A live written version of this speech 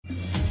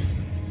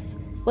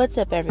What's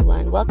up,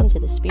 everyone? Welcome to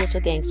the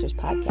Spiritual Gangsters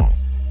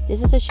podcast.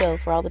 This is a show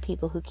for all the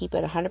people who keep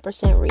it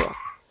 100% real,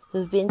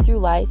 who've been through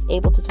life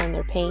able to turn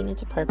their pain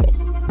into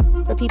purpose,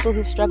 for people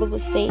who've struggled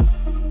with faith,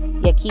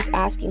 yet keep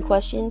asking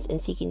questions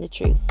and seeking the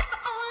truth.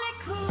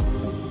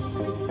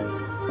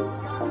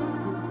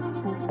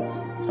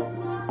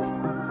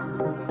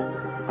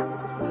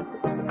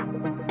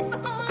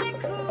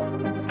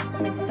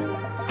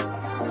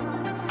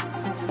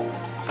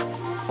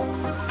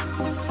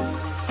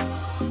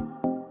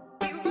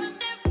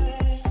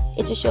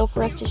 It's a show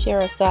for us to share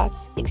our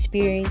thoughts,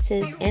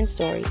 experiences, and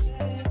stories,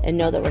 and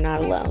know that we're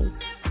not alone.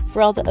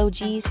 For all the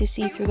OGs who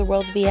see through the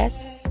world's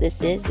BS,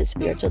 this is the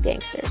Spiritual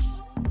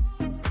Gangsters.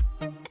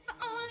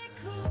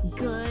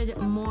 Good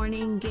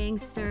morning,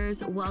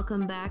 gangsters.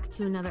 Welcome back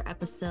to another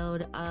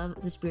episode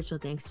of the Spiritual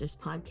Gangsters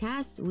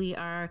podcast. We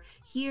are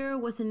here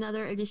with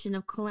another edition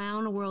of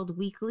Clown World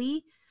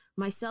Weekly.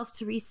 Myself,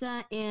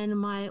 Teresa, and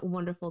my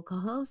wonderful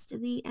co-host,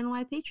 the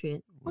NY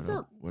Patriot. What's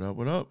up?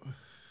 What up?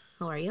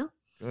 How are you?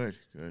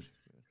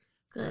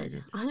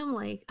 Good.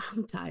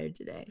 I'm tired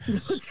today.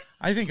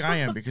 I think I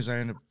am because I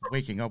ended up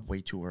waking up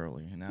way too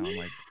early. And now I'm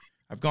like,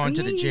 I've gone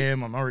to the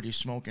gym. I'm already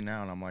smoking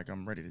now. And I'm like,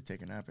 I'm ready to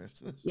take a nap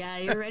after this. Yeah,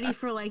 you're ready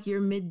for like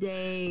your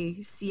midday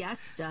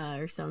siesta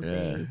or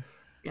something.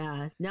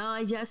 Yeah. No,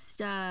 I just,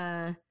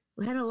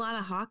 we had a lot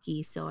of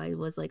hockey. So I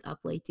was like up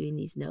late doing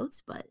these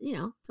notes. But, you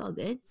know, it's all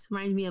good. It's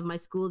reminding me of my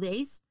school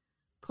days,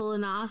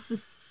 pulling off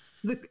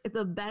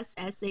the best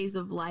essays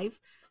of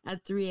life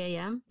at 3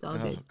 a.m. It's all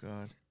good. Oh,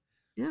 God.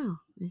 Yeah,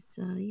 it's,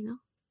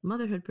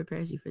 motherhood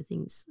prepares you for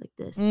things like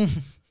this.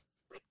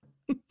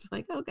 It's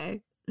like,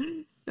 okay,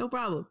 no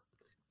problem.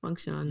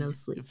 Function on no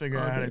sleep. You figure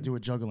out how to do a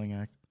juggling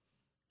act.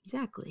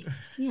 Exactly.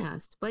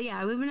 Yes. But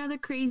yeah, we have another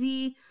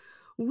crazy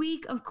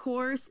week, of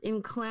course,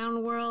 in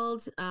clown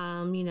world.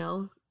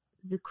 The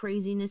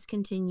craziness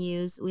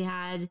continues. We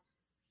had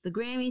the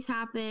Grammys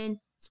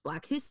happen. It's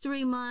Black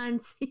History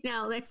Month.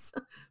 There's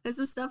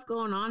some stuff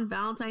going on.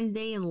 Valentine's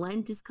Day and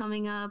Lent is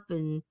coming up,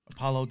 and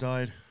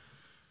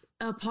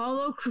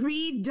Apollo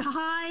Creed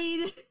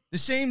died. The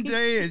same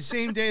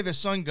day the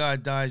sun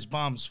god dies,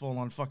 bombs fall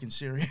on fucking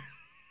Syria.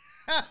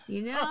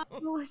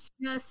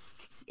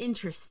 It's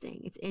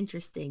interesting. It's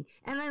interesting.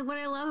 And what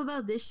I love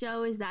about this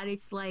show is that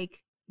it's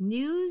like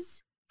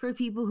news for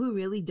people who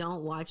really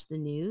don't watch the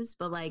news,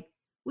 but like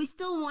we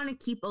still want to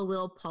keep a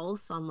little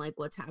pulse on like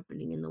what's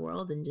happening in the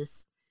world and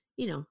just,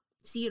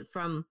 see it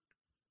from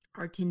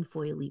our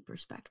tinfoil-y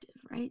perspective,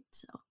 right?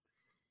 So,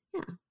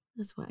 yeah.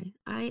 That's why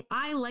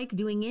I like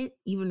doing it,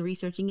 even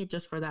researching it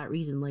just for that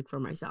reason, like for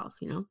myself,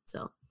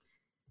 So,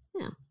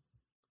 yeah.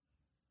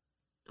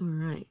 All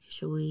right.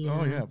 Shall we?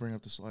 Bring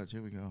up the slides.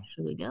 Here we go.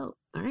 Shall we go?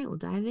 All right. We'll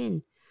dive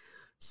in.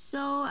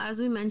 So, as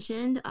we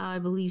mentioned, I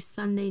believe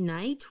Sunday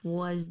night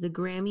was the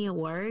Grammy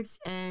Awards.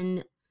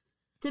 And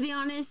to be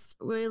honest,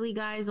 really,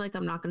 guys, like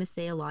I'm not going to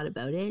say a lot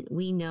about it.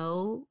 We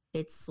know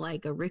it's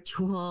like a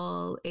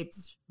ritual.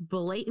 It's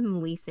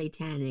blatantly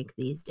satanic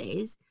these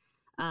days.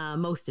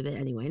 Most of it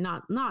anyway,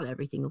 not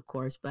everything, of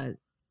course, but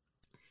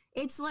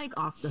it's like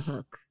off the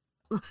hook.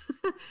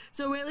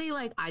 So really,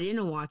 like, I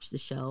didn't watch the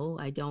show.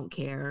 I don't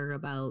care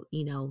about,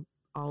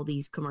 all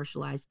these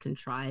commercialized,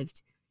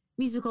 contrived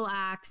musical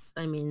acts.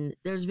 I mean,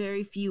 there's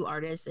very few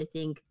artists, I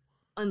think,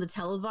 on the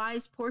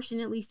televised portion,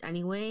 at least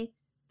anyway,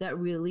 that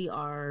really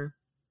are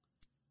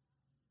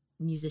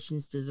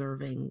musicians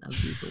deserving of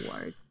these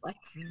awards. Like,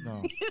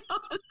 no.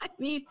 I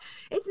mean,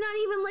 it's not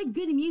even like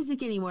good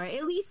music anymore.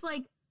 At least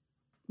like,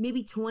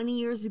 maybe 20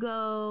 years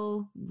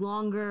ago,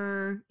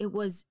 longer, it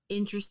was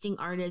interesting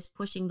artists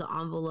pushing the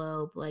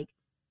envelope, like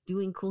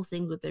doing cool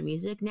things with their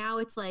music. Now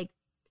it's like,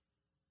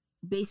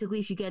 basically,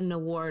 if you get an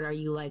award, are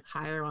you like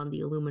higher on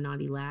the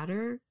Illuminati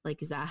ladder?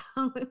 Like, is that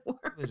how it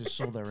works? They just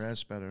sold their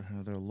ass better,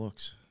 their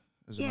looks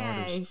as an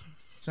artist.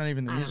 It's not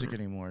even the music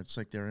anymore. It's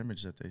like their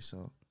image that they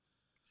sell.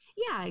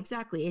 Yeah,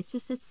 exactly. It's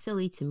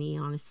silly to me,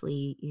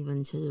 honestly,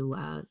 even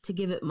to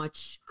give it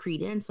much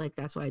credence. Like,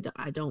 that's why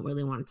I don't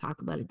really want to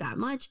talk about it that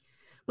much.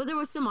 But there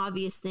was some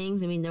obvious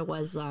things. I mean, there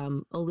was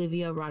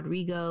Olivia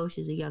Rodrigo.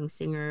 She's a young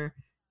singer.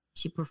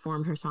 She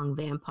performed her song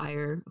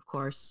Vampire. Of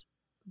course,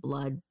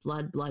 blood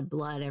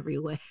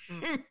everywhere.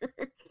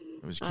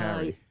 It was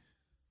Carrie.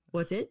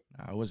 What's it?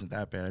 No, it wasn't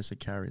that bad. I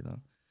said Carrie,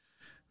 though.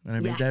 When I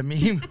made that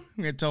meme,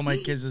 I'm going to tell my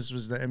kids this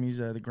was the Emmys,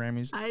 the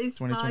Grammys. I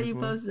saw you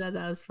posted that.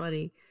 That was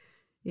funny.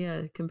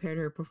 Yeah, compared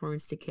her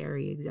performance to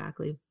Carrie,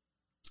 exactly.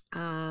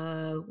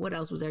 What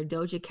else was there?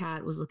 Doja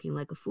Cat was looking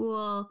like a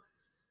fool.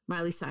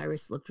 Miley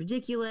Cyrus looked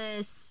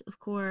ridiculous, of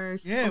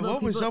course. Yeah,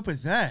 what was up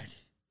with that?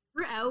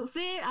 Her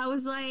outfit, I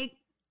was like...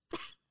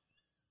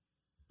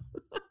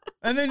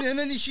 and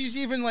then she's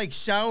even like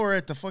sour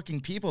at the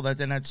fucking people that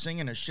they're not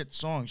singing a shit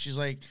song. She's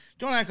like,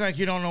 don't act like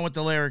you don't know what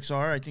the lyrics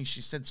are. I think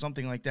she said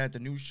something like that. The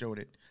news showed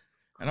it.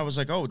 And I was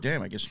like, oh,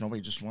 damn, I guess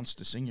nobody just wants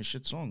to sing your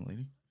shit song,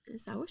 lady.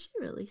 Is that what she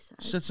really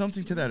said? Said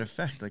something to that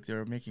effect, like they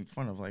were making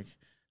fun of, like,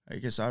 I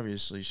guess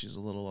obviously she's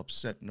a little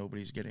upset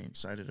nobody's getting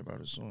excited about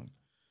her song.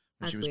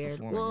 That's weird.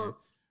 Well,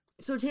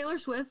 so Taylor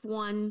Swift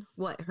won,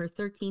 her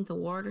 13th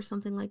award or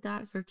something like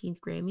that? 13th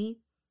Grammy?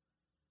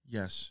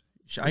 Yes.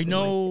 I Something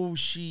know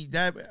she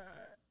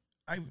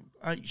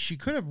she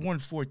could have won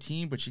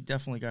 14, but she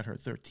definitely got her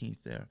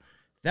 13th there.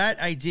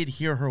 That I did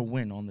hear her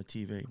win on the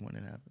TV when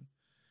it happened.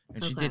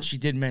 And she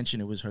did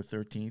mention it was her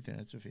 13th, and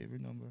that's her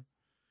favorite number.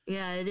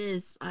 Yeah, it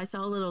is. I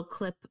saw a little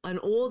clip, an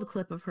old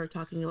clip of her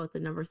talking about the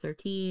number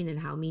 13 and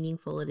how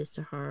meaningful it is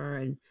to her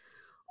and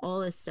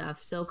all this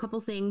stuff. So a couple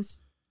things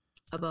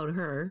about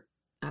her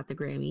at the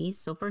Grammys.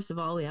 So first of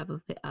all, we have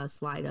a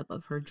slide up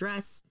of her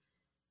dress.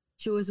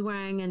 She was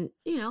wearing an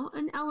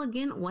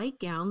elegant white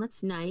gown.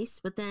 That's nice.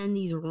 But then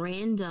these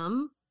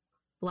random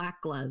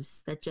black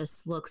gloves that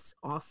just looks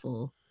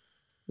awful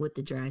with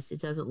the dress.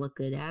 It doesn't look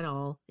good at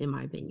all, in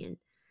my opinion.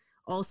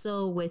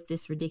 Also with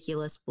this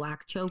ridiculous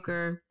black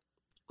choker,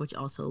 which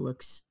also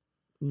looks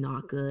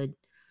not good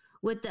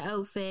with the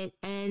outfit.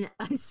 And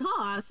I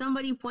saw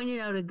somebody pointed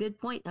out a good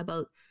point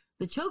about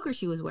the choker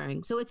she was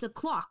wearing. So it's a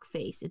clock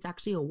face. It's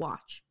actually a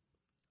watch,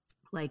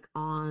 like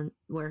on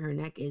where her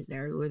neck is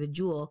there, where the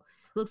jewel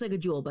looks like a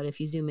jewel. But if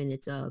you zoom in,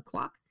 it's a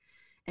clock.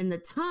 And the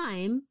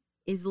time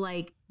is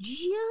like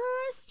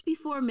just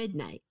before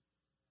midnight.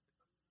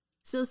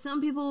 So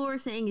some people were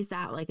saying, is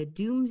that like a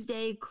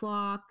doomsday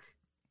clock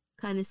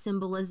kind of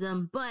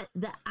symbolism? But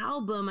the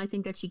album I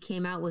think that she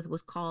came out with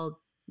was called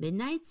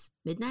Midnights.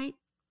 Oh,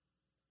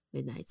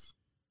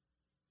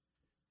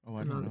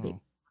 I don't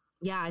know.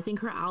 Yeah, I think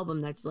her album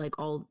that's like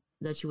all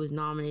that she was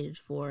nominated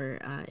for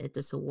at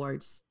this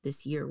awards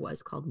this year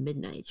was called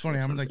Midnights. It's funny,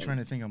 I'm like trying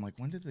to think. I'm like,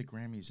 when did the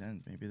Grammys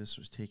end? Maybe this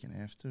was taken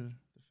after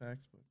the fact,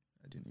 but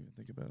I didn't even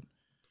think about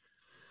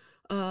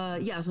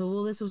it. Yeah,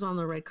 so this was on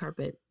the red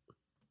carpet,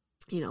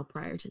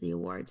 prior to the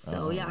awards.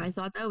 So yeah, I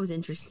thought that was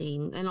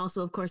interesting. And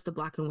also, of course, the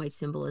black and white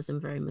symbolism,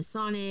 very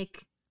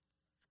Masonic,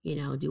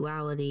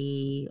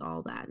 duality,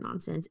 all that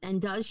nonsense.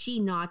 And does she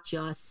not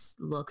just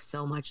look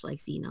so much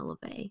like Zena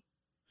LaVey?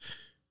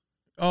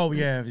 Oh,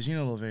 yeah,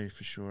 Zena LaVey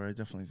for sure. I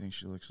definitely think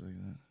she looks like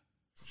that.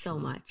 So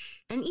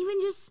much. And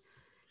even just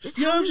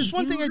just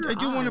one thing I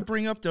do want to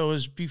bring up, though,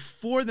 is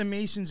before the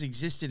Masons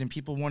existed and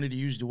people wanted to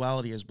use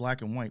duality as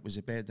black and white, was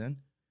it bad then?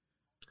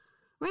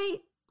 Right.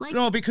 Like,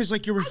 no, because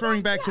you're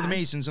referring back to the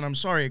Masons, and I'm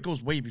sorry, it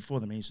goes way before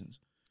the Masons.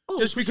 Oh,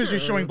 just because you're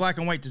showing black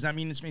and white, does that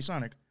mean it's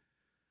Masonic?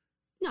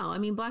 No, I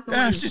mean black and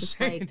white. I'm just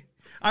saying. Like,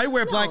 I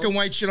wear black and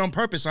white shit on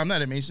purpose. I'm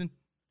not a Mason.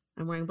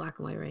 I'm wearing black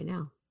and white right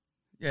now.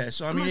 Yeah,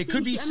 so I mean, it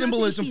could be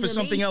symbolism for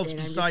something else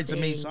besides the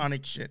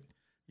Masonic shit.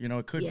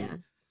 It could be.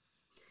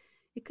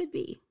 It could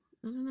be.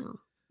 I don't know.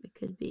 It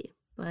could be.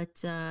 But,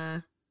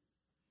 yeah,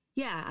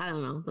 I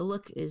don't know. The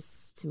look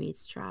is, to me,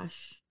 it's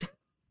trash.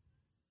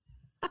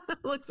 It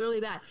looks really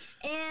bad.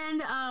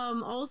 And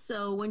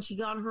also, when she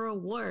got her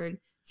award,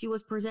 she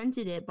was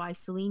presented it by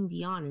Celine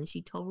Dion, and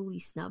she totally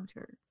snubbed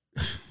her.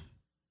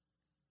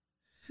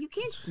 You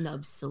can't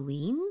snub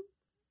Celine.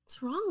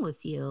 What's wrong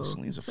with you?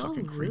 Celine's a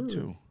fucking creep,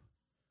 too.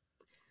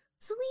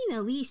 Celine,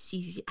 at least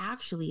she's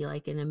actually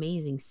like an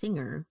amazing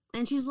singer,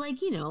 and she's like,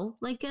 she's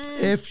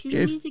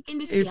a music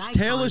industry icon. If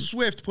Taylor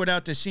Swift put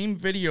out the same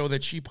video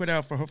that she put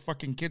out for her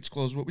fucking kids'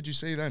 clothes, what would you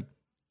say then?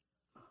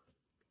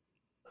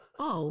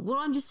 Oh, well,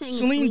 I'm just saying.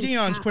 Celine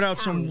Dion's put out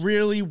some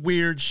really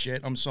weird shit.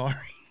 I'm sorry.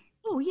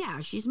 Oh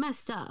yeah, she's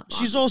messed up.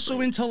 She's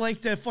also into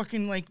like the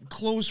fucking like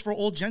clothes for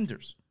all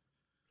genders.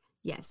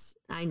 Yes,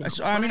 I know.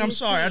 I mean, I'm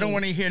sorry. I don't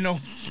want to hear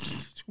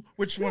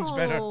which one's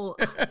better.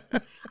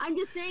 I'm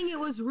just saying it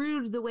was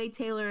rude the way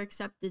Taylor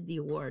accepted the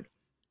award.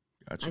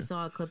 Gotcha. I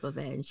saw a clip of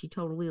it and she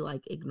totally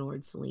like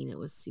ignored Celine. It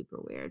was super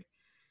weird.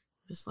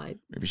 Just like,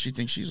 maybe she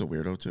thinks she's a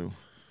weirdo too.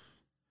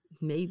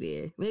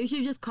 Maybe she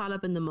was just caught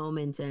up in the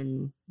moment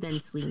and then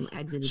Celine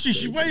exited.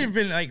 She might have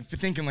been like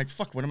thinking like,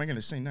 fuck, what am I going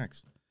to say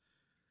next?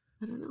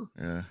 I don't know.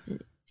 Yeah.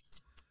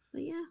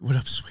 But yeah. What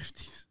up,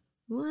 Swifties?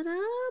 What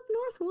up,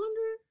 North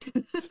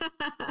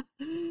Wonder?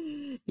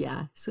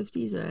 Yeah,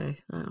 Swifties are,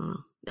 I don't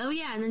know. Oh,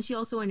 yeah, and then she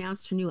also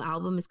announced her new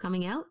album is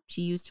coming out.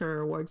 She used her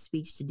award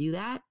speech to do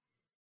that,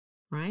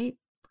 right?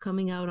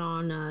 Coming out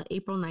on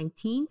April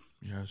 19th.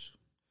 Yes.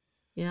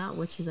 Yeah,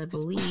 which is, I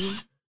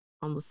believe,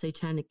 on the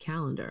satanic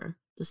calendar,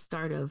 the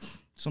start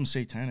of... Some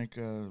satanic...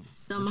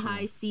 some ritual.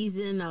 High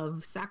season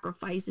of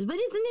sacrifices. But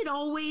isn't it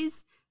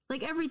always,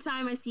 like, every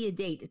time I see a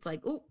date, it's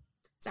like, oh,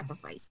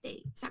 sacrifice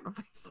day.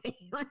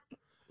 Like...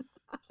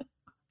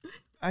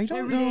 I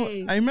don't know.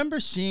 I remember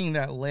seeing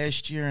that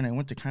last year, and I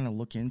went to kind of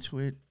look into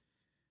it.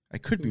 I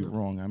could be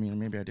wrong. I mean,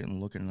 maybe I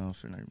didn't look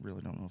enough, and I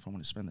really don't know if I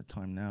want to spend the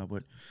time now.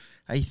 But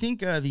I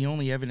think the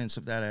only evidence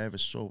of that I ever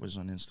saw was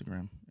on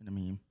Instagram in a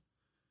meme.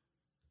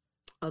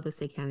 Oh, the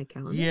satanic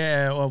calendar?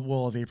 Yeah,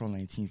 of April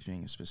 19th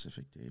being a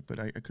specific date, but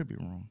I could be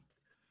wrong.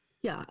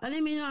 Yeah, and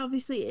I mean,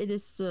 obviously, it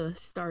is the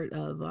start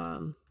of,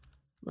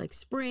 like,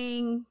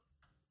 spring.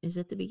 Is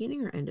it the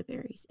beginning or end of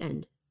Aries?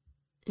 End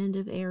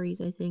of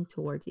Aries, I think,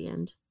 towards the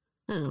end.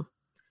 I don't know.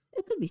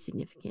 It could be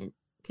significant.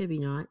 Could be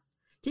not.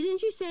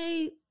 Didn't you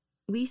say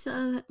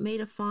Lisa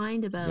made a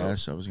find about...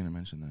 Yes, I was going to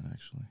mention that,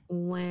 actually.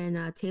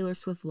 When Taylor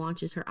Swift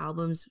launches her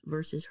albums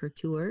versus her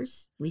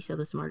tours. Lisa,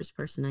 the smartest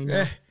person I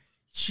know.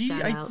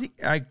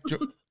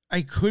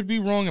 I could be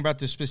wrong about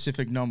the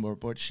specific number,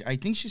 but I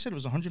think she said it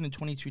was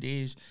 122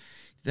 days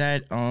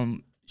that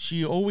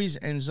she always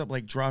ends up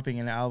like dropping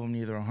an album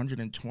either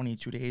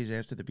 122 days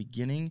after the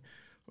beginning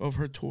of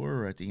her tour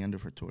or at the end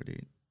of her tour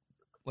date.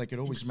 Like it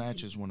always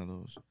matches one of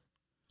those.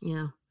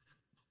 Yeah.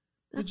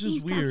 That Which seems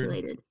is weird.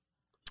 calculated.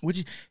 Would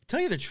you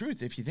tell you the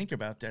truth? If you think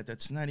about that,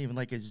 that's not even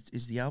like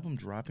is the album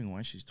dropping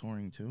while she's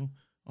touring too?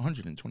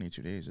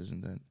 122 days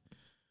isn't that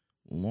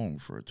long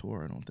for a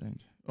tour? I don't think,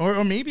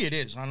 or maybe it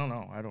is. I don't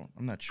know.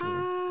 I'm not sure.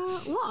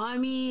 Well, I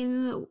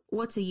mean,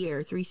 what's a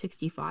year?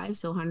 365.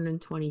 So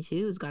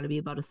 122 has got to be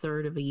about a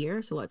third of a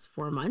year. So what's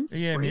 4 months?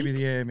 Yeah, break?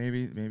 maybe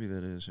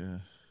that is. Yeah,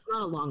 it's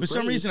not a long. For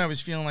some reason, I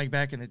was feeling like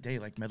back in the day,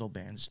 like metal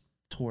bands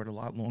toured a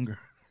lot longer.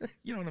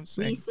 You know what I'm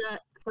saying?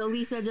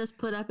 Lisa just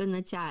put up in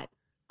the chat.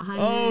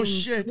 Oh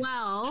shit!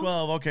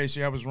 12. Okay,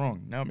 see, I was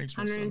wrong. Now it makes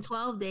more sense.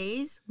 112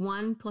 days.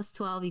 1 plus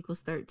 12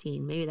 equals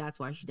 13. Maybe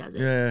that's why she does it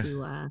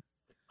to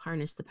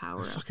harness the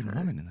power. A fucking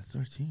woman in the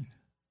 13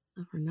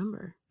 of her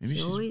number. Maybe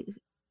she's always.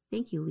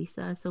 Thank you,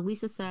 Lisa. So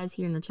Lisa says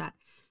here in the chat,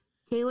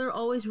 Taylor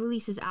always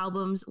releases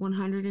albums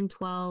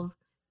 112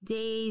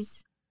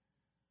 days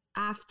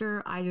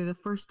after either the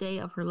first day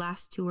of her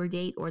last tour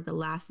date or the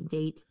last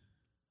date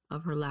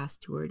of her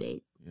last tour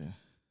date. Yeah.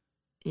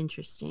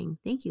 Interesting.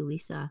 Thank you,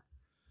 Lisa.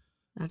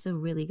 That's a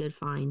really good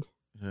find.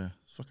 Yeah,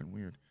 it's fucking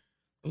weird.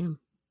 Damn.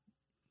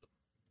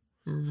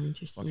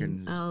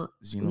 Interesting.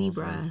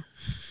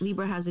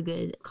 Libra has a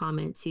good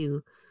comment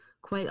too.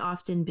 Quite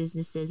often,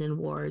 businesses and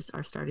wars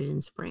are started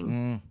in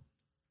spring.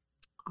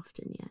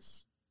 Often,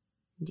 yes.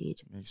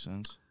 Indeed. Makes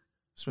sense.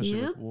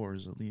 Especially with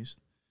wars, at least.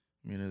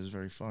 I mean, it is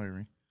very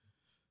fiery.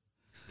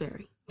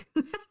 Very.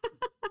 All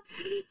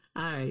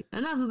right.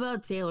 Enough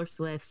about Taylor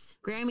Swift.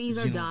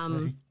 Grammys are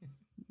dumb.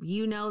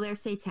 You know they're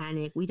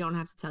satanic. We don't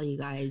have to tell you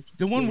guys.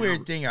 The one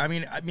weird thing, I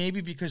mean,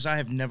 maybe because I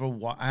have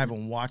I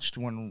haven't watched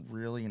one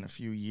really in a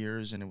few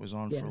years, and it was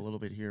on for a little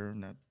bit here,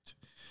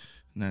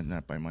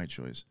 not by my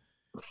choice.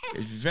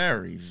 It's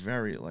very,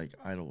 very like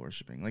idol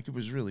worshiping. Like it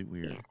was really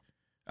weird. Yeah.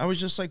 I was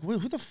just like, who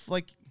the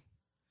like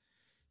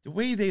the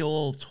way they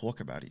all talk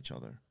about each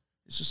other.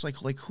 It's just like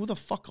who the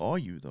fuck are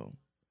you though?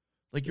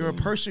 Like you're a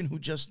person who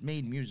just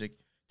made music.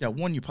 That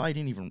one, you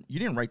probably you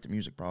didn't write the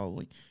music,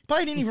 probably. You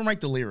probably didn't even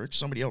write the lyrics.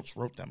 Somebody else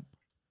wrote them.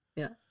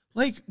 Yeah.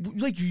 Like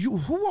you,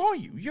 who are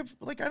you? You're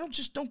like, I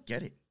don't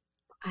get it.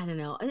 I don't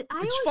know. I it's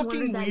always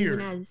fucking that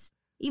weird.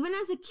 Even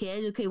as a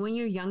kid, okay, when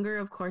you're younger,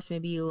 of course,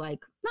 maybe you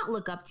like, not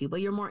look up to, but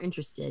you're more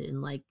interested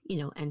in like,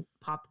 and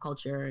pop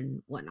culture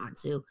and whatnot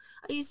too.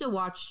 I used to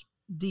watch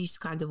these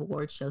kinds of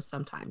award shows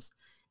sometimes.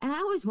 And I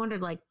always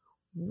wondered like,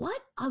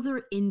 what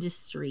other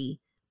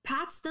industry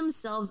pats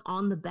themselves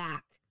on the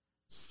back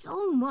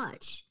so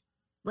much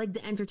like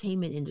the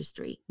entertainment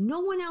industry?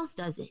 No one else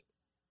does it.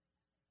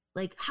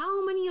 Like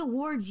how many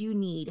awards you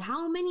need,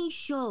 how many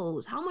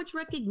shows, how much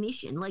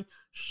recognition, like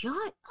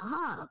shut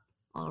up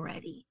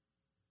already.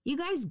 You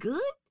guys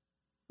good?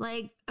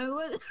 Like, are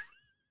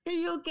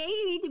you okay?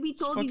 You need to be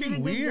told you did a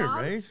good weird, job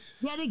right?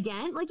 Yet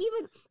again. Like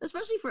even,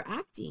 especially for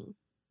acting.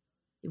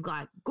 You've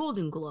got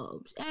Golden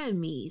Globes,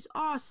 Emmys,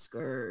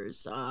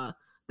 Oscars,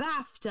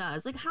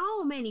 BAFTAs. Like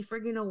how many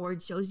friggin'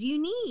 award shows do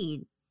you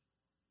need?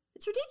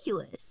 It's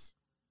ridiculous.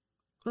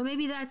 But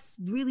maybe that's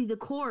really the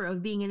core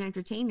of being an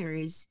entertainer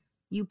is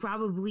you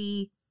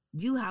probably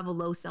do have a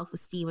low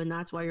self-esteem and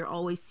that's why you're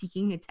always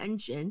seeking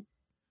attention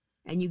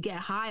and you get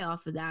high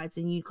off of that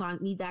and you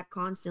need that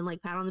constant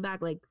like pat on the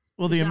back like,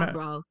 well, the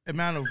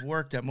amount of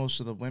work that most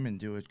of the women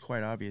do, it's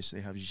quite obvious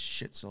they have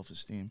shit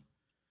self-esteem.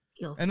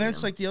 And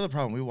that's like the other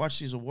problem. We watch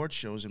these award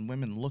shows and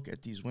women look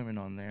at these women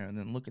on there and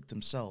then look at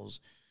themselves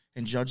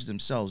and judge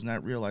themselves,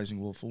 not realizing,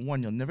 well, for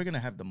one, you're never going to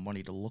have the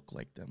money to look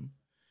like them.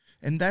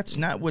 And that's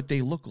not what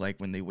they look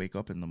like when they wake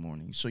up in the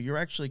morning. So you're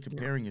actually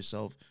comparing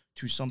yourself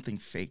to something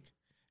fake.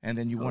 And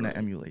then you want to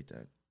emulate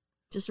that.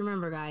 Just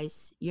remember,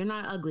 guys, you're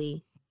not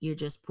ugly. You're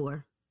just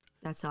poor.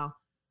 That's all.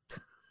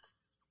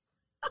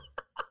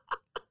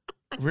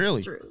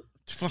 Really? True.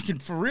 It's fucking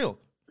for real.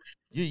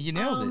 You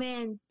nailed it. Oh,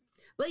 man.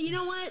 But you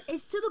know what?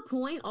 It's to the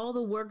point, all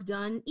the work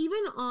done, even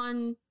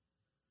on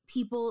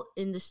people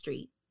in the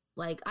street.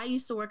 Like, I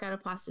used to work at a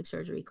plastic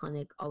surgery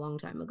clinic a long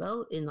time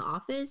ago in the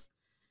office.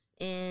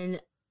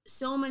 And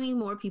so many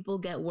more people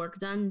get work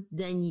done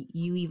than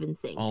you even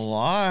think. A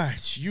lot.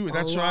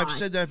 That's why I've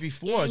said that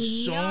before. And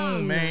so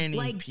young, many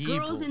like people.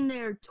 Girls in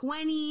their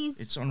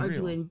 20s are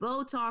doing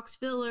Botox,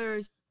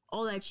 fillers,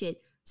 all that shit.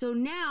 So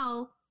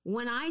now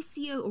when I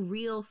see a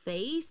real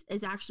face,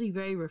 it's actually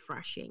very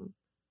refreshing.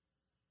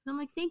 And I'm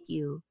like, thank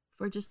you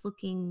for just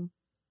looking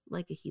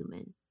like a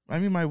human. I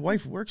mean, my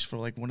wife works for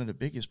like one of the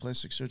biggest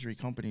plastic surgery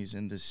companies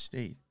in this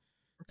state.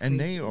 And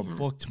they are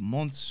booked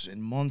months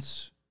and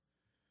months.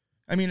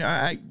 I mean,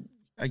 I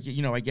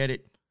get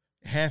it.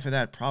 Half of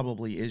that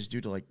probably is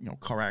due to like,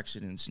 car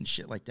accidents and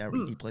shit like that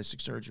where you need plastic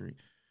surgery.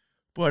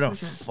 But a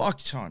fuck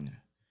ton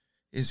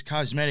is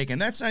cosmetic.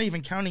 And that's not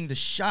even counting the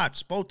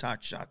shots,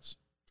 Botox shots.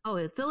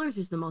 Oh, fillers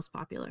is the most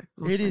popular.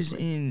 It is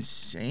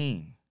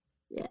insane.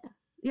 Yeah.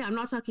 Yeah, I'm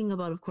not talking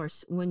about, of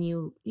course, when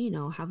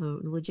have a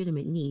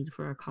legitimate need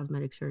for a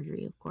cosmetic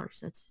surgery. Of course,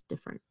 that's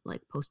different,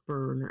 like post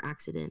burn or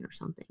accident or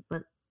something.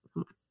 But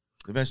come on.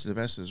 The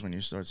best is when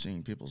you start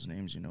seeing people's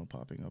names,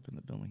 popping up in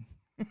the billing.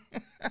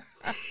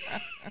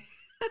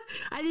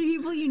 Either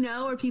people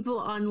or people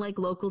on like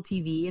local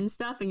TV and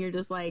stuff, and you're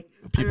just like,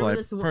 People I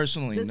this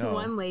personally know.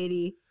 One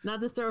lady, not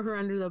to throw her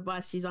under the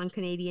bus, she's on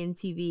Canadian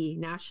TV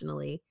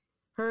nationally.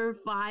 Her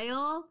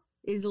file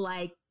is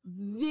like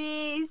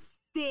this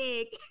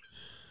thick.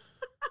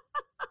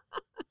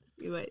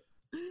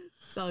 Anyways,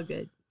 it's all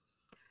good.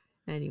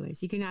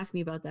 Anyways, you can ask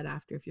me about that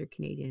after if you're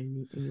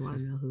Canadian and you want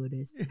to know who it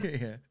is.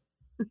 Yeah.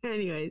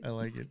 Anyways, I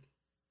like it.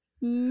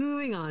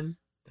 Moving on.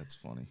 That's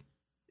funny.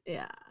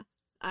 Yeah.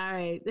 All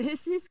right.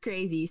 This is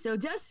crazy. So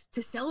just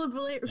to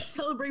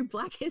celebrate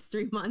Black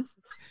History Month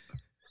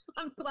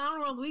on Clown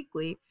World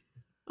Weekly,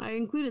 I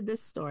included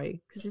this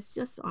story because it's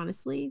just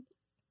honestly,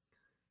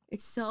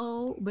 it's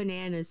so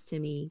bananas to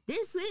me.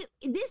 This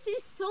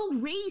is so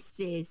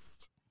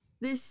racist.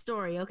 This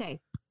story.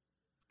 Okay.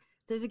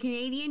 There's a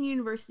Canadian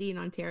university in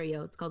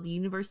Ontario. It's called the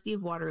University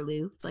of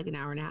Waterloo. It's like an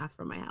hour and a half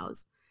from my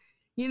house.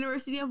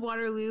 University of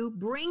Waterloo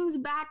brings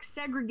back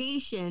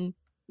segregation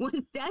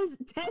with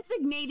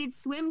designated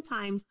swim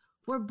times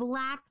for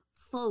Black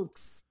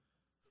folks.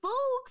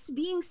 Folks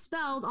being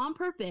spelled on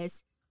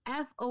purpose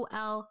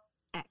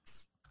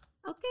Folx.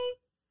 Okay.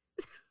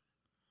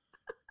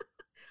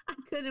 I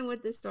couldn't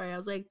with this story. I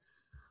was like,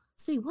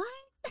 say what?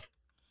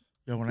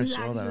 Yo, when I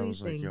saw that, I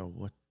was like, yo,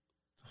 what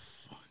the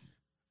fuck?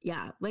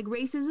 Yeah, like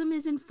racism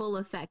is in full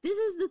effect. This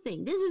is the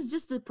thing. This is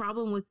just the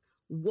problem with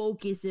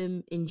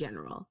wokeism in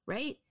general,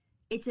 right?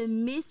 It's a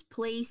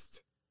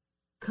misplaced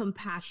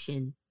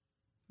compassion,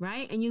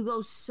 right? And you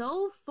go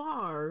so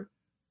far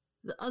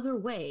the other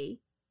way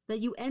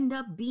that you end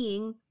up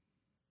being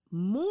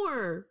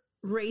more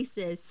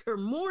racist or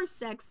more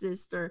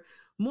sexist or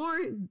more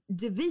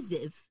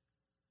divisive,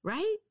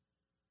 right?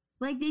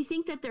 Like they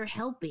think that they're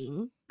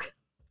helping.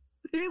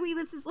 Really,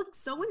 this is like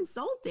so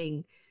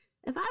insulting.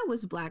 If I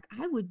was Black,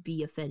 I would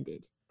be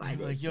offended by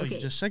this. Like, yo, you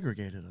just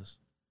segregated us.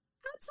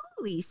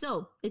 Absolutely.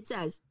 So it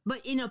says,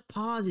 but in a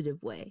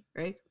positive way,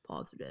 right?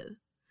 Positive.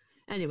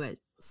 Anyway,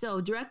 so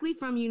directly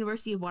from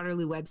University of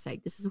Waterloo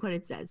website, this is what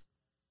it says.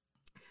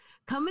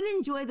 Come and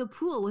enjoy the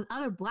pool with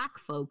other Black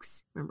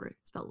folks. Remember,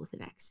 it's spelled with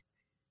an X.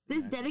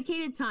 This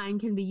dedicated time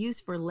can be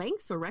used for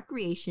lengths or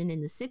recreation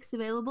in the 6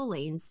 available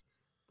lanes.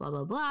 Blah,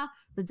 blah, blah.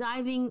 The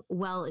diving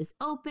well is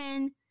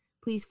open.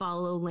 Please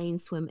follow lane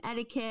swim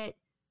etiquette.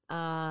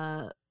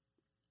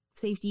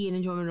 Safety and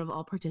enjoyment of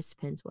all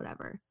participants,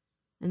 whatever.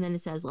 And then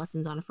it says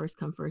lessons on a first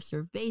come, first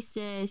serve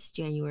basis,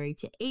 January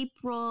to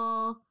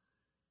April.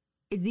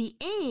 The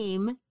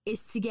aim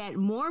is to get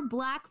more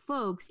Black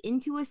folks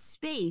into a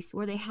space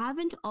where they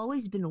haven't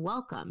always been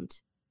welcomed,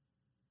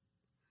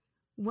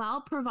 while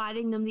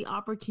providing them the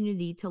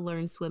opportunity to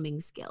learn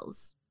swimming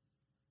skills.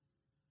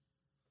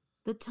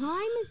 The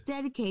time is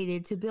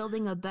dedicated to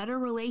building a better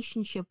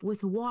relationship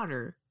with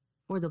water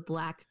for the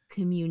Black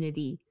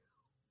community.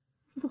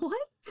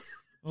 What?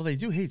 Well, they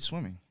do hate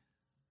swimming.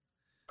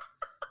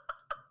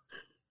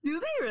 Do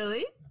they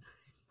really?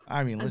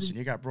 I mean, listen,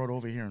 you got brought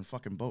over here in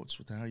fucking boats.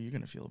 What the hell are you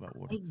going to feel about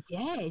water? I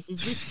guess.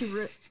 Is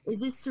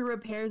this to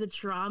repair the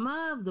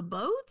trauma of the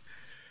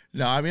boats?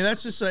 No, I mean,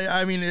 that's just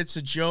it's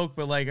a joke,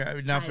 but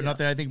like, not for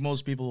nothing. I think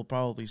most people will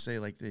probably say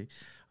like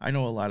I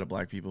know a lot of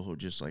Black people who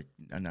just like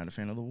are not a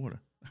fan of the water.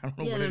 I don't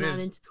know what it is. Yeah, they're not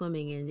into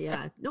swimming, and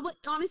yeah. No, but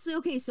honestly,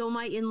 okay, so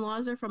my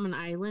in-laws are from an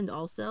island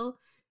also,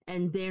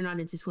 and they're not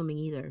into swimming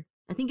either.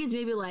 I think it's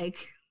maybe like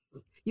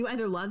you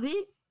either love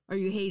it or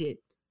you hate it.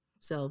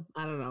 So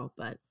I don't know,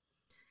 but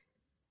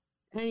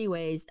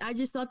anyways, I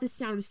just thought this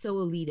sounded so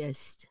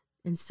elitist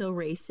and so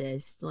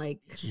racist. Like,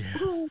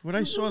 yeah. When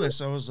I saw this,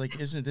 I was like,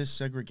 "Isn't this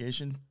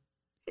segregation?"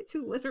 It's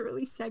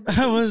literally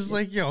segregation. I was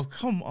like, "Yo,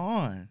 come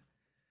on!"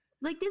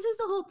 Like, this is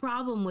the whole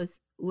problem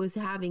with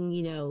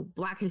having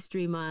Black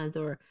History Month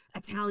or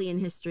Italian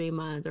History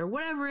Month or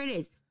whatever it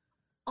is.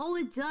 All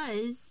it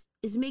does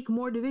is make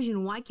more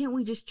division. Why can't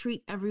we just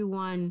treat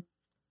everyone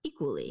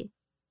equally?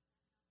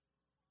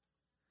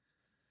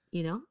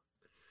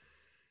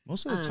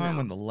 Most of the time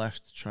when the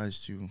left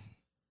tries to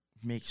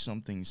make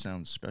something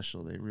sound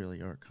special, they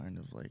really are kind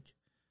of like,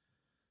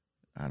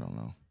 I don't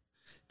know.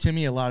 To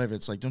me, a lot of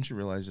it's like, don't you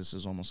realize this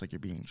is almost like you're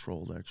being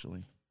trolled,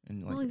 actually?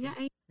 And like, well,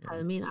 exactly. Yeah.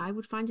 I mean, I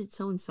would find it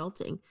so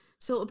insulting.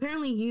 So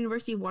apparently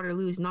University of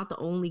Waterloo is not the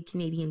only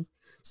Canadian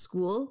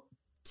school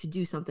to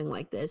do something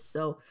like this.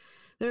 So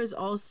there's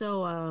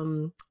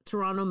also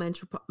Toronto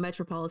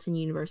Metropolitan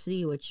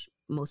University, which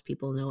most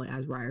people know it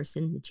as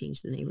Ryerson. They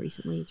changed the name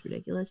recently. It's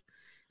ridiculous.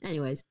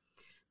 Anyways,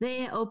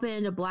 they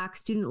opened a Black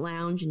student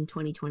lounge in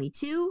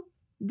 2022.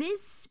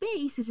 This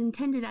space is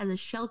intended as a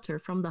shelter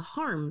from the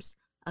harms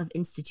of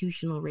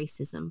institutional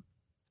racism.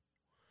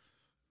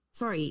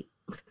 Sorry,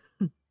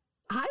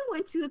 I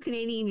went to a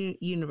Canadian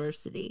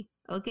university,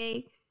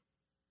 okay?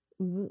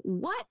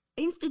 What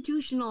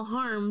institutional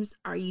harms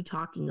are you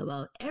talking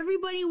about?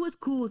 Everybody was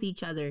cool with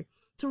each other.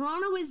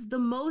 Toronto is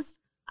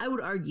I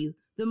would argue,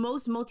 the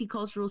most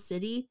multicultural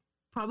city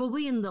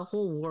probably in the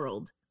whole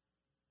world,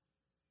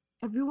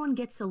 everyone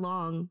gets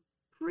along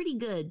pretty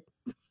good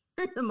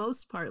for the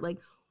most part. Like,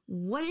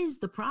 what is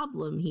the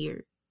problem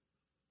here?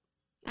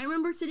 I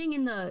remember sitting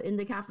in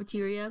the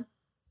cafeteria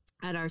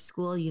at our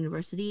school,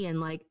 university,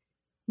 and like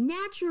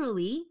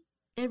naturally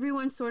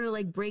everyone sort of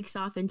like breaks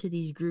off into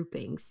these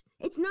groupings.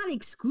 It's not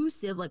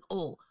exclusive, like,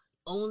 oh,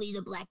 only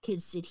the black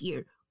kids sit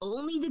here,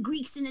 only the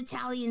Greeks and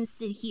Italians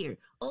sit here,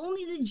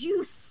 only the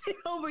Jews sit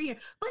over here.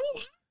 But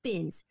it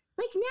happens.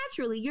 Like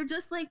naturally, you're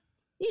just like,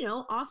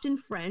 often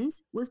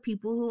friends with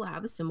people who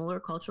have a similar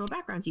cultural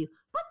background to you.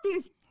 But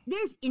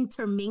there's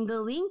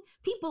intermingling.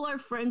 People are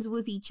friends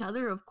with each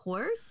other, of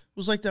course. It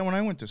was like that when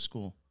I went to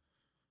school.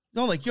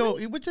 No, like, yo,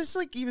 it was just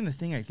like even the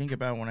thing I think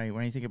about when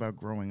I think about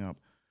growing up.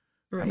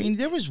 Right. I mean,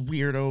 there was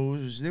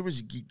weirdos, there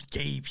was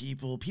gay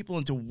people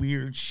into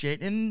weird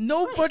shit, and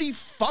nobody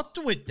fucked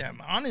with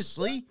them,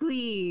 honestly.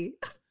 Exactly.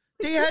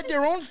 They had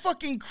their own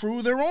fucking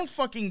crew, their own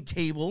fucking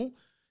table,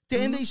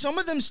 and some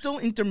of them still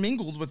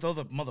intermingled with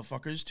other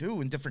motherfuckers, too,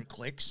 in different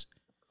cliques.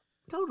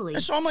 Totally.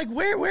 And so I'm like,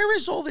 where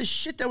is all this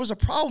shit that was a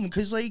problem?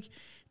 Because, like,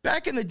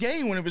 back in the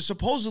day when it was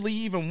supposedly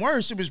even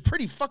worse, it was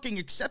pretty fucking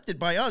accepted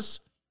by us.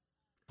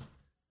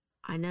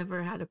 I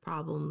never had a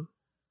problem.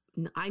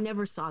 I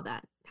never saw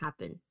that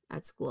happen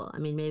at school. I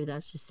mean, maybe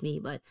that's just me,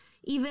 but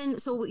even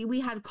so,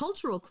 we had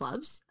cultural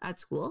clubs at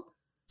school.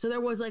 So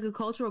there was like a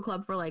cultural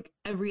club for like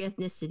every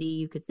ethnicity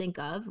you could think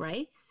of,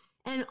 right?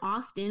 And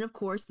often, of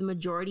course, the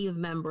majority of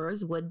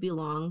members would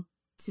belong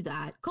to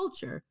that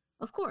culture,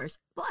 of course.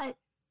 But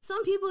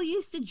some people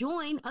used to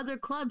join other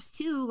clubs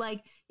too.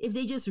 Like if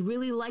they just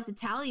really liked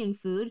Italian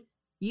food,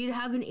 you'd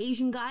have an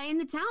Asian guy in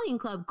the Italian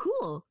club.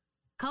 Cool.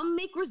 Come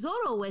make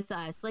risotto with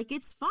us. Like,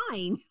 it's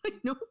fine.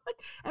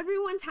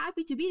 Everyone's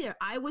happy to be there.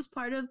 I was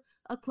part of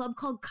a club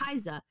called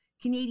Kaiza,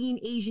 Canadian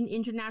Asian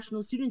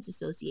International Students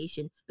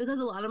Association, because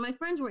a lot of my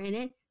friends were in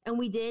it, and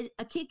we did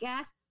a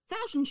kick-ass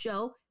fashion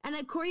show, and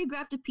I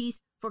choreographed a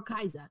piece for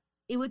Kaiza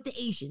with the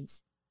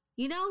Asians,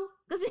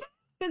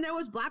 and there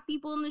was black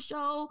people in the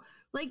show.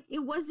 Like, it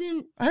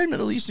wasn't... I had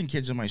Middle Eastern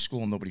kids in my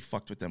school, and nobody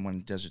fucked with them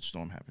when Desert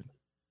Storm happened.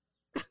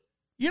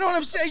 You know what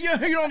I'm saying? You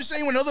know what I'm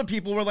saying? When other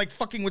people were like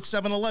fucking with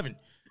 7-Eleven.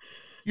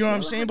 You know what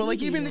I'm saying? But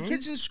like even the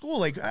kids in school,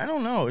 like, I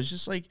don't know. It's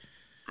just like...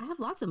 I have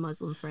lots of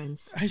Muslim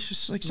friends. I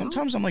just like,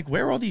 sometimes I'm like,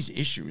 where are all these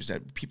issues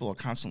that people are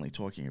constantly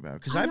talking about?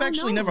 Because I've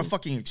actually never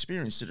fucking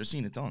experienced it or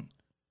seen it done.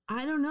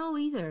 I don't know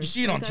either. You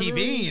see it on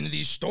TV and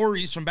these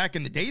stories from back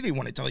in the day they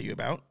want to tell you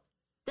about.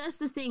 That's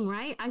the thing,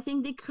 right? I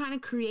think they kind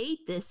of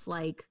create this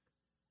like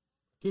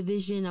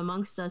division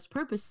amongst us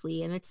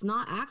purposely, and it's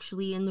not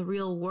actually in the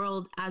real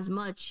world as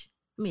much.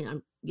 I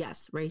mean,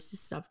 yes, racist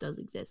stuff does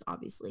exist,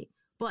 obviously.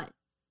 But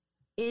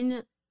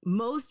in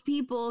most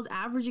people's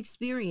average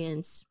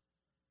experience,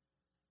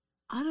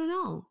 I don't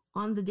know,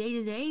 on the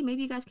day-to-day,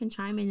 maybe you guys can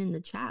chime in the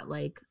chat.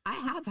 Like, I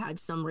have had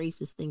some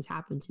racist things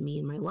happen to me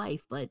in my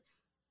life, but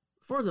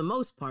for the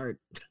most part,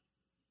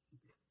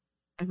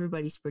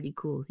 everybody's pretty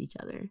cool with each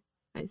other,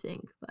 I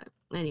think. But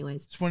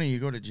anyways. It's funny, you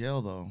go to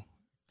jail, though.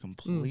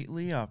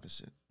 Completely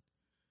opposite.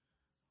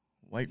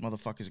 White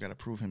motherfuckers got to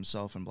prove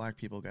himself, and black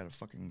people got a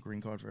fucking green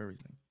card for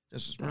everything.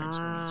 This is my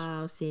experience.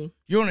 I'll see.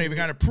 You don't even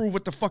got to prove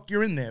what the fuck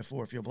you're in there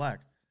for if you're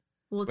black.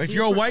 Well, if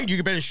you're white,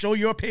 you better show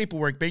your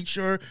paperwork. Make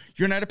sure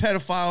you're not a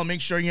pedophile.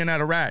 Make sure you're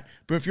not a rat.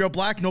 But if you're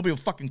black, nobody will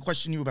fucking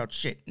question you about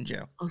shit in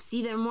jail. Oh,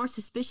 see, they're more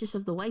suspicious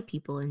of the white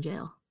people in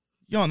jail.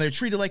 Yo, and they're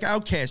treated like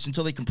outcasts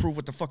until they can prove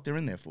what the fuck they're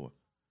in there for.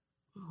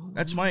 Oh,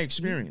 that's my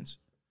experience.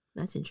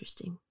 That's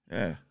interesting.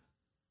 Yeah.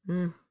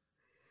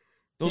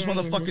 Those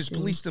motherfuckers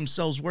police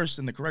themselves worse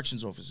than the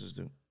corrections officers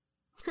do.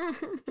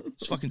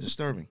 It's fucking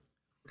disturbing.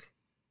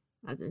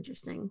 That's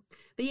interesting.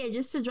 But yeah,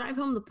 just to drive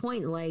home the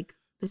point, like,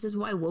 this is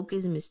why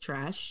wokeism is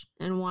trash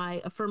and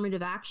why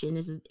affirmative action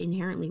is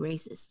inherently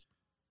racist.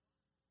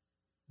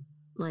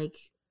 Like,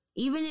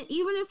 even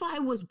if I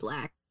was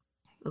black,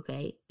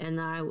 okay, and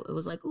I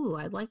was like, ooh,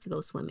 I'd like to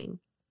go swimming,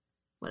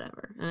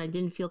 whatever, and I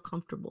didn't feel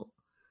comfortable,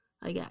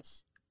 I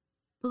guess.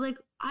 But, like,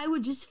 I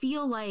would just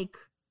feel like,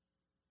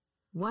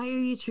 why are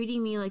you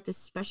treating me like this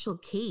special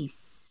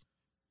case?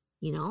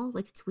 You know?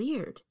 Like, it's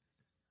weird.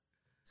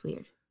 It's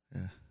weird.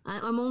 Yeah.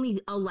 I'm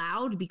only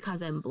allowed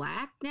because I'm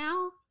black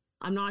now.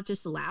 I'm not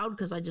just allowed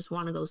because I just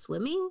want to go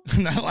swimming.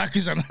 I'm not allowed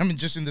because I'm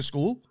just in the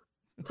school.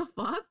 The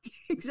fuck?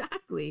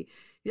 Exactly.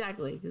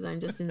 Because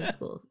I'm just in the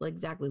school. Like,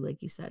 exactly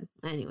like you said.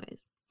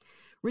 Anyways.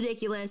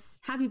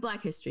 Ridiculous. Happy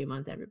Black History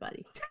Month,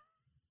 everybody.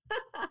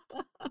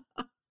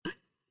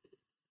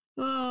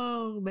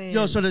 Oh, man.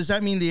 Yo, so does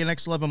that mean the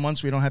next 11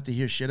 months we don't have to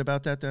hear shit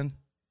about that then?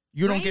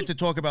 You don't get to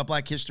talk about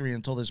Black history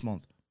until this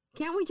month.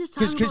 Can't we just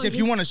talk about... Because if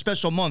you want a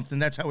special month, then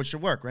that's how it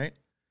should work, right?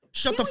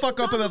 Shut the fuck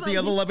up about the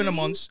other 11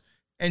 months,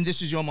 and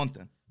this is your month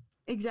then.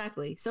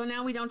 Exactly. So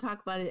now we don't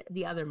talk about it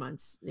the other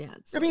months. Yeah.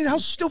 I mean, how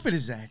stupid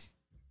is that?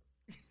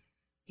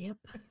 Yep.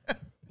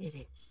 It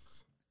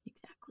is.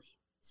 Exactly.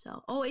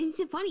 So,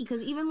 it's funny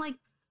because even like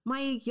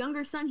my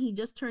younger son, he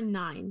just turned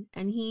 9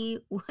 and he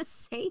was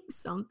saying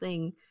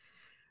something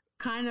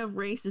kind of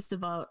racist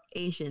about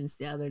Asians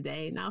the other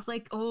day. And I was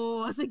like,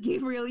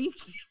 Gabriel, you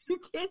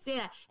can't say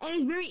that. And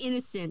it's very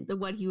innocent that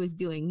what he was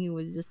doing. He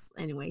was just,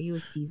 anyway, he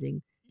was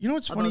teasing. You know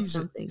what's funny?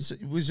 Something.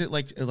 Was it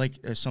like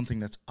something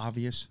that's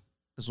obvious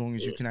as long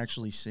as you can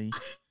actually see?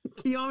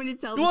 You want me to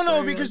tell? Well,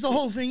 no, because the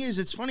whole thing is,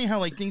 it's funny how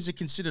like things are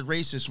considered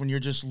racist when you're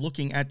just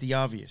looking at the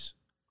obvious.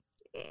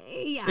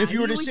 Yeah. If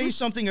you were to say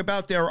something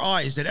about their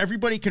eyes that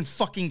everybody can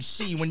fucking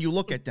see when you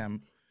look at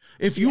them,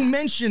 if you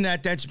mention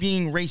that, that's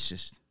being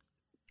racist.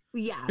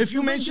 Yeah. If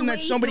you mention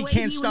that somebody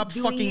can't stop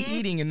fucking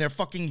eating and they're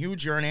fucking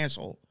huge, you're an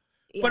asshole.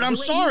 Yeah, but I'm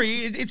sorry,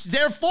 it's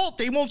their fault.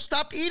 They won't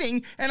stop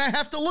eating, and I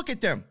have to look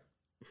at them.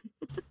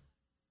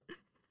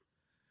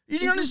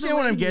 You understand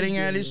what I'm getting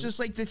at? It's just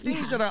like the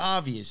things that are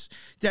obvious,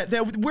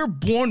 that we're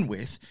born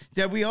with,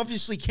 that we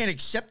obviously can't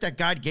accept that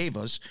God gave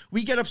us.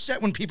 We get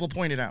upset when people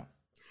point it out.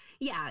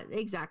 Yeah,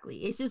 exactly.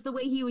 It's just the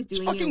way he was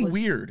doing it. It's fucking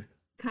weird.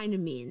 Kind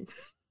of mean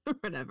or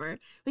whatever.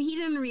 But he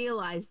didn't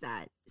realize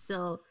that.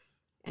 So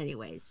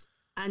anyways,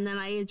 and then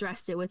I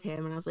addressed it with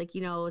him and I was like,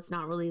 it's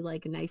not really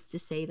like nice to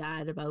say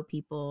that about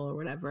people or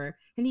whatever.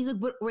 And he's like,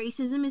 but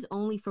racism is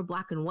only for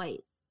black and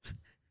white.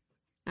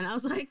 And I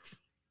was like,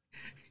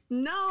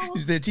 no.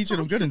 They're teaching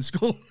them good in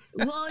school.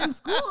 Well, in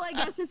school, I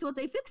guess it's what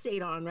they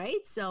fixate on,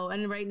 right? So,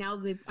 and right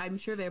now, I'm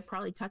sure they're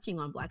probably touching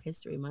on Black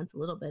History Month a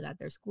little bit at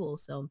their school.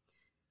 So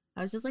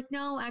I was just like,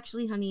 no,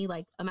 actually, honey,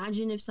 like,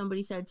 imagine if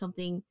somebody said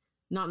something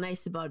not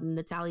nice about an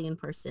Italian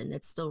person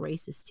that's still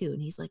racist too.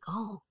 And he's like,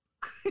 oh,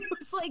 it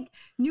was like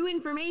new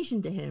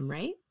information to him,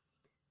 right?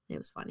 It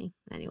was funny.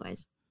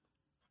 Anyways.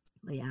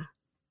 But yeah.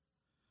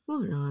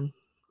 Moving on.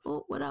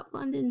 Oh, what up,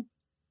 London?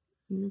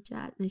 In the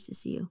chat. Nice to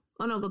see you.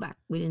 Oh no, go back.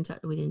 We didn't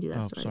do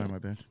that story. Sorry, yet. my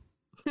bad.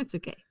 It's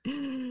okay.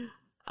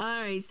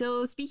 All right.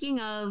 So speaking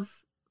of,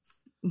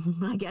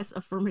 I guess,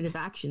 affirmative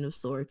action of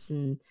sorts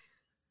and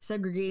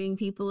segregating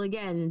people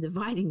again and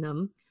dividing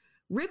them,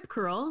 Rip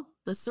Curl,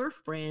 the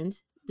surf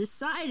brand,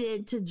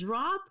 decided to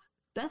drop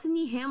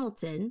Bethany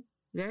Hamilton,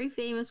 very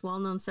famous,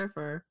 well-known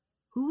surfer,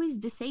 who is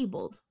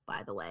disabled,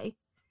 by the way,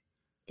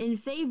 in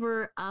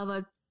favor of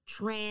a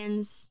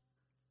trans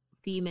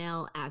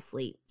female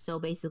athlete. So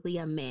basically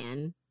a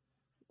man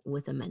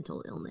with a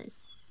mental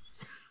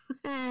illness.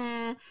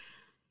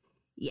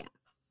 Yeah.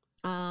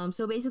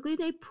 So basically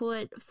they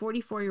put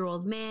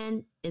 44-year-old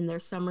man in their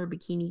summer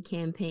bikini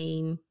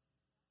campaign.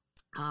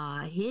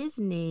 His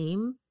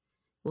name,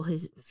 well,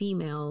 his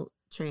female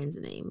trans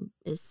name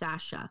is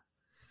Sasha.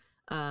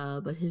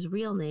 But his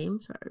real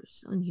name, sorry,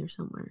 it's on here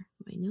somewhere.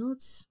 My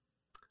notes.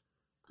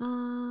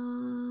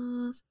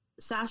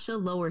 Sasha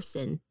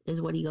Lowerson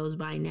is what he goes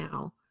by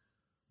now.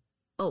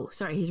 Oh,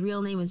 sorry. His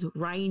real name is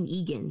Ryan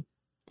Egan.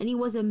 And he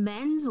was a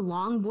men's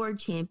longboard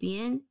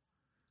champion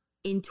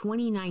in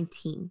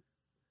 2019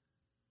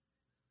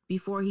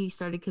 before he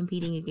started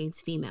competing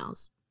against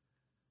females.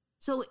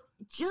 So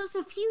just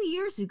a few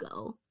years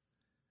ago,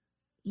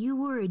 you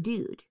were a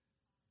dude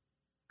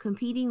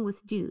competing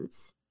with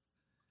dudes.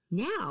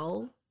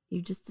 Now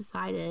you just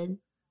decided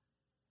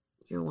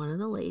you're one of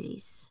the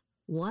ladies.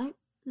 What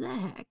the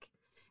heck?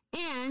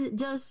 And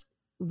just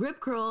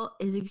Rip Curl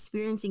is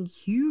experiencing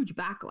huge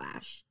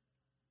backlash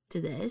to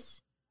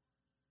this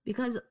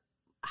because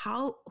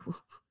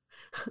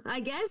I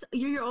guess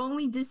you're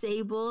only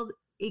disabled.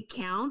 It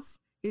counts.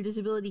 Your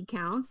disability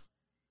counts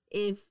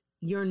if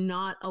you're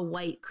not a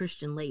white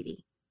Christian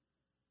lady.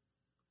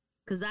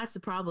 Because that's the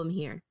problem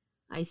here,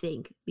 I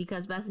think.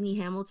 Because Bethany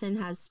Hamilton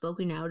has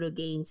spoken out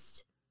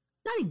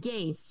not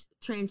against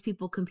trans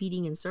people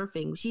competing in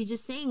surfing. She's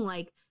just saying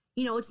like,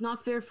 it's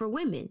not fair for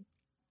women.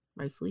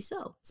 Rightfully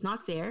so. It's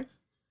not fair.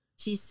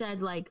 She said,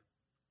 like,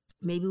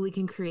 maybe we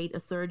can create a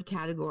third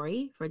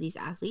category for these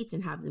athletes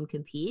and have them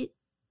compete,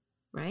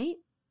 right?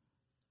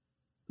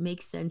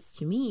 Makes sense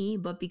to me,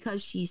 but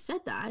because she said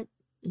that,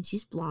 and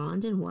she's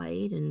blonde and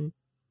white and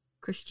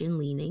Christian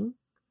leaning,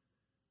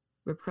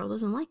 Rip Curl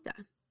doesn't like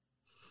that.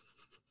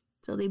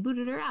 So they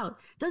booted her out.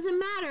 Doesn't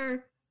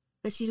matter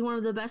that she's one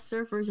of the best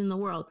surfers in the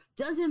world.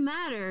 Doesn't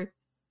matter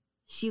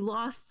she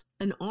lost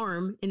an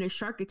arm in a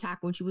shark attack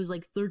when she was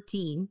like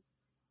 13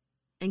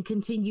 and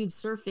continued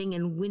surfing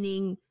and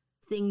winning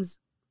things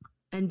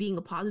and being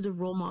a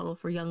positive role model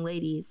for young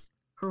ladies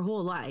her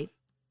whole life.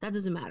 That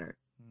doesn't matter.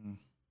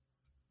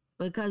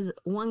 Because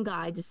one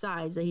guy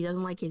decides that he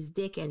doesn't like his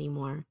dick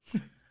anymore.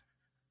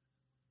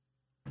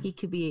 He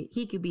could be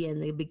in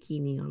the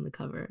bikini on the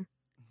cover.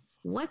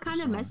 What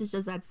kind of message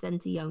does that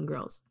send to young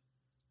girls?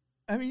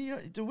 I mean,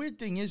 the weird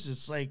thing is,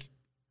 it's like,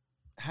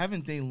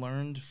 haven't they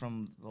learned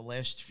from the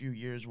last few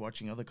years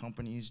watching other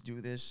companies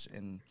do this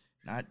and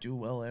not do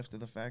well after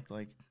the fact?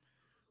 Like,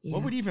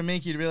 what would even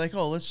make you to be like,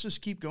 oh, let's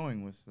just keep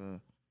going with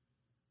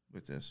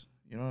this?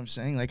 You know what I'm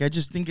saying? Like, I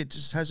just think it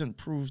just hasn't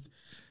proved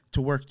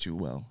to work too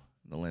well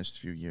in the last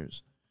few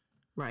years.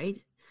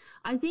 Right.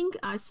 I think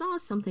I saw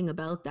something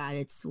about that.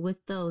 It's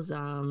with those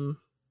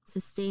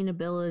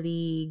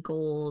sustainability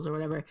goals or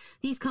whatever.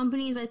 These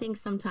companies, I think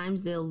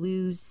sometimes they'll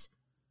lose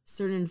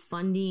certain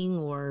funding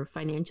or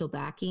financial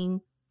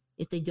backing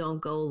if they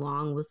don't go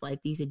along with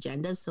like these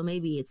agendas. So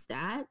maybe it's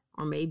that,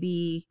 or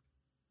maybe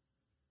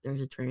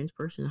there's a trans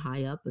person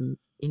high up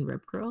in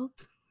Rip Curl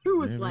who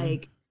was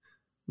like,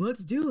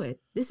 let's do it.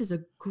 This is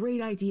a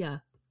great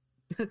idea.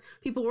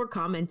 People were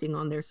commenting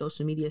on their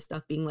social media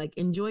stuff being like,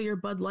 enjoy your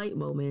Bud Light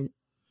moment.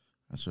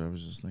 That's what I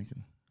was just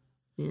thinking.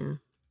 Yeah.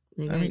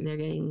 They're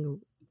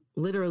getting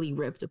literally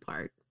ripped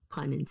apart,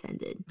 pun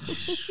intended.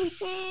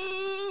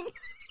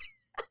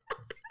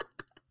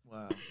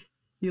 Wow.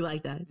 You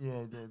like that? Yeah,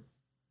 I did.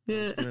 That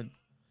was good.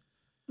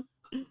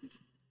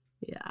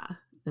 Yeah.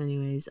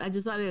 Anyways, I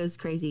just thought it was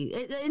crazy.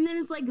 And then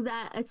it's like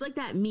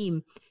that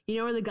meme, you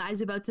know, where the guy's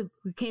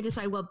who can't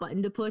decide what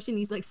button to push and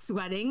he's like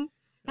sweating.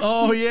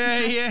 Oh, yeah.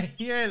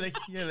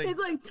 It's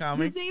like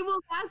comic.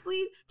 disabled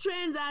athlete,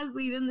 trans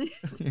athlete, and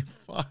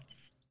fuck.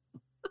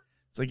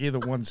 It's like either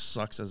one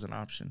sucks as an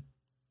option.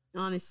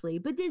 Honestly,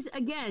 but this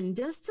again,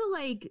 just to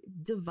like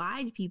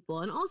divide people,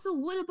 and also,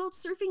 what about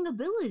surfing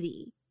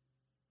ability?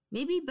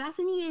 Maybe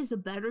Bethany is a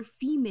better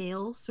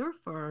female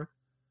surfer.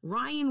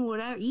 Ryan,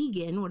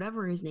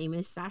 whatever his name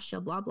is, Sasha,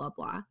 blah blah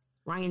blah.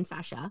 Ryan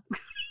Sasha,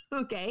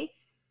 okay,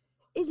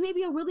 is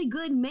maybe a really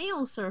good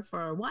male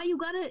surfer. Why you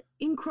gotta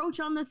encroach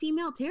on the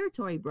female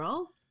territory,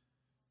 bro?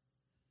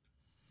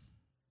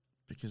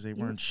 Because they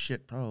weren't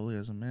shit probably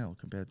as a male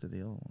compared to the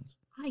other ones.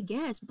 I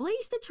guess.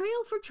 Blaze the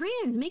trail for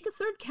trans. Make a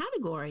third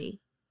category.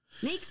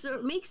 Make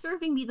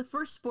surfing be the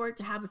first sport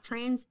to have a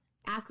trans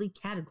athlete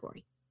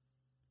category.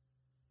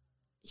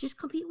 Just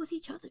compete with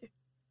each other,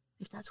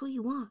 if that's what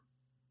you want.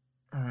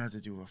 I don't have to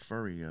do a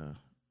furry. I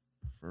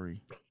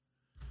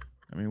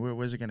mean,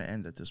 where's it going to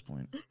end at this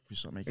point? If you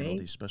start making all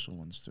these special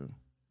ones too.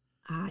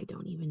 I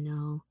don't even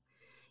know.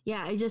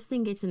 Yeah, I just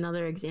think it's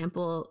another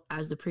example,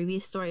 as the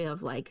previous story,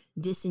 of like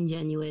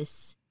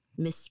disingenuous,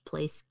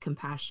 misplaced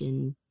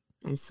compassion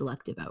and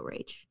selective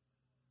outrage.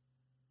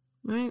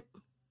 Right?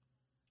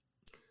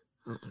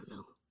 I don't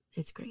know.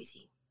 It's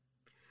crazy.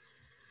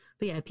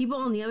 But yeah, people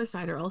on the other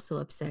side are also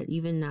upset.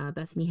 Even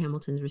Bethany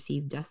Hamilton's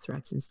received death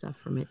threats and stuff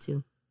from it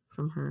too,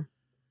 from her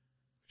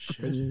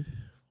opinion.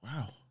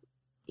 Wow.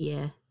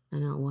 Yeah, I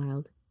know,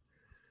 wild.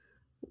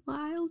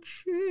 Wild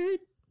shit.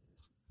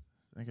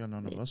 Thank God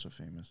none of us are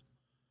famous.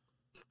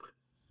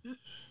 The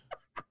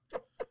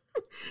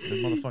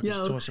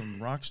motherfuckers tore some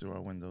rocks through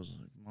our windows,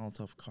 like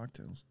Molotov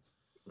cocktails.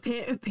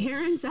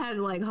 Parents had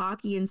like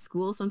hockey in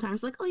school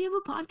sometimes, like, oh, you have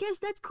a podcast?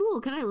 That's cool.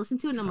 Can I listen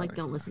to it? And I'm like,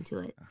 don't listen to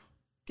it.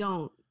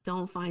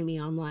 Don't find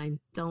me online.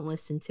 Don't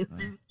listen to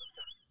it.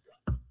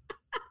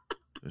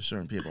 There's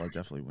certain people I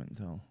definitely wouldn't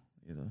tell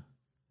either.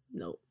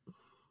 Nope.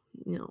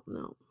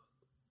 No.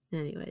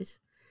 Anyways,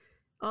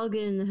 all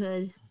good in the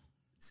hood.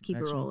 Let's keep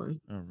it rolling.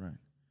 Oh, right.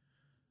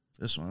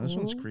 This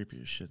one's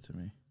creepy as shit to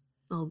me.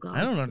 Oh God.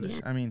 I don't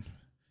understand. Yeah.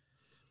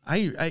 I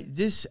mean,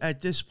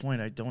 at this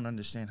point, I don't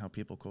understand how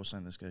people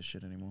co-sign this guy's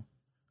shit anymore.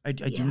 I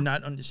do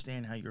not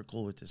understand how you're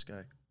cool with this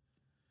guy.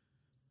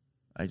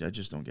 I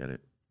just don't get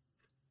it.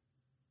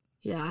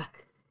 Yeah,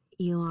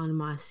 Elon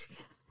Musk,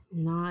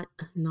 not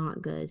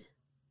good.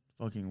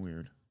 Fucking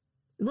weird.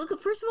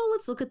 First of all,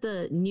 let's look at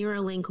the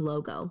Neuralink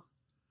logo.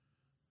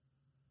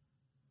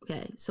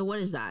 Okay, so what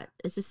is that?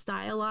 It's a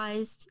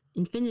stylized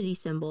infinity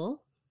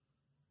symbol.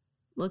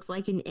 Looks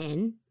like an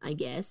N, I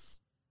guess,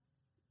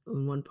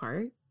 on one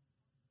part.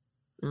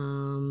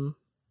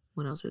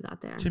 What else we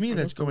got there? To me,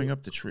 that's going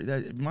up the tree.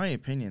 That, in my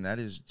opinion, that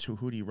is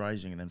Tahuti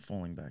rising and then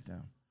falling back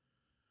down.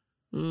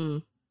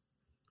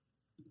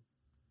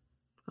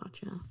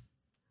 Gotcha.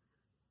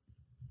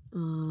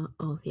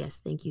 Oh yes,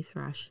 thank you,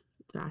 Thrash.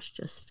 Thrash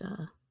just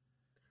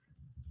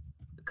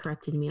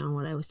corrected me on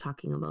what I was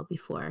talking about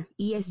before.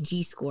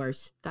 ESG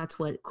scores. That's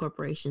what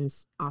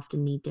corporations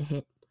often need to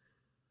hit.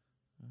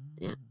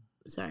 Yeah,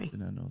 sorry. Did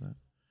not know that.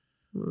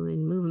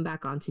 Moving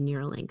back onto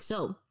Neuralink.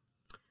 So,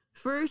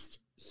 first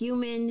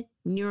human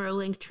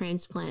Neuralink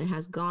transplant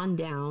has gone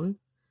down.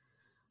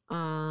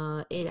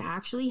 It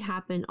actually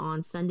happened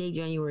on Sunday,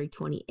 January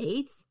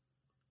 28th.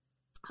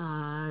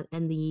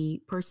 And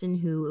the person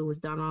who it was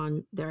done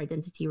on, their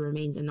identity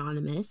remains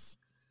anonymous.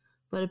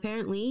 But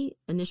apparently,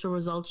 initial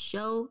results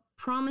show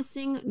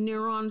promising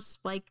neuron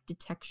spike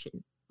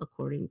detection,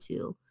 according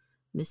to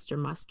Mr.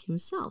 Musk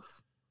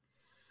himself.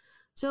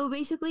 So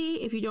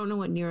basically, if you don't know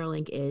what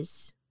Neuralink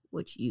is,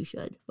 which you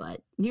should,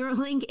 but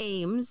Neuralink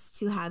aims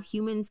to have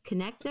humans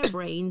connect their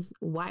brains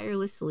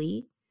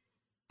wirelessly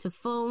to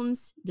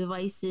phones,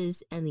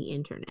 devices, and the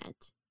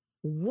internet.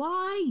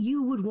 Why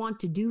you would want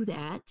to do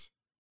that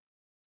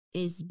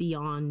is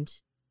beyond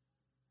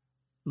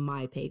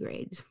my pay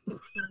grade.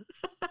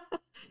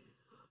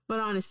 But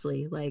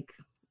honestly, like,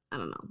 I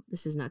don't know.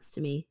 This is nuts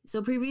to me.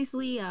 So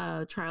previously,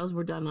 trials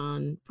were done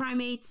on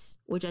primates,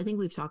 which I think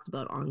we've talked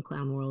about on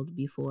Clown World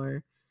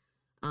before,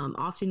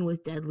 often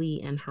with deadly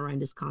and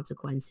horrendous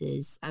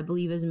consequences. I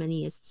believe as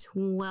many as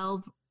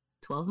 12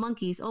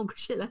 monkeys. Oh,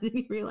 shit, I didn't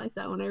even realize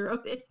that when I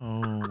wrote it.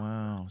 Oh,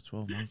 wow.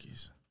 12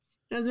 monkeys.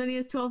 As many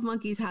as 12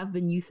 monkeys have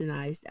been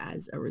euthanized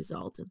as a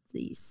result of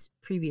these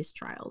previous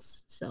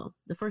trials. So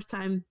this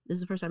is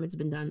the first time it's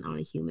been done on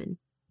a human.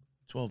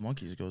 12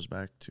 monkeys goes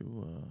back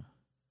to,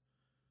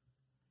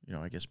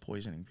 I guess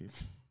poisoning people.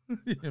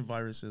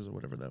 Viruses or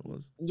whatever that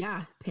was.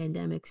 Yeah,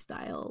 pandemic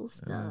style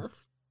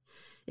stuff.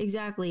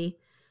 Exactly.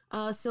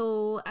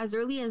 So as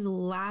early as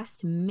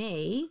last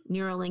May,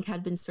 Neuralink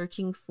had been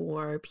searching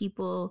for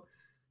people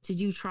to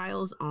do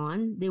trials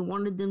on. They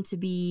wanted them to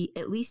be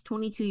at least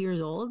 22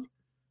 years old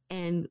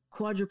and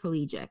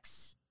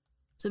quadriplegics.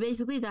 So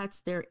basically,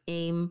 that's their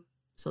aim.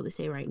 So they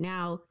say right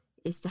now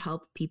is to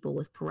help people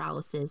with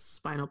paralysis,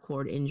 spinal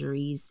cord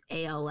injuries,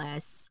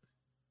 ALS,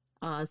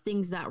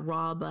 things that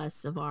rob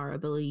us of our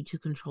ability to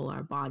control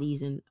our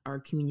bodies and our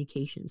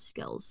communication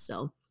skills.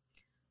 So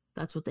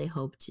that's what they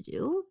hope to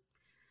do.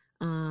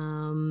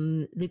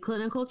 The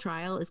clinical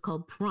trial is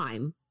called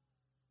PRIME,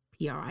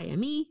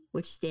 PRIME,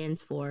 which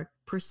stands for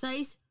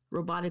Precise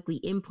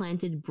Robotically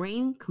Implanted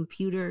Brain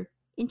Computer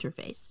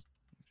Interface.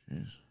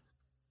 Jeez.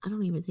 I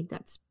don't even think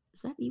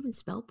does that even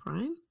spell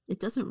prime? It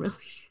doesn't really.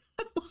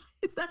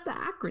 Is that the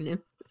acronym?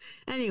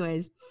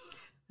 Anyways,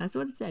 that's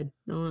what it said.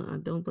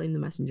 Don't blame the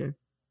messenger.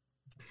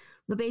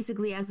 But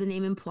basically, as the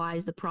name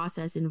implies, the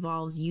process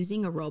involves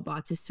using a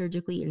robot to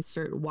surgically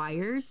insert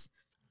wires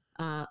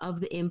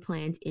of the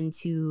implant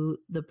into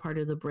the part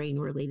of the brain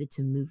related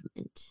to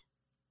movement.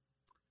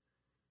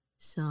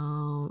 So,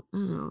 I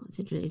don't know. It's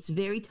interesting. It's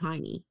very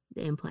tiny.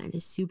 The implant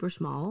is super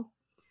small.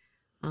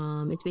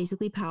 It's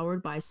basically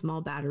powered by a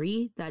small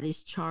battery that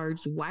is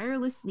charged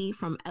wirelessly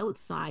from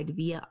outside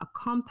via a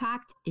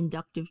compact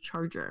inductive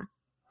charger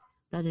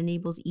that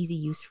enables easy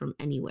use from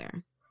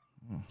anywhere.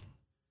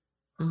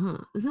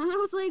 And then I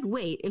was like,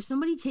 wait, if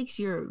somebody takes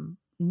your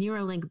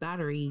Neuralink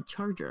battery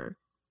charger,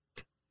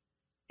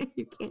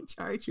 you can't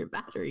charge your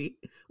battery,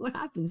 what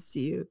happens to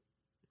you?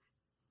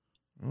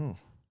 Oh.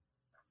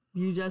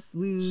 You just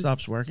lose.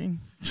 Stops working?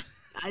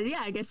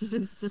 Yeah, I guess it's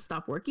just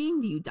stop working.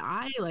 Do you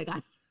die?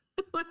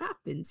 What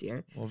happens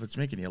here? Well, if it's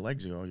making your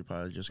legs go, you're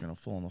probably just going to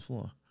fall on the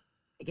floor.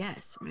 I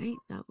guess, right?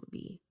 That would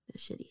be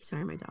shitty.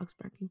 Sorry, my dog's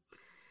barking.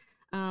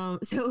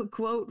 So a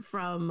quote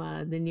from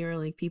the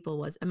Neuralink people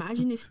was,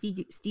 imagine if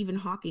Stephen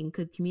Hawking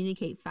could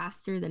communicate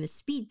faster than a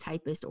speed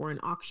typist or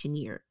an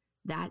auctioneer.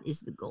 That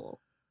is the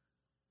goal.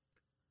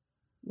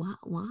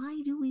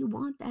 Why do we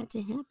want that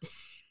to happen?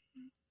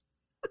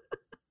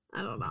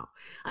 I don't know.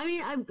 I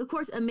mean, of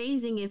course,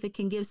 amazing if it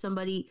can give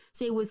somebody,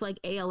 say with like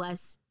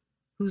ALS,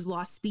 who's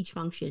lost speech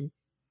function,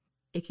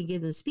 it can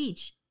give them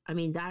speech. I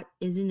mean, that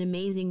is an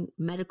amazing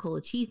medical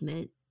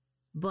achievement,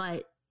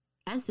 but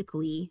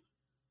ethically,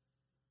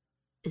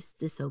 is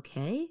this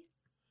okay?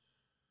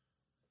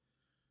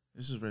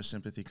 This is where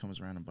sympathy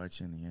comes around and bites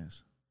you in the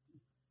ass.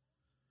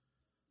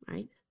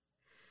 Right?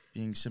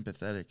 Being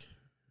sympathetic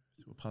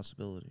to a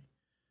possibility,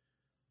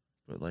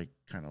 but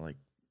kind of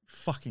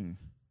fucking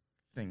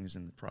things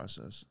in the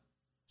process,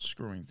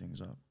 screwing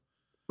things up.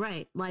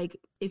 Right. Like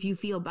if you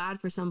feel bad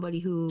for somebody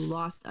who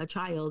lost a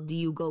child, do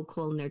you go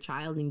clone their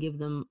child and give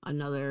them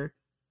another,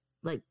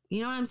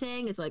 you know what I'm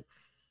saying? It's like,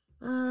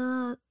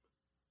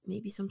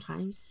 maybe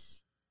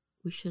sometimes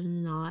we should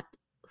not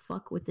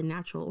fuck with the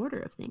natural order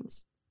of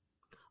things.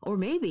 Or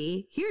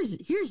maybe here's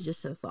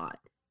just a thought.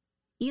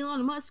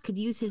 Elon Musk could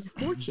use his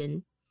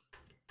fortune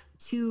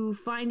to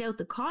find out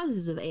the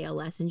causes of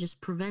ALS and just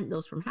prevent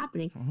those from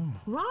happening.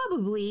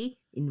 Probably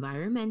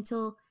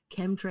environmental,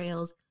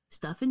 chemtrails,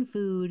 stuff in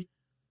food.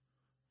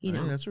 You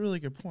know, that's a really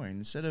good point.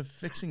 Instead of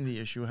fixing the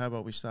issue, how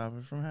about we stop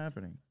it from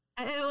happening?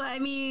 I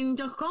mean,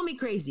 don't call me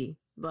crazy,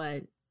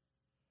 but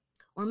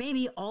or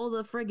maybe all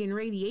the friggin'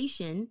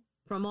 radiation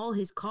from all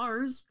his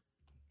cars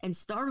and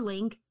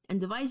Starlink and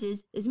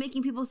devices is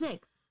making people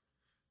sick.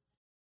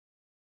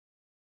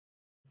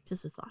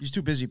 Just a thought. He's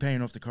too busy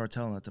paying off the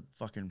cartel not to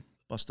fucking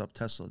bust up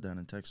Tesla down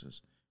in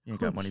Texas. He ain't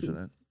got money for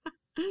that.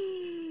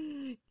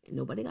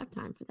 Nobody got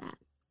time for that.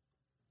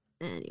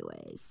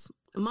 Anyways,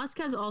 Musk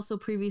has also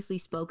previously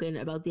spoken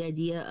about the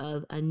idea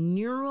of a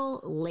neural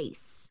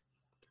lace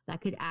that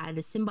could add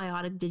a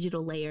symbiotic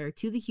digital layer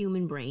to the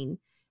human brain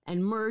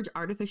and merge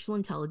artificial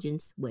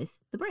intelligence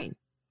with the brain.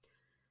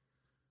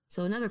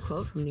 So another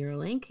quote from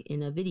Neuralink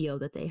in a video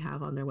that they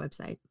have on their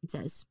website. It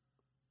says,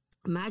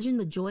 imagine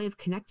the joy of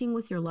connecting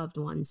with your loved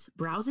ones,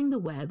 browsing the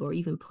web, or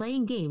even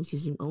playing games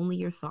using only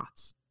your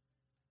thoughts.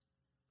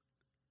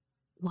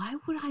 Why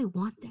would I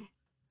want that?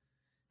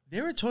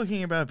 They were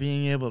talking about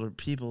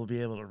people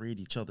be able to read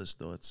each other's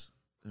thoughts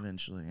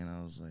eventually, and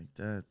I was like,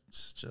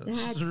 that's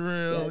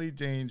really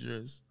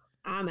dangerous.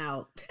 I'm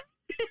out.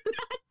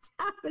 That's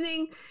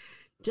happening.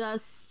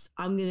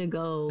 I'm gonna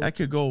go. That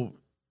could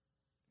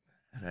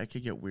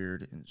get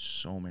weird in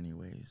so many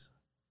ways.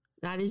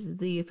 That is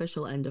the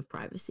official end of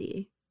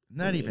privacy.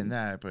 Not even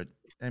that, but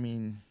I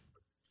mean,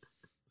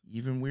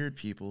 even weird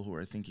people who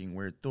are thinking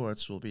weird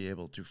thoughts will be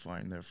able to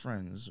find their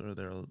friends or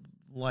their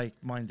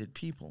like-minded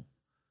people.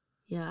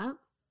 Yeah.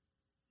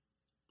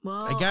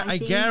 Well, I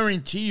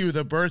guarantee you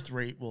the birth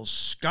rate will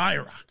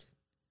skyrocket.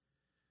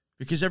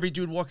 Because every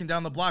dude walking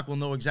down the block will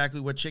know exactly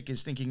what chick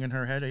is thinking in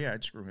her head. Yeah,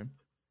 I'd screw him.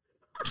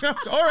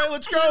 All right,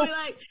 let's go.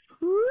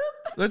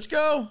 Let's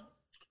go.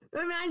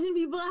 Imagine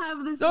people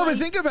have this. No, but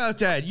think about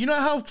that. You know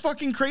how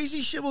fucking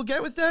crazy shit will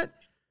get with that?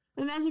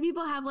 Imagine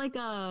people have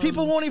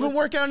people won't even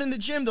work out in the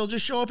gym. They'll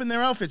just show up in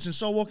their outfits and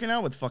start walking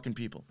out with fucking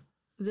people.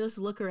 Just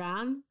look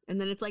around, and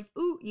then it's like,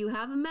 ooh, you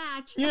have a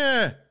match.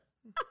 Yeah.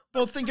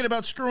 both thinking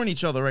about screwing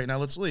each other right now.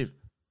 Let's leave.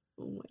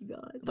 Oh my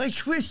God. Like,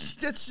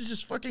 that's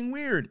just fucking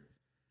weird.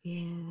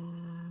 Yeah,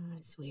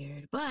 it's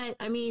weird. But,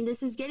 I mean,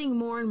 this is getting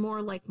more and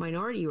more like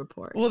Minority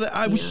Report. Well,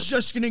 I was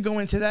just going to go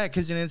into that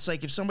because then it's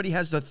like if somebody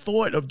has the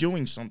thought of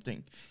doing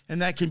something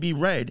and that can be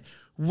read,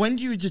 when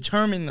do you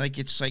determine like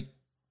it's like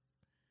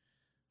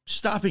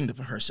stopping the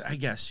person, I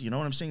guess, you know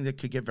what I'm saying? That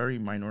could get very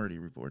Minority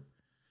Report.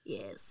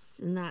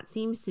 Yes, and that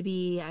seems to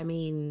be, I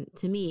mean,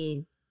 to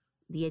me,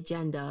 the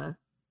agenda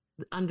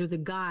under the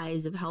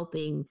guise of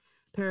helping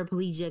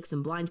paraplegics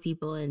and blind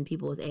people and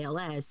people with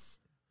ALS.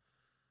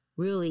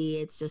 Really,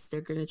 it's just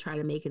they're going to try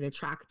to make it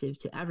attractive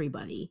to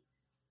everybody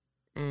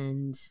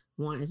and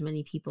want as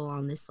many people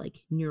on this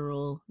like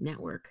neural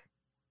network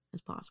as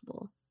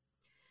possible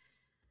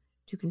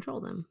to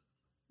control them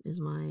is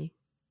my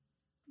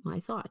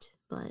thought.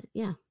 But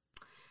yeah.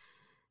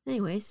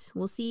 Anyways,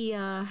 we'll see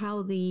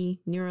how the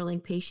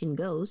Neuralink patient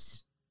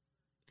goes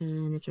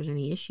and if there's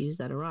any issues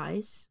that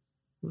arise.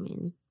 I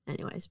mean,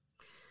 anyways,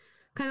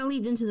 kind of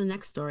leads into the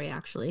next story,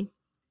 actually.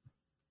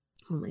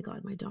 Oh my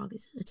God, my dog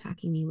is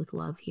attacking me with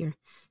love here.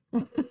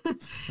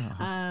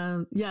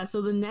 Yeah,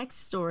 so the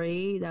next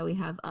story that we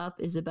have up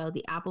is about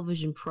the Apple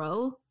Vision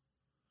Pro,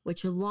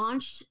 which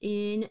launched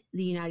in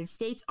the United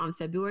States on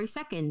February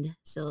 2nd.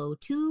 So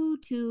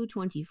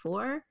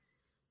 2/2/24.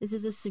 This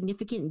is a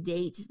significant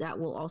date that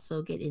we'll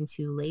also get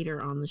into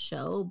later on the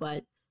show.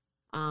 But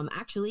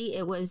actually,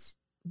 it was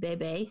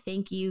Bebe.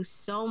 Thank you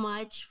so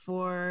much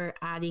for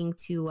adding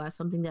to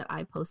something that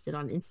I posted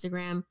on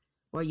Instagram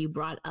where you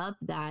brought up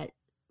that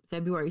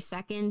February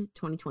 2nd,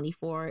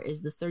 2024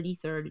 is the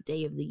 33rd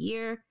day of the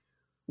year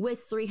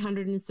with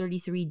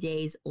 333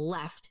 days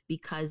left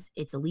because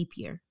it's a leap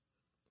year.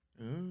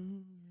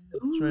 Ooh,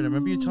 that's right. I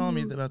remember you telling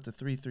me about the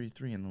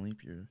 333 in the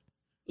leap year.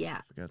 Yeah.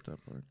 I forgot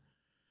that part.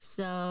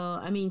 So,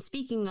 I mean,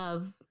 speaking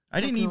of...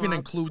 I didn't even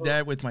include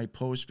that with my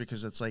post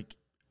because it's like,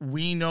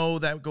 we know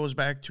that goes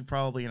back to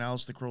probably an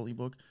Aleister Crowley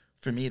book.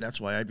 For me,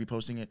 that's why I'd be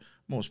posting it.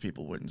 Most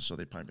people wouldn't, so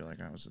they'd probably be like,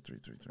 oh, it's a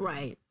 333.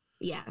 Right.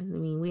 Yeah, I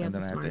mean, we have the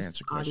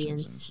smartest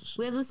audience.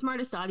 We have the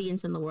smartest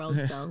audience in the world,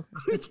 so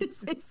we can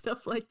say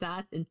stuff like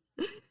that, and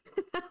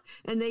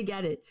and they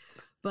get it.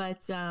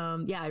 But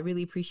yeah, I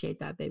really appreciate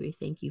that, baby.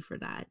 Thank you for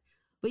that.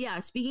 But yeah,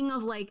 speaking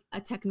of like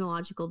a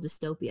technological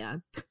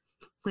dystopia,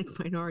 like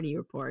Minority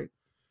Report,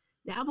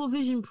 the Apple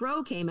Vision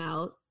Pro came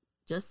out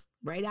just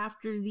right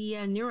after the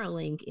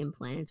Neuralink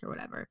implant or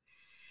whatever.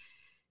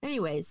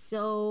 Anyways,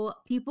 so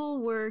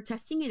people were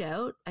testing it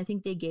out. I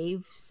think they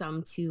gave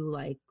some to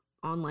like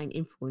online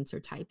influencer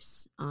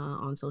types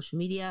on social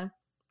media.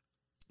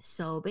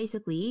 So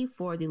basically,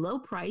 for the low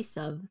price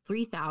of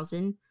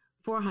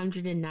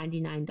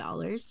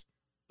 $3,499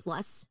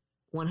 plus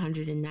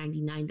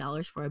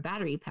 $199 for a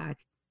battery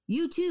pack,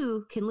 you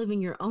too can live in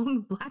your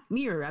own Black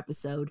Mirror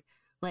episode.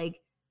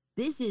 Like,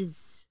 this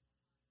is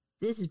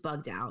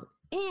bugged out.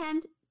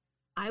 And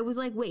I was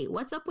like, wait,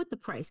 what's up with the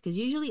price? Because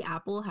usually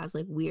Apple has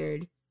like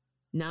weird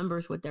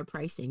numbers with their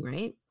pricing,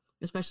 right?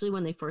 Especially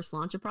when they first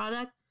launch a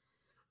product.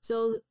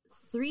 So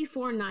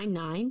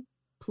 3,499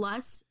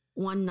 plus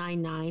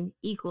 199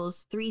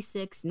 equals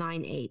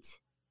 3,698.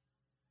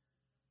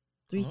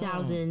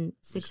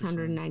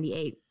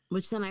 3,698.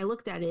 Which then I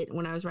looked at it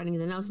when I was writing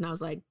the notes and I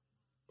was like,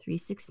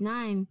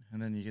 369. And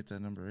then you get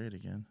that number 8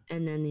 again.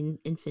 And then the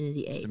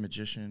Infinity 8. It's the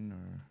Magician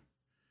or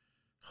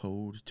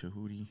Hode to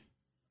Hootie.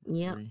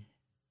 Yep.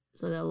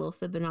 So that little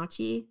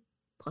Fibonacci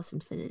plus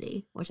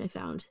Infinity, which I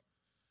found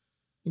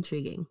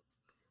intriguing.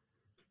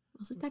 I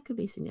was like, that could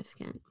be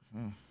significant.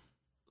 Oh.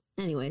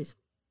 Anyways,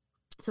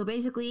 so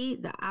basically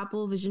the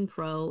Apple Vision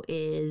Pro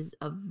is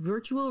a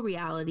virtual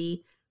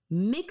reality,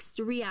 mixed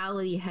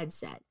reality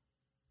headset,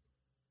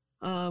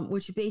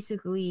 which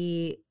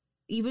basically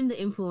even the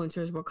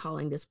influencers were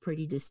calling this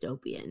pretty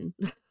dystopian.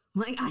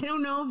 Like, I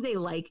don't know if they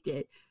liked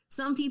it.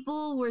 Some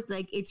people were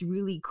like, it's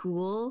really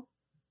cool,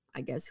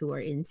 I guess, who are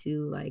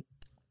into like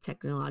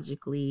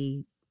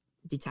technologically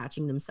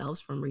detaching themselves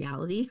from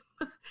reality.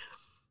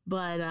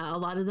 But a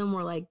lot of them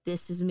were like,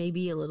 this is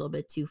maybe a little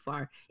bit too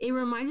far. It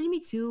reminded me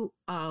too,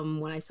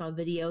 when I saw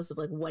videos of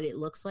like what it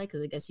looks like,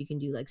 because I guess you can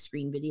do like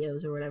screen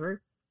videos or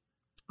whatever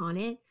on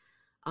it.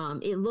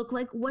 It looked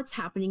like what's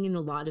happening in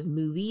a lot of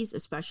movies,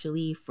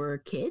 especially for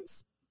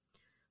kids.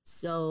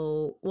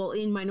 So, well,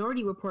 in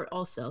Minority Report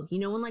also, you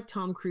know, when like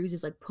Tom Cruise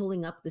is like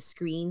pulling up the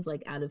screens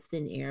like out of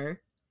thin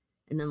air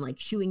and then like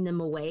shooing them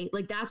away,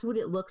 like that's what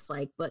it looks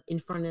like, but in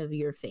front of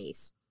your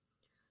face.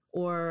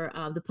 Or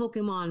the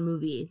Pokemon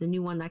movie, the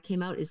new one that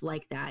came out, is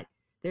like that.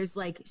 There's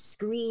like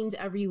screens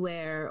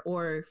everywhere.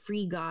 Or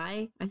Free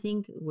Guy, I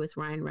think, with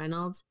Ryan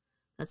Reynolds.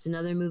 That's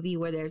another movie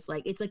where there's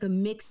like, it's like a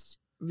mixed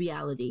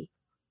reality.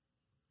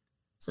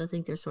 So I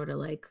think they're sort of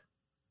like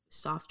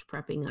soft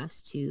prepping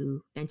us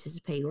to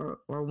anticipate or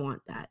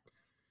want that,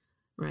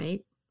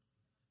 right?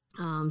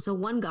 So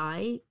one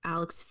guy,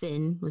 Alex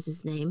Finn was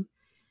his name.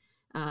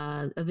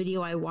 A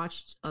video I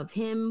watched of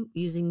him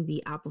using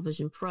the Apple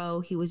Vision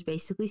Pro, he was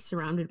basically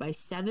surrounded by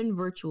 7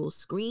 virtual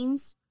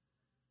screens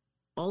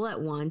all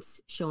at once,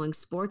 showing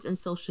sports and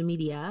social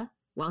media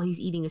while he's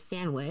eating a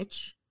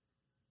sandwich.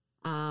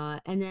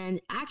 And then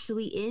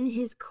actually in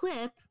his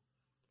clip,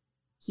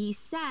 he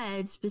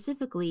said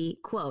specifically,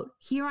 quote,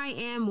 "Here I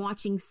am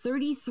watching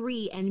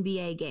 33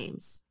 NBA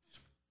games."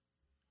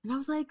 And I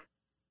was like,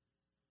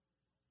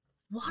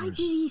 why did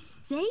he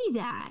say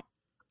that?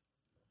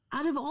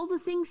 Out of all the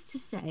things to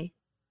say.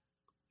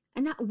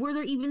 And were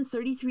there even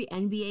 33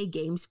 NBA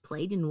games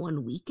played in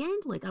one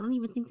weekend? Like, I don't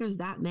even think there's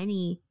that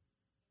many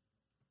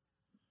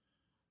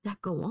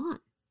that go on.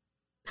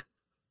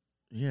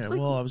 Yeah, like,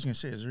 well, I was going to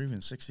say, is there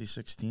even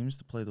 66 teams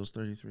to play those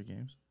 33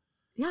 games?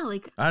 Yeah,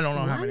 like... I don't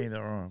know how many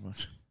there are,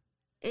 but...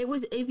 It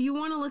was, if you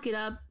want to look it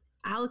up,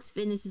 Alex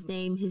Finn is his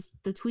name.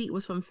 The tweet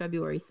was from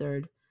February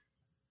 3rd.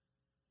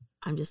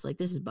 I'm just like,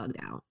 this is bugged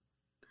out.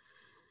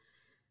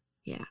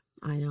 Yeah,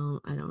 I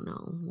don't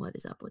know what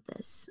is up with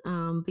this.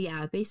 But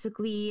yeah,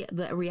 basically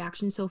the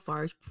reaction so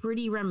far is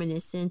pretty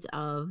reminiscent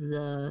of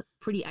the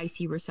pretty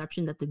icy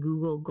reception that the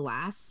Google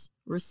Glass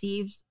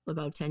received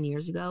about 10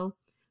 years ago.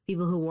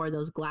 People who wore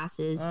those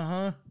glasses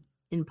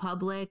in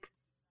public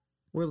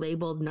were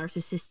labeled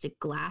narcissistic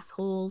glass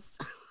holes.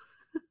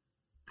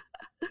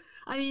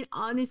 I mean,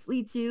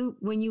 honestly, too,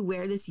 when you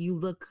wear this, you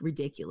look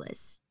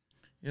ridiculous.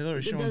 Yeah, they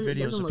were showing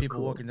videos of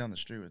people walking down the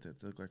street with it.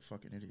 They look like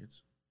fucking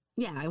idiots.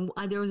 Yeah,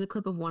 there was a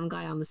clip of one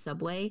guy on the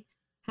subway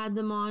had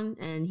them on,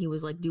 and he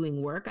was like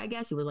doing work, I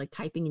guess. He was like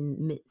typing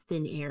in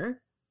thin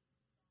air.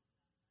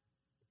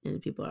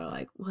 And people are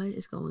like, what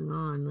is going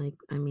on? Like,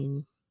 I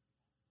mean,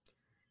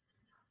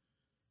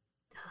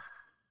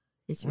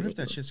 it's ridiculous. I wonder if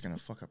that shit's going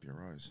to fuck up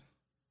your eyes.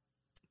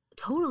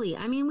 Totally.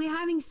 I mean, we're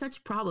having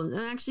such problems.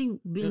 I've actually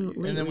been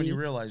lately. And then when you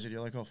realize it,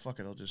 you're like, oh, fuck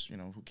it. I'll just,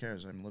 who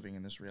cares? I'm living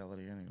in this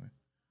reality anyway.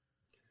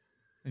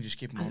 And just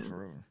keep them on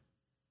forever.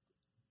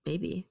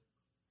 Maybe.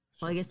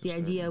 Well, I guess the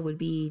idea would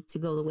be to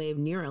go the way of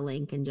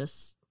Neuralink and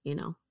just,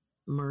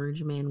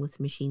 merge man with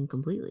machine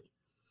completely.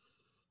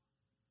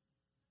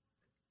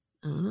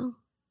 I don't know.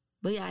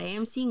 But yeah, I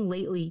am seeing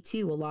lately,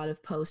 too, a lot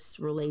of posts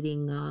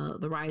relating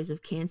the rise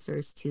of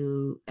cancers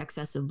to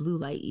excessive blue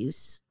light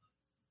use.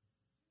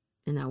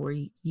 And that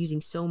we're using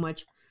so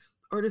much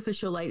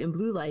artificial light and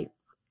blue light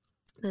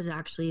that it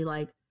actually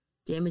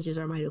damages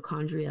our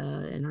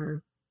mitochondria and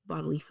our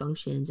bodily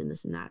functions and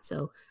this and that.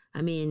 So,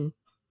 I mean,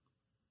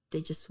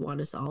 they just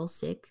want us all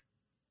sick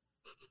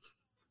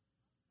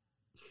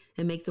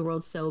and make the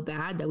world so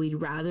bad that we'd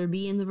rather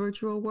be in the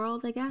virtual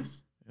world, I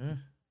guess. Yeah.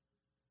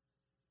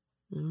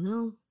 I don't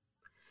know.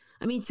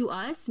 I mean, to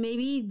us,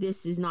 maybe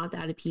this is not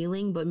that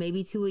appealing, but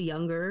maybe to a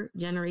younger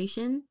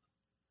generation,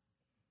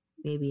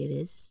 maybe it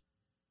is.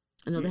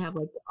 I know they have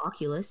the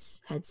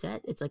Oculus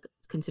headset. It's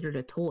considered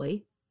a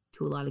toy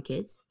to a lot of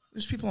kids.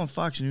 There's people on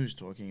Fox News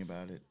talking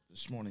about it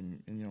this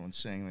morning, and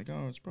saying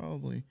oh, it's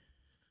probably,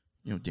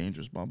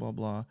 dangerous, blah blah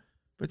blah.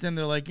 But then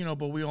they're like,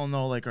 but we all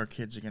know our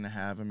kids are gonna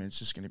have them, and it's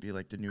just gonna be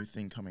the new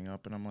thing coming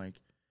up. And I'm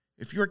like,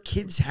 if your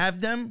kids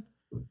have them,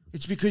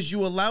 it's because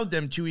you allowed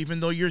them to, even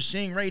though you're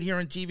saying right here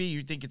on TV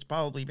you think it's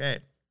probably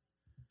bad.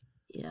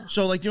 Yeah.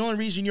 So the only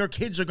reason your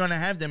kids are gonna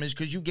have them is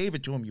because you gave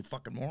it to them, you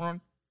fucking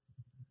moron.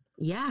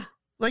 Yeah.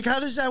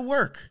 How does that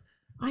work?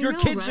 Your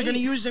kids are going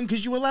to use them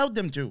because you allowed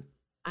them to.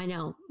 I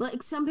know.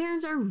 But some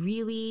parents are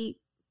really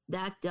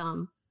that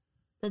dumb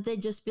that they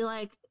just be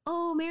like,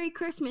 oh, Merry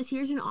Christmas.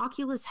 Here's an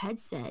Oculus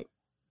headset.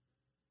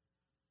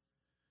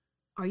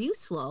 Are you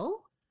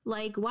slow?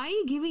 Why are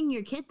you giving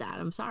your kid that?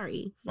 I'm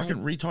sorry.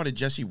 Fucking retarded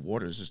Jesse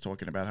Waters is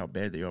talking about how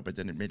bad they are, but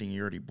then admitting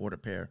he already bought a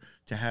pair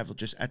to have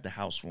just at the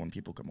house for when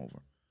people come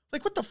over.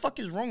 What the fuck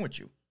is wrong with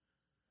you?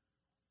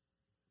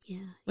 Yeah.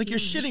 You're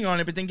shitting on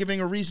it, but then giving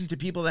a reason to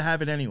people to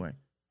have it anyway.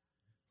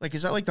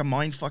 Is that the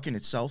mind fucking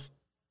itself?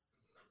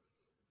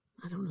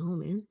 I don't know,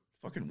 man.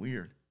 Fucking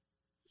weird.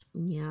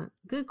 Yeah.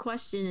 Good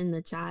question in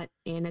the chat.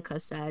 Annika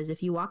says,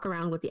 if you walk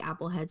around with the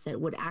Apple headset,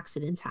 would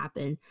accidents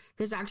happen?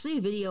 There's actually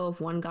a video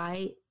of one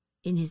guy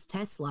in his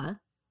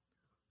Tesla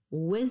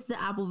with the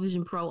Apple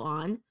Vision Pro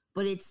on,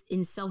 but it's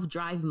in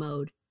self-drive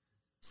mode.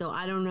 So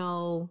I don't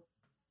know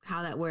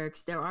how that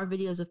works. There are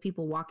videos of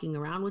people walking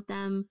around with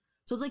them.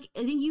 So it's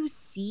I think you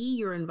see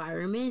your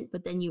environment,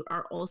 but then you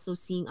are also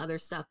seeing other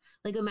stuff.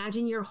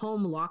 Imagine your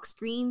home lock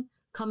screen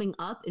coming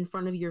up in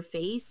front of your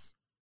face,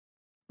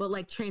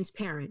 but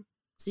transparent.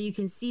 So you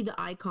can see the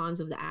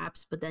icons of the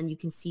apps, but then you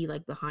can see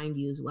behind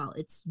you as well.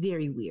 It's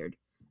very weird.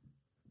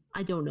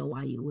 I don't know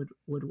why you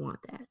would want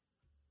that,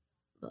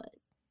 but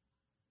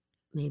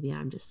maybe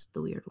I'm just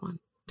the weird one.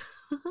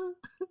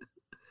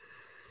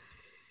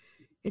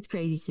 It's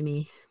crazy to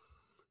me.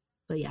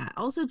 But yeah,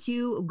 also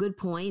too, a good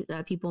point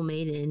that people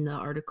made in the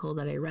article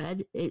that I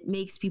read, it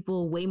makes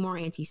people way more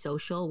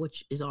antisocial,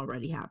 which is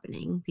already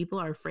happening. People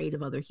are afraid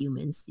of other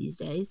humans these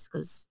days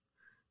because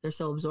they're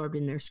so absorbed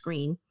in their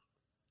screen.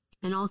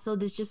 And also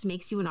this just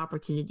makes you an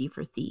opportunity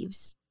for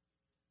thieves.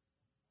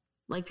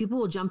 People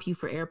will jump you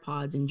for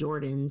AirPods and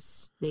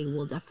Jordans. They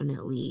will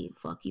definitely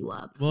fuck you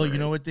up. Well, you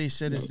know what they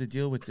said is the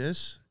deal with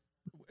this?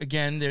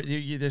 Again,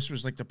 this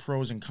was the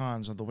pros and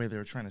cons of the way they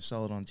were trying to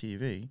sell it on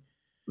TV.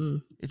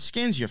 It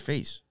scans your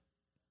face.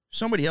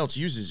 Somebody else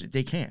uses it.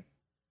 They can't.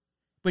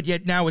 But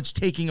yet now it's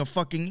taking a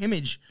fucking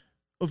image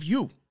of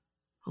you.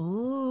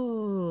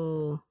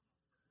 Oh,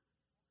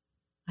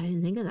 I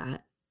didn't think of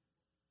that.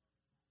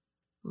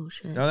 Oh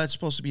shit. Now that's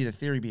supposed to be the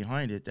theory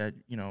behind it, that,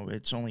 you know,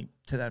 it's only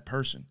to that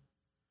person.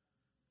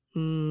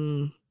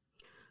 Hmm.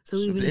 So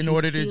So even if in you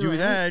order to steal do it,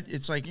 that,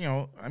 it's like, you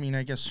know, I mean,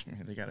 I guess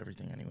they got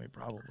everything anyway,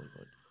 probably.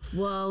 But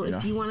well, you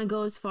if know. you want to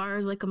go as far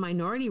as like a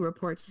Minority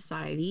Report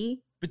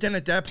society, But then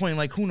at that point,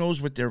 like, who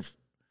knows what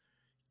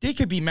they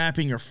could be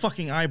mapping your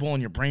fucking eyeball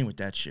in your brain with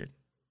that shit.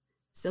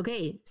 so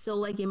okay, so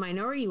like in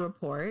Minority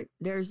Report,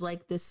 there's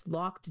like this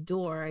locked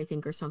door, I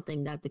think, or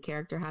something that the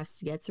character has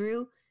to get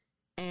through,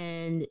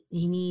 and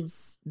he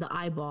needs the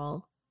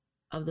eyeball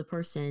of the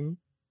person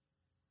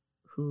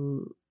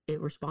who it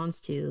responds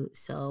to.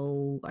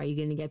 So are you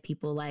going to get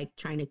people like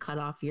trying to cut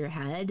off your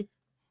head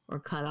or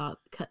cut?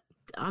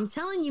 I'm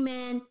telling you,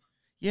 man.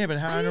 Yeah, but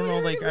I don't even know,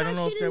 heard like, of I that don't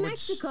know if shit that in would.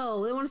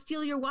 Mexico. They want to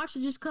steal your watch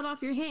and just cut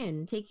off your hand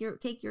and take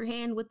your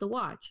hand with the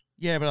watch.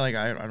 Yeah, but like,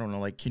 I don't know,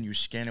 like, can you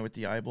scan it with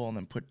the eyeball and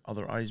then put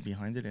other eyes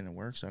behind it and it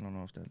works? I don't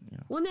know if that, you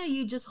know. Well, no,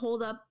 you just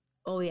hold up.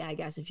 Oh yeah, I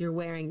guess if you're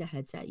wearing the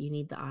headset, you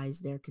need the eyes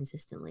there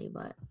consistently.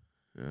 But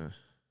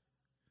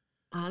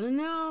I don't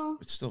know.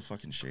 It's still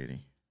fucking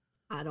shady.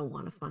 I don't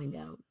want to find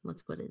out.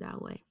 Let's put it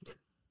that way.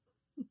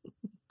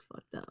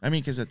 Fucked up. I mean,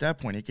 because at that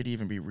point, it could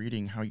even be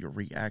reading how you're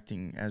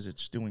reacting as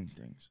it's doing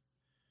things.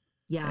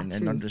 Yeah,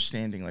 and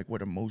understanding like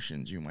what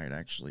emotions you might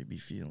actually be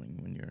feeling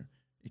when you're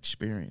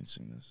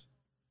experiencing this.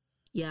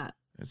 Yeah.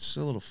 It's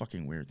a little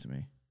fucking weird to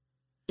me.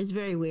 It's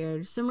very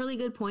weird. Some really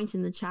good points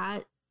in the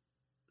chat.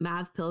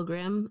 Mav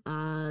Pilgrim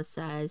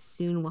says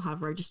soon we'll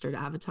have registered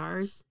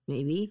avatars.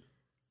 Maybe.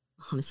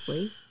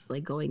 Honestly, it's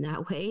like going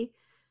that way.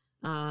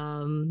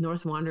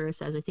 North Wanderer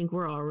says, I think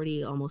we're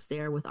already almost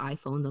there with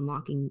iPhones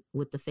unlocking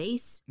with the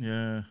face.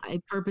 Yeah.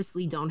 I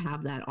purposely don't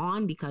have that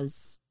on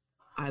because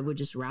I would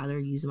just rather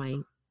use my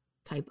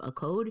type a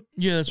code.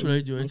 Yeah, that's what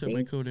I do. I type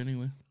my code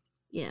anyway.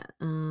 Yeah.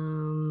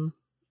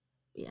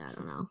 Yeah, I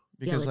don't know.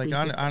 Because yeah,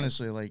 like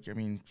honestly, like, I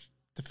mean,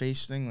 the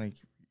face thing, like,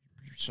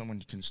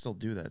 someone can still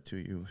do that to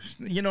you.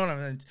 You know what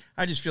I mean?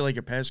 I just feel like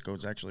your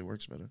passcodes actually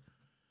works better.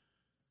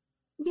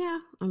 Yeah,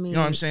 I mean, you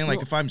know what I'm saying?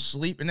 Like, if I'm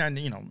sleeping, and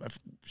you know, if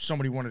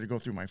somebody wanted to go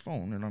through my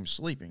phone and I'm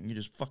sleeping, you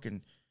just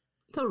fucking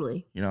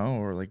totally, you know,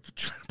 or like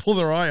pull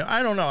their eye.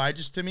 I don't know.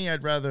 To me,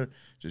 I'd rather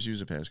just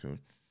use a passcode.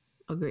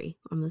 Agree.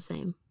 I'm the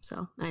same.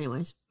 So,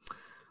 anyways,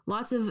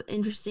 lots of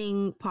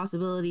interesting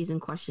possibilities and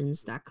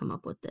questions that come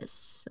up with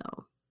this.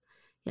 So,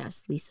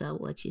 yes, Lisa,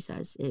 like she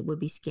says, it would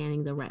be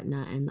scanning the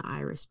retina and the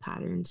iris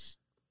patterns.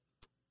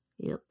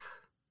 Yep.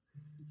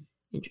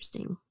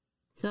 Interesting.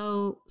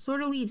 So,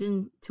 sort of leads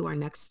into our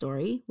next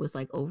story with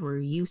like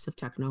overuse of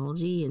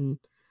technology and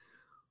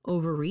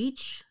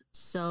overreach.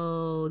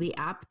 So, the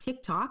app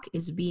TikTok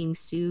is being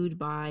sued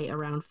by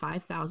around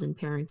 5,000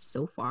 parents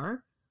so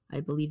far. I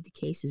believe the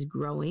case is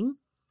growing.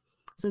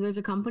 So, there's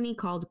a company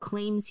called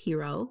Claims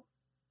Hero,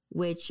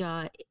 which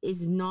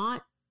does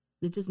not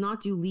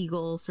do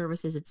legal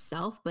services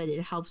itself, but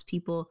it helps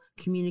people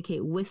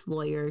communicate with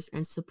lawyers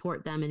and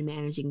support them in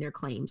managing their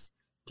claims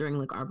during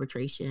like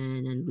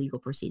arbitration and legal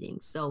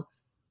proceedings. So,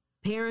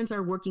 parents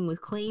are working with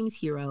Claims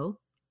Hero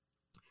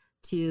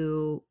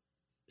to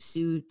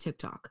sue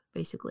TikTok,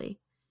 basically.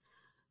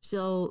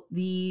 So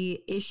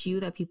the issue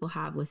that people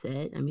have with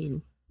it, I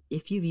mean,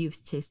 if you've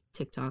used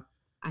TikTok,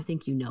 I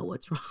think you know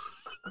what's wrong.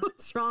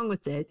 What's wrong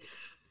with it?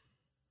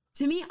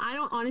 To me,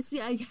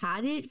 I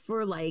had it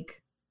for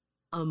like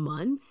a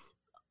month,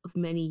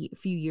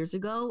 few years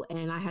ago,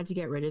 and I had to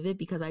get rid of it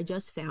because I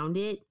just found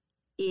it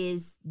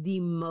is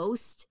the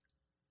most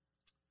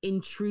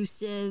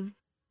intrusive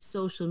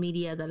social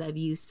media that I've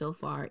used so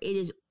far. It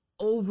is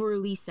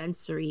overly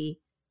sensory.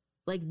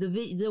 Like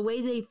the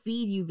way they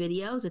feed you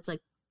videos, it's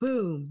like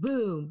boom,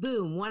 boom,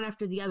 boom, one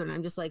after the other. And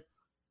I'm just like,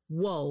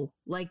 whoa,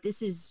 like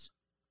this is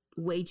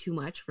way too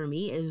much for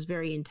me. It was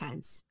very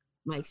intense,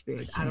 my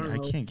experience. I don't know.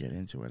 I can't get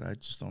into it. I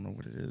just don't know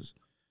what it is.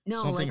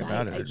 No, something like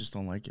about it. I just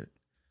don't like it.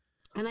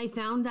 And I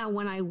found that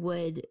when I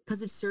would,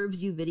 because it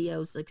serves you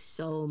videos like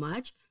so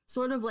much,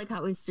 sort of like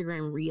how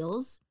Instagram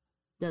Reels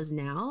does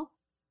now,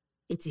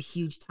 it's a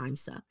huge time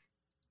suck.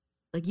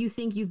 Like you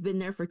think you've been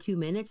there for 2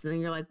 minutes and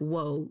then you're like,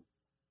 whoa,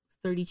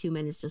 32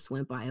 minutes just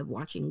went by of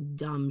watching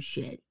dumb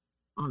shit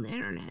on the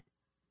internet.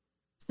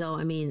 So,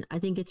 I mean, I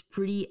think it's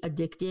pretty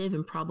addictive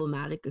and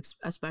problematic,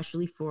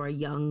 especially for a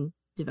young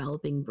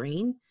developing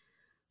brain.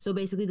 So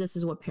basically, this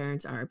is what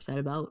parents are upset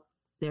about.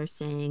 They're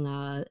saying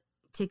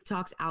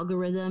TikTok's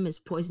algorithm is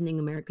poisoning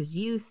America's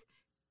youth.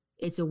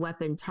 It's a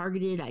weapon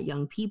targeted at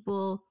young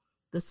people.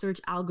 The search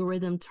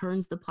algorithm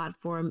turns the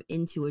platform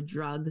into a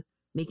drug,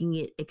 making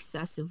it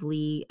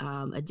excessively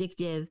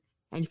addictive,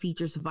 and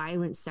features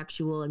violent,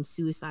 sexual, and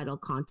suicidal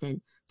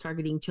content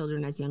targeting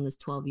children as young as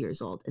 12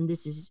 years old. And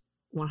this is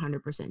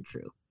 100%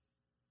 true.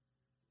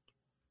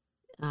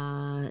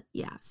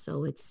 Yeah,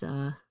 so it's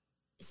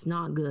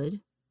not good.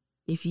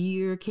 If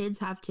your kids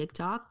have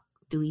TikTok,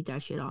 delete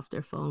that shit off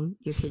their phone.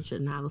 Your kid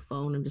shouldn't have a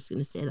phone. I'm just going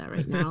to say that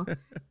right now.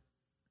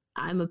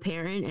 I'm a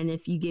parent, and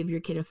if you give your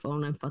kid a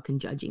phone, I'm fucking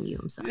judging you.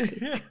 I'm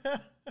sorry.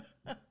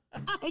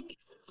 Like,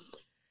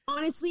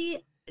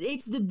 honestly,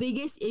 It's the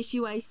biggest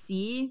issue I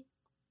see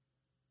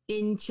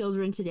in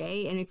children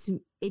today, and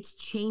it's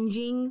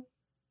changing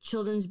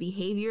children's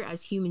behavior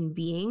as human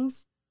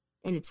beings,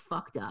 and it's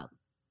fucked up.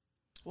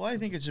 Well, I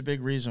think it's a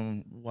big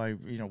reason why,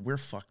 we're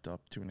fucked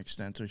up to an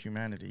extent, or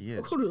humanity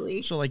is.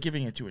 Totally. So, like,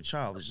 giving it to a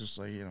child is just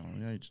like,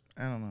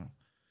 I don't know.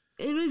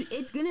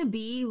 It's going to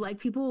be like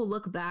people will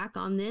look back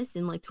on this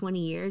in like 20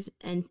 years,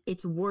 and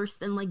it's worse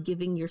than like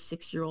giving your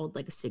 6-year-old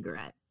like a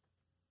cigarette.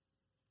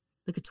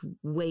 Like, it's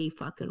way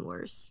fucking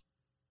worse,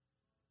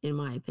 in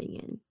my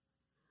opinion.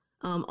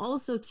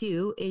 Also,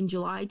 too, in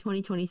July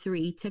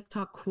 2023,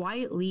 TikTok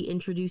quietly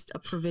introduced a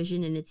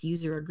provision in its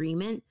user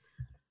agreement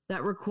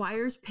that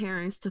requires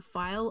parents to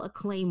file a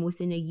claim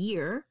within a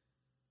year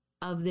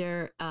of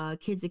their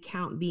kid's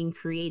account being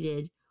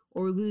created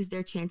or lose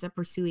their chance of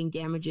pursuing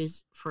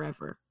damages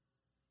forever.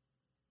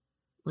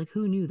 Like,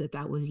 who knew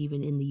that was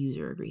even in the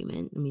user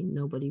agreement? I mean,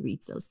 nobody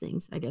reads those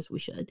things. I guess we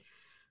should.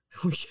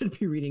 We should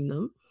be reading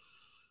them,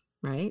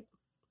 right?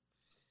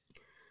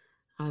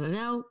 I don't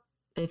know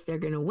if they're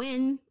going to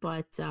win,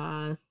 but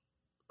I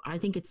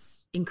think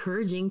it's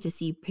encouraging to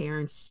see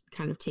parents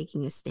kind of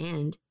taking a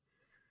stand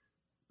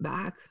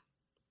back.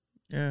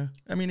 Yeah.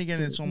 I mean,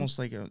 again, it's almost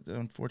like,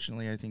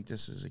 unfortunately, I think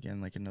this is,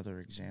 again, like another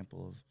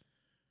example of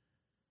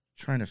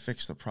trying to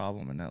fix the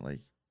problem and not, like,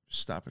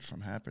 stop it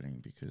from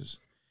happening. Because,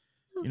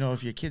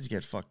 if your kids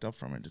get fucked up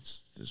from it,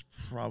 there's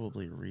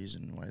probably a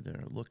reason why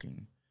they're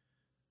looking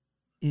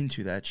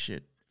into that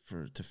shit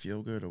to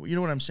feel good. Or, you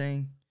know what I'm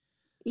saying?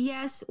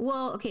 Yes.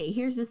 Well, okay,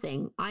 here's the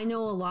thing. I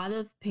know a lot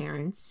of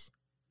parents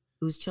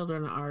whose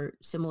children are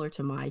similar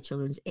to my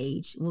children's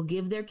age will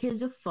give their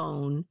kids a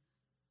phone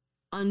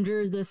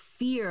under the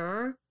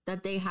fear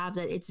that they have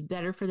that it's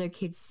better for their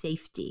kids'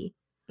 safety.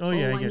 Oh,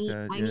 yeah, I get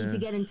that. I need to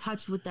get in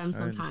touch with them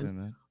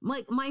sometimes.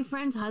 My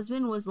friend's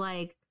husband was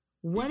like,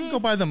 what you if... go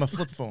buy them a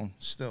flip phone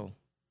still.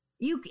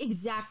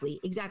 Exactly.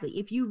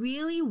 If you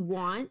really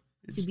want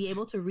to be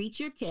able to reach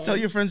your kid... Tell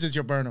your friends it's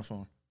your burner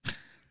phone.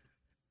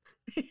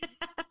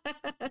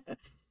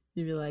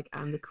 You'd be like,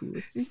 I'm the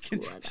coolest in school.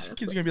 Kids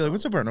are gonna be like,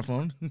 what's a burner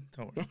phone?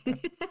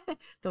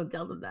 Don't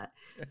tell them that.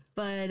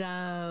 But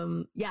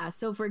yeah,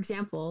 so for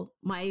example,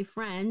 my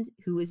friend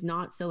who is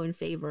not so in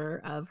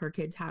favor of her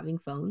kids having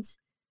phones,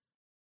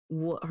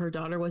 her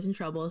daughter was in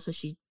trouble, so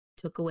she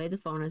took away the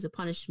phone as a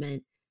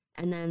punishment,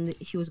 and then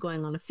she was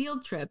going on a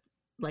field trip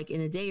like in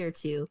a day or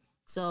two.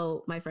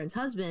 So my friend's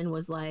husband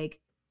was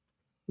like,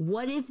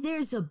 what if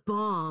there's a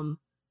bomb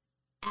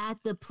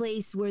at the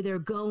place where they're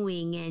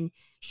going and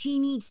she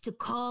needs to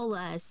call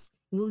us?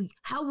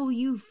 How will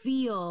you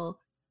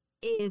feel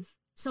if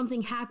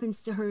something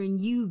happens to her and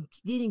you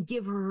didn't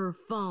give her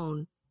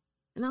phone?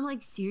 And I'm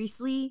like,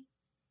 seriously?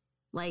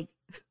 Like,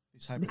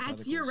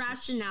 that's your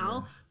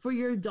rationale for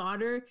your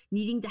daughter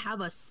needing to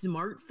have a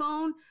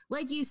smartphone?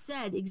 Like you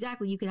said,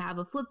 exactly. You could have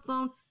a flip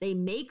phone. They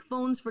make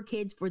phones for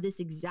kids for this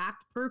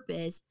exact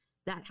purpose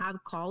that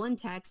have call and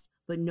text,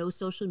 but no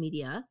social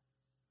media,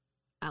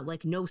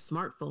 like no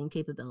smartphone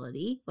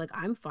capability. Like,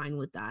 I'm fine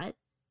with that.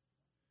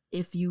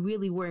 If you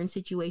really were in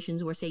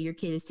situations where, say, your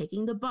kid is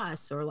taking the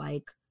bus or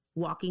like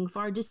walking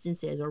far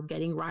distances or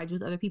getting rides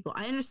with other people,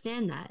 I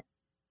understand that.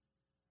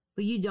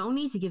 But you don't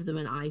need to give them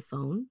an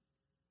iPhone.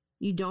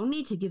 You don't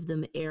need to give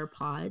them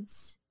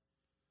AirPods.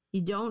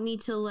 You don't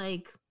need to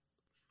like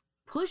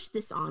push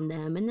this on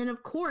them. And then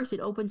of course it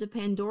opens a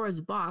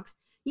Pandora's box.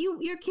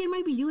 Your kid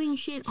might be doing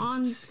shit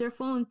on their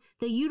phone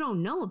that you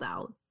don't know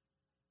about.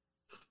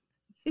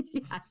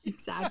 Yeah,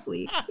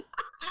 exactly.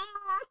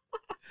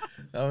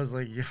 I was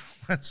like, yeah,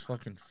 that's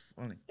fucking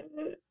funny.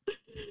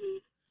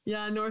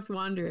 Yeah, North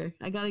Wanderer.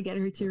 I gotta get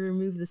her to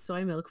remove the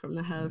soy milk from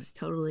the house.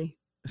 Totally.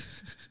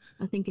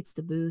 I think it's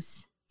the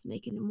booze. It's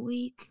making him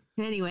weak.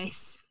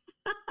 Anyways.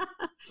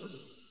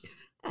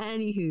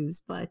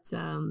 Anywho's, but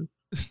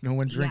no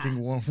one drinking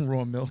warm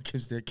raw milk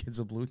gives their kids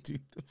a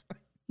Bluetooth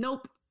device.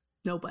 Nope.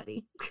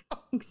 Nobody.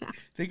 Exactly.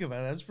 Think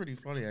about it. That's pretty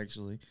funny,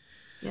 actually.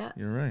 Yeah.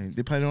 You're right.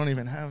 They probably don't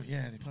even have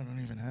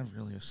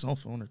really a cell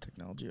phone or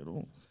technology at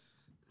all.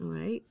 All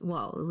right.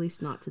 Well, at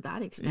least not to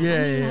that extent.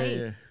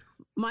 Yeah.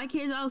 My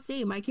kids, I'll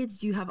say, my kids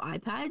do have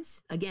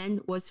iPads.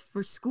 Again, was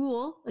for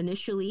school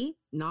initially,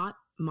 not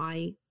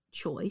my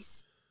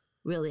choice.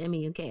 Really, I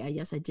mean, okay, I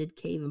guess I did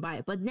cave and buy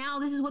it. But now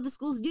this is what the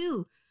schools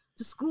do.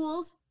 The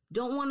schools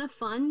don't want to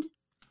fund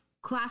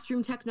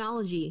classroom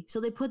technology,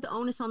 so they put the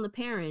onus on the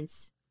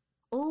parents.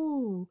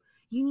 Oh,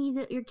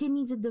 your kid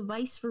needs a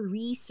device for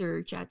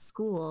research at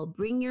school.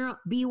 Bring your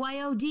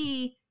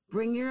BYOD,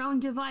 bring your own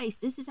device.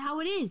 This is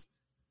how it is.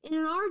 And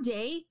in our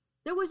day,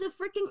 there was a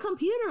freaking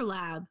computer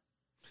lab.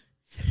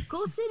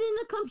 Go sit in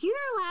the computer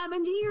lab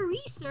and do your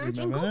research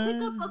and go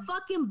pick up a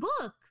fucking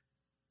book.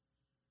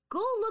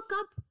 Go look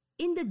up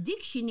in the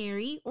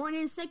dictionary or an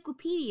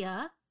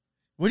encyclopedia.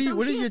 What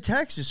are your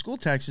taxes, school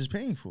taxes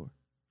paying for?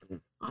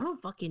 I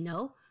don't fucking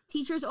know.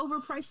 Teachers'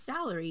 overpriced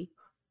salary.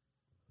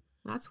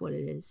 That's what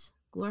it is.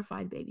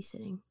 Glorified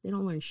babysitting. They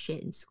don't learn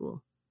shit in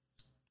school.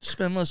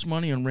 Spend less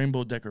money on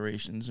rainbow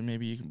decorations and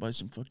maybe you can buy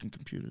some fucking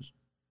computers.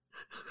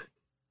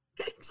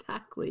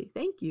 Exactly.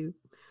 Thank you.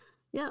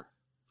 Yeah.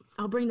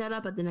 I'll bring that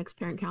up at the next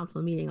parent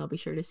council meeting. I'll be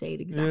sure to say it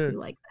exactly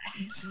like that.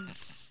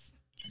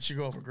 It should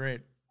go over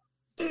great.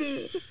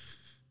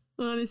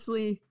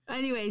 Honestly.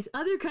 Anyways,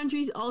 other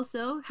countries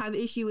also have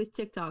issue with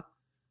TikTok.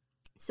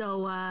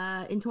 So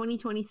in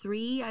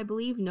 2023, I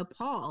believe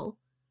Nepal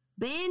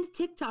banned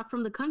TikTok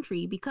from the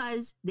country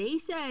because they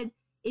said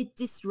it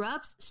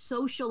disrupts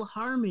social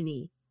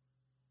harmony.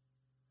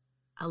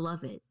 I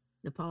love it.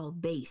 Nepal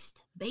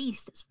based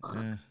as fuck.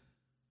 Yeah.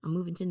 I'm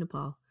moving to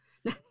Nepal.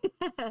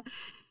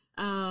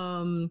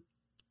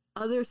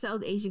 Other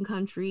South Asian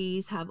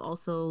countries have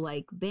also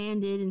like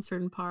banned it in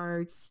certain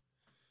parts.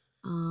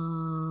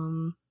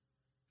 Some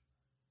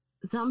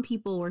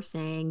people were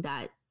saying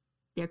that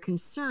they're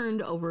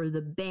concerned over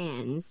the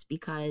bans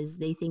because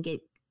they think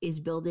it is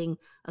building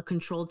a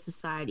controlled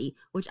society,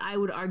 which I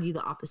would argue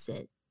the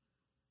opposite.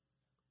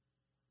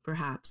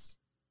 Perhaps.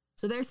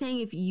 So they're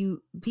saying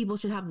people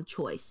should have the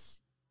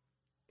choice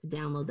to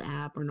download the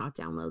app or not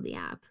download the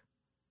app.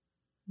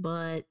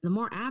 But the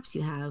more apps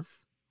you have,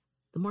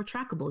 the more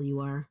trackable you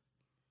are.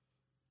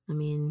 I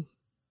mean,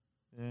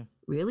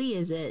 really,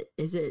 is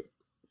it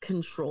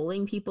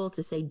controlling people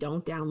to say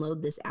don't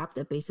download this app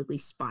that basically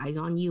spies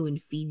on you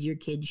and feeds your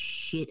kids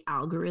shit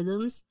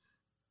algorithms?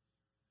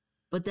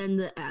 But then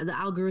the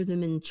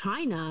algorithm in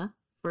China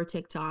for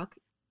TikTok,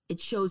 it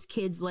shows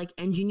kids like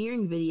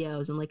engineering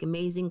videos and like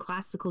amazing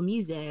classical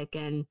music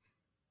and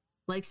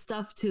like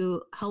stuff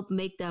to help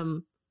make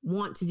them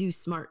want to do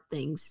smart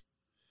things.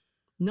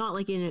 Not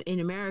like in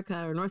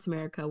America or North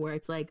America where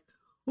it's like,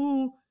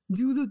 oh,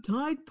 do the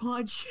Tide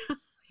Pod shot.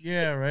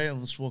 Yeah, right.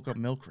 Let's woke up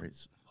milk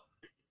crates.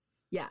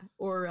 Yeah,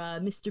 or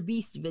Mr.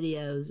 Beast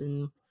videos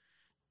and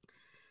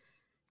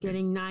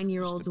getting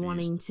 9-year-olds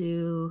wanting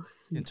to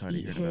eat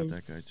about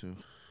that guy too.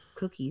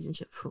 Cookies and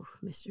shit.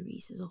 Mr.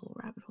 Beast is a whole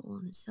rabbit hole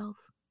on himself.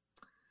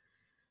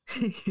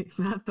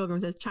 Matt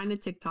Pilgrim says, China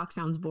TikTok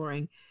sounds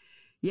boring.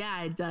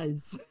 Yeah, it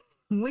does.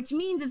 Which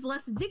means it's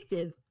less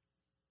addictive,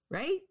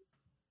 right?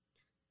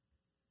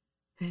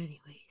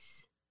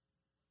 Anyways.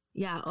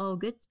 Yeah, oh,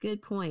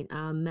 good point.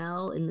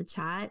 Mel in the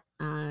chat.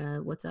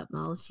 What's up,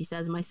 Mel? She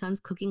says, my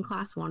son's cooking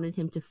class wanted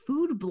him to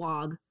food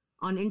blog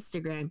on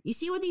Instagram. You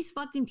see what these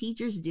fucking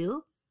teachers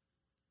do?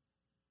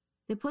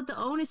 They put the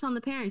onus on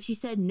the parent. She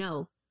said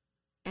no.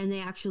 And they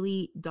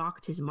actually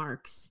docked his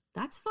marks.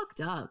 That's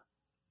fucked up.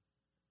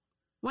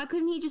 Why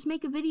couldn't he just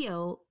make a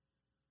video?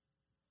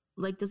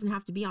 Like, doesn't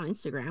have to be on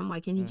Instagram.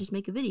 Why can't he just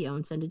make a video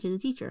and send it to the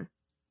teacher?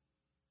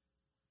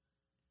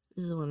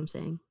 This is what I'm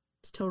saying.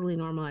 It's totally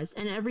normalized.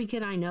 And every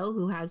kid I know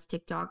who has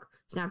TikTok,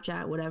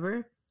 Snapchat,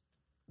 whatever,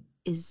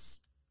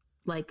 is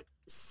like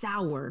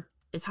sour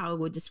is how I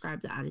would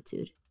describe the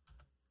attitude.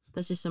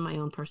 That's just in my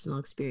own personal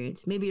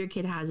experience. Maybe your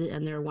kid has it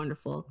and they're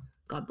wonderful.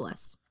 God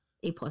bless.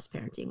 A+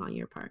 parenting on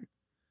your part.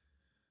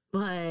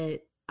 But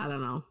I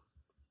don't know.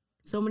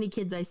 So many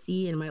kids I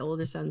see in my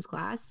older son's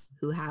class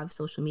who have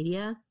social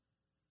media,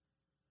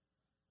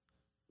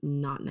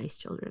 not nice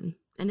children.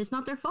 And it's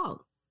not their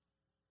fault.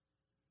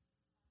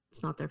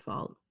 It's not their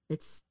fault.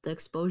 It's the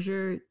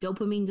exposure,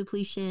 dopamine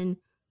depletion,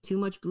 too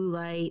much blue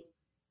light.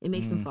 It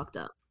makes them fucked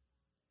up.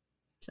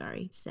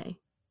 Sorry to say.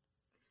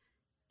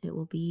 It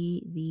will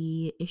be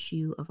the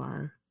issue of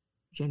our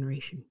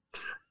generation,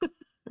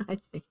 I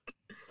think.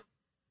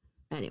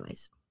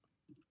 Anyways,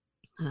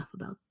 enough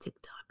about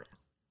TikTok.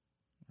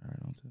 All right,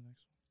 on to the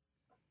next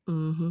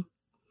one.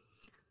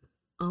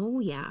 Oh,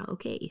 yeah.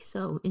 Okay,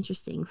 so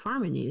interesting.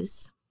 Pharma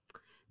news.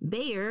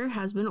 Bayer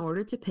has been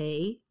ordered to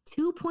pay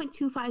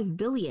 $2.25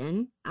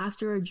 billion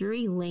after a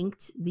jury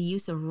linked the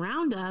use of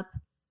Roundup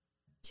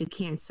to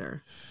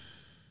cancer.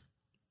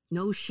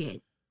 No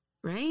shit,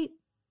 right?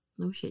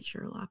 No shit,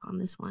 Sherlock, on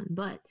this one.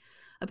 But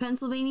a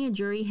Pennsylvania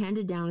jury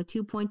handed down a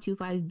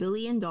 $2.25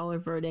 billion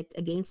verdict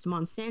against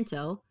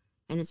Monsanto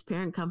and its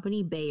parent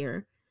company,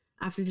 Bayer,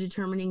 after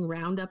determining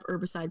Roundup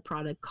herbicide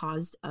product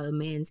caused a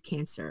man's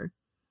cancer.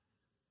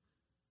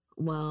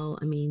 Well,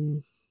 I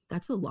mean,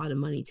 that's a lot of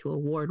money to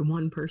award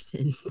one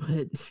person,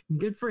 but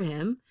good for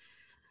him.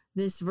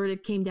 This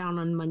verdict came down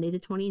on Monday the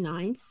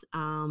 29th.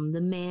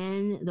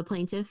 The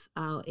plaintiff,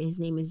 his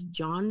name is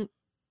John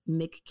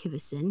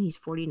McKivison. He's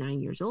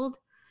 49 years old.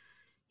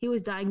 He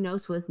was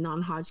diagnosed with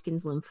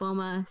non-Hodgkin's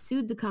lymphoma,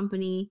 sued the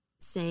company,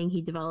 saying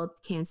he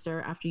developed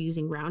cancer after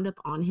using Roundup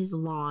on his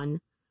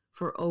lawn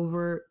for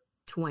over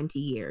 20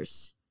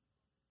 years.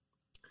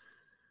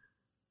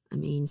 I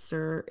mean,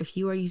 sir, if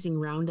you are using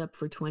Roundup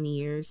for 20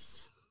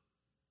 years,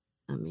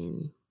 I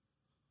mean,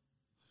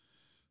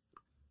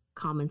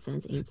 common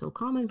sense ain't so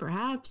common,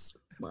 perhaps.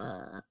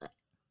 What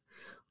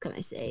can I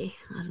say?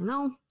 I don't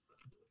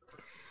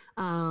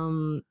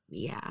know.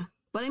 Yeah.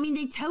 But I mean,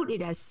 they tout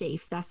it as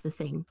safe. That's the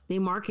thing. They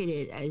market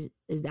it as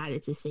that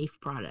it's a safe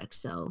product.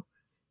 So,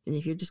 and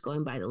if you're just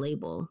going by the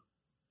label,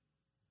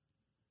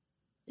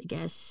 I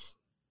guess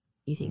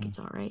you think it's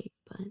all right.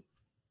 But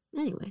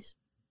anyways.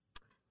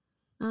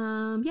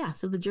 Yeah,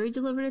 so the jury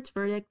delivered its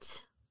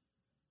verdict.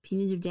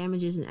 Punitive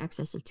damages in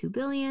excess of $2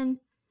 billion,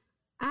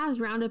 as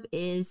Roundup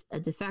is a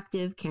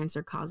defective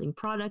cancer-causing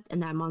product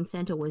and that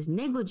Monsanto was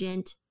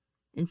negligent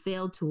and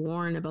failed to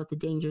warn about the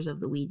dangers of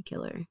the weed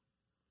killer.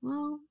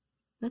 Well,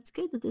 that's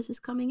good that this is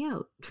coming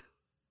out.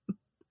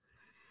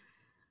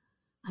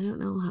 I don't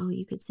know how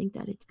you could think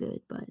that it's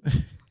good, but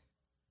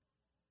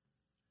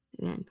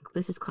man,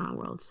 this is Clown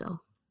World, so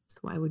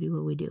that's why we do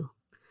what we do.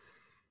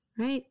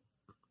 Right?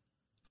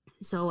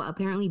 So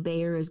apparently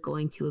Bayer is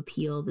going to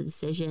appeal the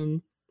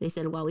decision. They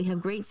said, while we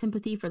have great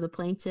sympathy for the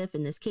plaintiff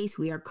in this case,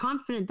 we are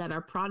confident that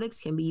our products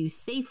can be used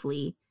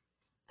safely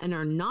and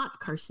are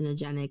not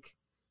carcinogenic,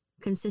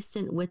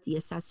 consistent with the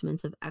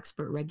assessments of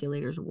expert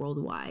regulators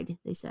worldwide,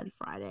 they said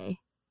Friday.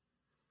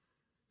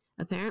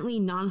 Apparently,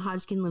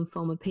 non-Hodgkin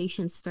lymphoma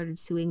patients started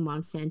suing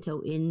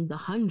Monsanto in the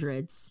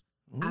hundreds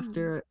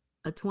after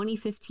a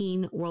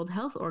 2015 World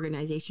Health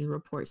Organization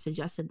report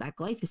suggested that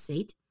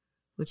glyphosate,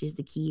 which is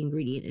the key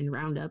ingredient in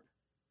Roundup,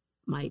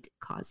 might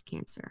cause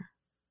cancer.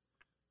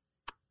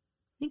 I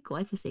think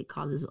glyphosate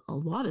causes a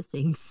lot of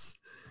things,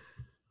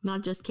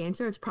 not just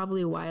cancer. It's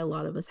probably why a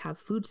lot of us have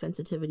food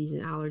sensitivities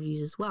and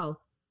allergies as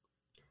well,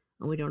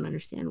 and we don't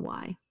understand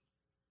why.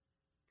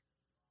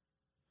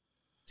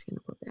 Just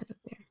gonna put that up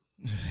there.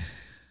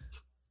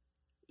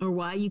 Or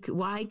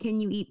why can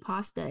you eat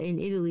pasta in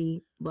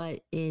Italy,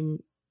 but in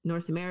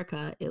North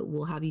America it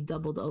will have you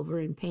doubled over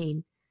in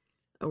pain,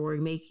 or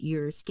make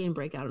your skin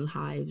break out in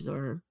hives,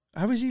 or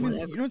I was even,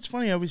 whatever. you know, it's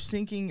funny. I was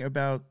thinking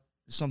about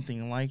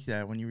something like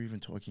that when you were even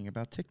talking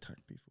about TikTok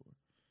before.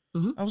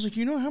 Mm-hmm. I was like,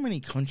 you know how many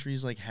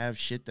countries like have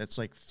shit that's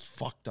like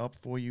fucked up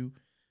for you,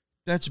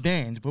 that's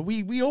banned, but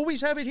we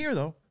always have it here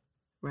though.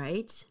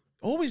 Right?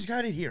 Always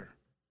got it here.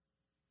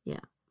 Yeah.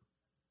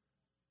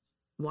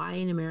 Why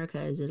in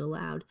America is it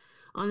allowed?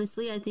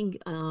 Honestly, I think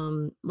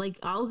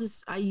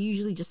I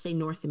usually just say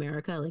North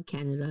America, like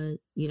Canada,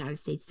 United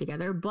States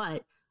together,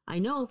 but I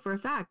know for a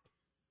fact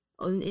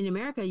in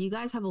America you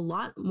guys have a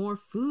lot more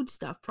food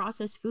stuff,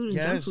 processed food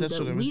and junk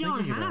food that we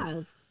don't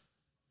have.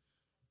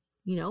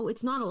 You know,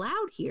 it's not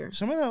allowed here.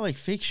 Some of that like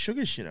fake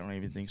sugar shit I don't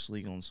even think is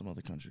legal in some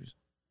other countries.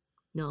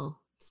 No,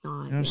 it's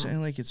not. You know what I'm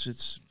saying? Like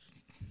it's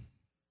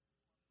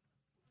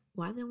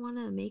why they want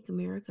to make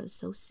America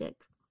so sick.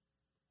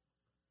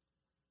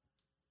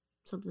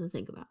 Something to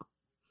think about.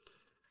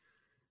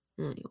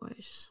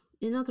 Anyways,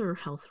 in other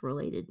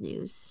health-related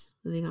news,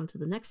 moving on to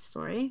the next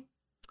story,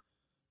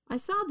 I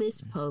saw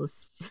this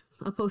post,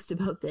 a post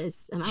about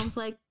this, and I was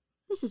like,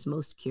 this is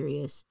most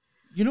curious.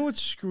 You know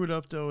what's screwed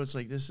up, though? It's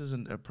like this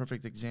isn't a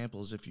perfect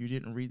example. Is if you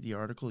didn't read the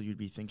article, you'd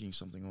be thinking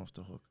something off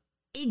the hook.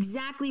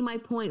 Exactly my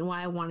point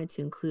why I wanted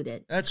to include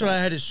it. That's what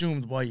I had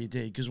assumed why you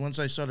did, because when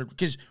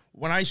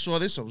I saw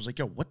this, I was like,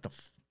 yo, what the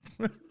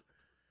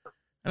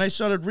And I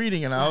started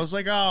reading it. I was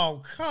like,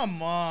 oh,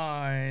 come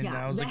on.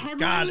 Yeah, I was the like,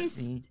 headline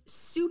is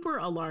super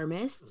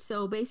alarmist.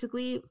 So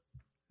basically,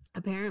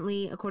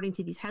 apparently, according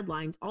to these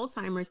headlines,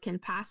 Alzheimer's can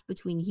pass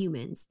between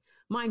humans.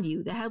 Mind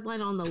you, the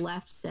headline on the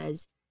left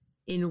says,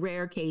 in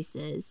rare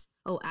cases,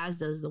 as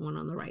does the one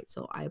on the right.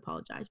 So I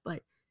apologize.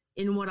 But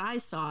in what I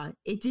saw,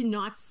 it did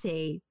not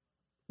say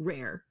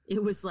rare.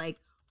 It was like,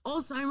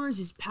 Alzheimer's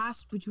is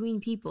passed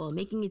between people,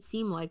 making it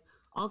seem like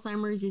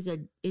Alzheimer's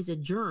is a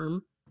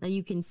germ that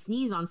you can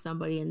sneeze on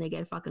somebody and they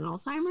get fucking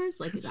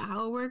Alzheimer's? Like, is that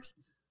how it works?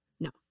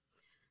 No.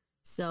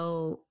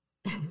 So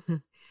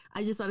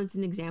I just thought it's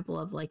an example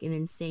of like an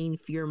insane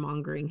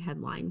fear-mongering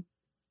headline.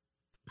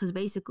 Because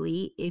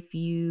basically, if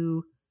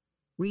you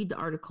read the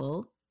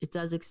article, it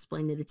does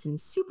explain that it's in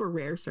super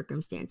rare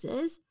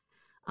circumstances.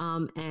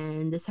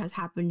 And this has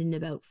happened in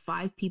about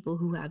 5 people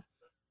who have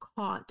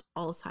caught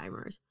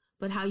Alzheimer's.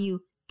 But how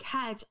you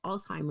catch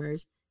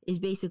Alzheimer's is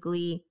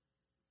basically,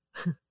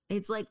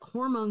 it's like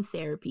hormone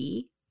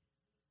therapy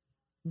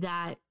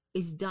that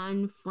is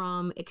done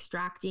from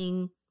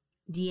extracting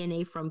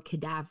DNA from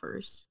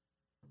cadavers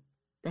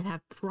that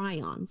have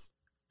prions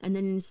and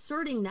then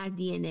inserting that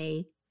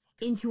DNA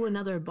into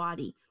another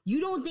body. You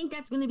don't think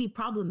that's going to be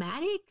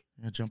problematic?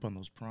 Yeah, jump on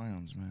those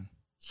prions, man.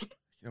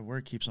 That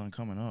word keeps on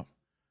coming up.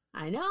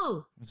 I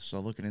know. Let's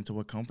start looking into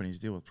what companies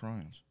deal with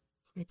prions.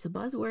 It's a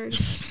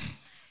buzzword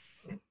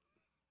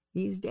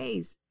these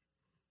days.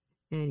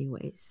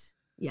 Anyways,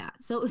 yeah.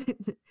 So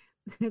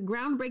the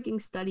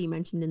groundbreaking study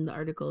mentioned in the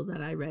articles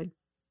that I read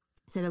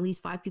said at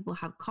least 5 people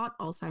have caught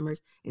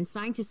Alzheimer's, and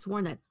scientists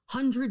warn that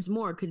hundreds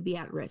more could be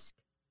at risk.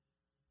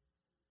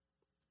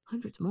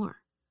 Hundreds more.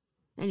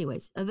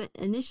 Anyways,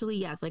 initially,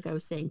 yes, like I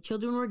was saying,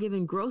 children were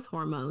given growth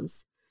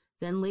hormones,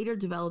 then later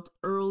developed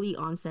early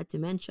onset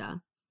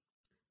dementia.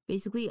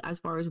 Basically, as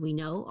far as we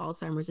know,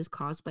 Alzheimer's is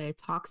caused by a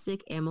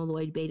toxic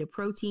amyloid beta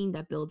protein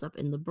that builds up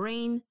in the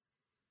brain.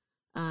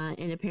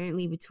 And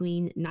apparently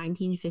between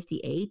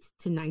 1958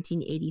 to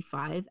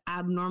 1985,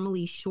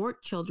 abnormally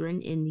short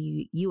children in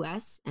the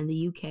US and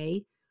the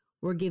UK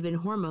were given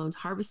hormones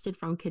harvested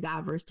from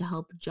cadavers to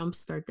help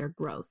jumpstart their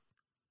growth.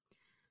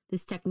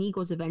 This technique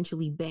was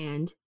eventually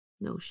banned.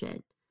 No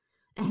shit.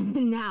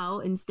 And now,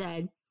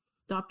 instead,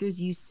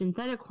 doctors use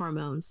synthetic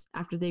hormones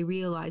after they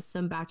realized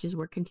some batches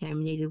were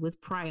contaminated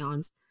with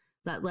prions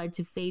that led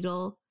to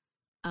fatal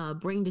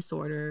brain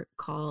disorder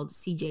called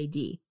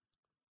CJD.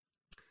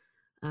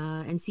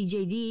 And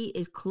CJD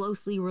is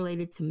closely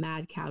related to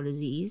mad cow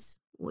disease,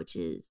 which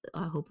is,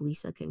 I hope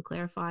Lisa can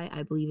clarify,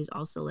 I believe is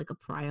also like a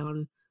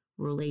prion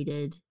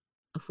related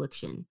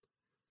affliction.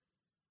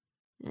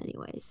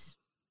 Anyways,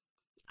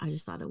 I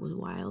just thought it was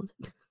wild.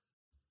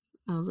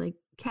 I was like,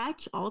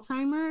 catch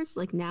Alzheimer's?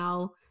 Like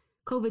now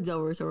COVID's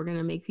over, so we're going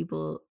to make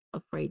people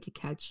afraid to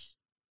catch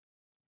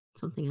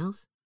something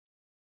else?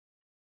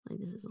 Like,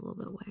 this is a little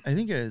bit weird. I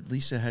think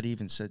Lisa had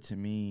even said to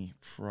me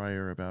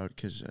prior about,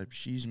 because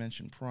she's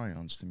mentioned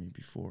prions to me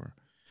before.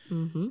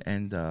 Mm-hmm.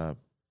 And I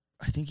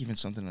think even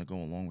something to go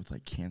along with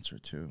like cancer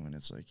too. And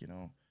it's like,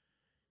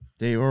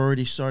 they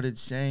already started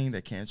saying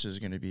that cancer is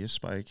going to be a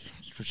spike,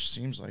 which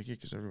seems like it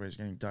because everybody's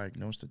getting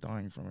diagnosed or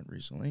dying from it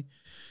recently.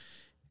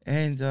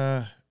 And,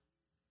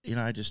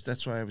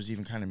 that's why I was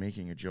even kind of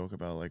making a joke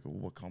about like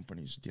what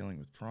company's dealing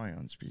with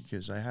prions,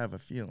 because I have a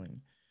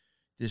feeling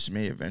this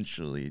may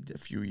eventually, a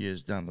few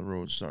years down the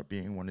road, start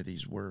being one of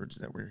these words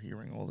that we're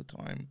hearing all the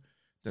time.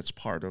 That's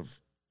part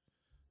of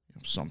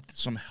some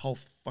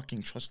health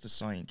fucking trust the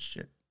science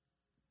shit.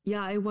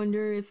 Yeah, I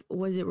wonder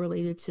was it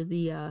related to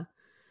the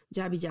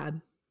jabby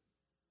jab?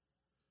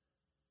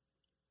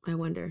 I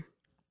wonder.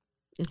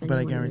 But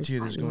I guarantee you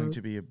there's going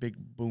to be a big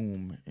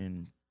boom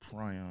in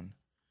prion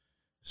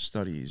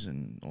studies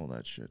and all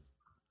that shit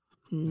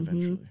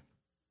eventually.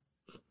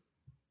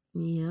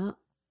 Yeah.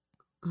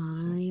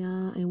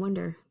 I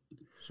wonder.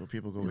 So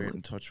people go get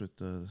in touch with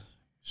the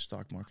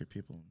stock market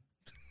people.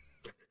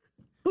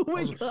 Oh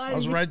my God. I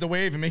was ride the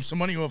wave and make some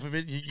money off of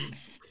it.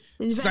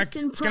 It's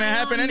going to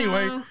happen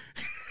anyway.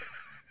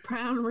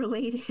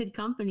 Prion-related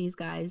companies,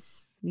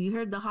 guys. You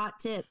heard the hot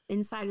tip,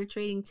 insider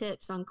trading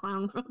tips on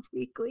Clown World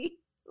Weekly.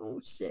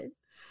 Oh, shit.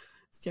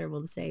 It's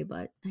terrible to say,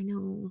 but I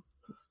know.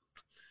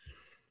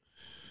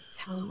 It's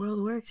how the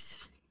world works,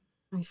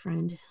 my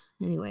friend.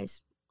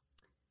 Anyways,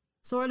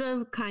 sort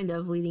of, kind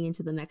of leading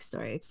into the next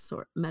story. It's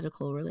sort of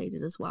medical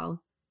related as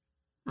well.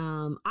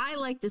 I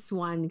like this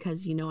one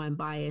because, I'm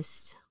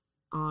biased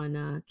on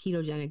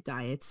ketogenic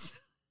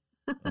diets.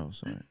 Oh,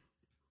 sorry.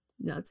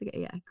 No, it's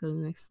okay. Yeah, go to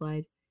the next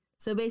slide.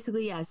 So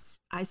basically, yes,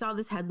 I saw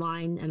this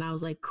headline and I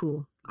was like,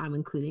 cool, I'm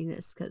including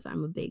this because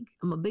I'm a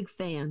big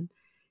fan.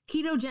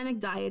 Ketogenic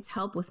diets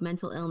help with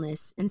mental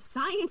illness and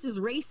science is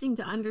racing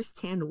to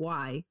understand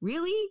why.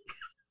 Really?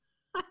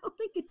 I don't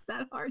think it's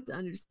that hard to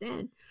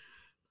understand.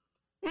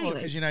 Well,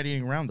 because you're not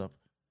eating Roundup.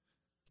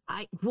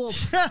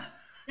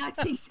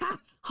 That's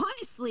exact.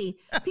 Honestly,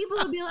 people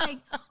will be like,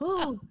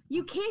 oh,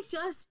 you can't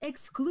just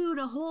exclude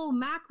a whole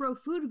macro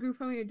food group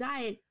from your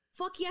diet.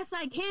 Fuck yes,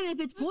 I can if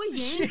it's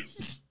poison.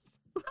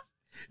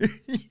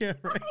 Yeah,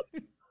 right.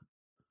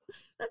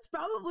 That's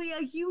probably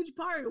a huge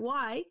part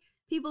why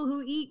people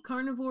who eat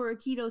carnivore or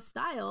keto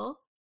style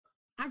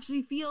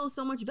actually feel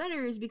so much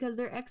better is because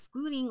they're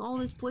excluding all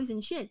this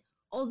poison shit.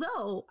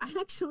 Although I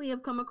actually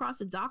have come across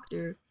a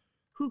doctor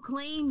who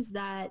claims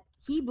that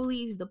he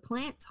believes the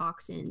plant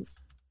toxins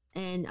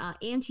and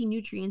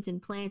anti-nutrients in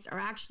plants are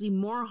actually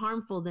more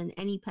harmful than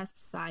any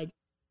pesticide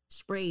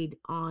sprayed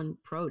on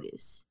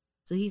produce.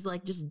 So he's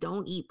like, just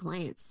don't eat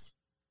plants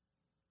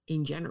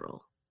in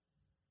general,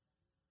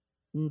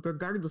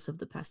 regardless of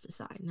the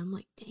pesticide. And I'm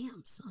like,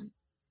 damn, son,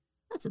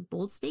 that's a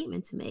bold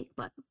statement to make.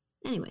 But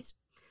anyways,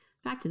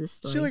 back to the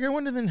story. See, I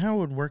wonder then how it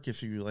would work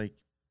if you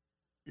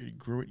you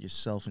grew it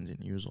yourself and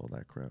didn't use all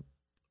that crap.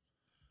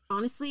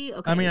 Honestly,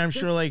 okay. I mean, I'm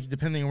sure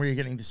depending on where you're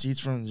getting the seeds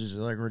from, it's just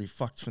already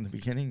fucked from the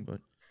beginning, but.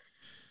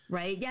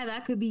 Right. Yeah,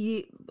 that could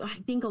be. I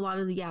think a lot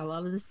of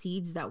the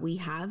seeds that we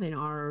have in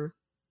our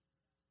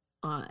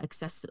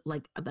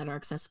that are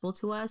accessible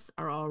to us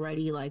are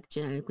already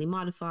genetically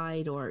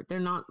modified, or they're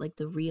not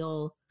the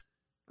real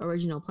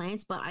original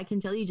plants. But I can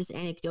tell you just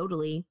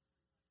anecdotally,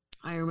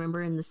 I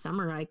remember in the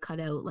summer I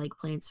cut out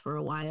plants for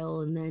a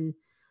while, and then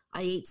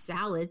I ate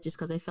salad just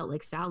because I felt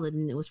like salad,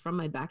 and it was from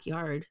my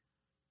backyard,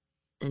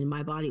 and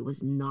my body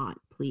was not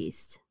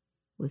pleased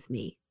with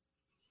me.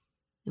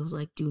 It was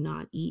like, do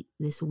not eat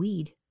this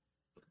weed.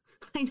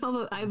 I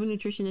know I have a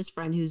nutritionist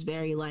friend who's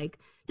very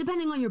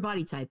depending on your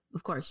body type,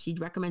 of course, she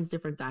recommends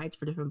different diets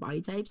for different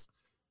body types.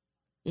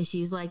 And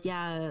she's like,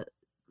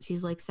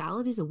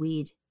 salad is a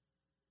weed.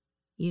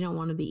 You don't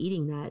want to be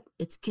eating that.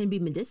 It can be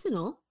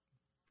medicinal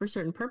for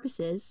certain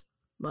purposes.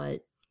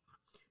 But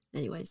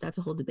anyways, that's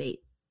a whole debate.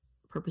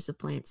 Purpose of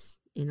plants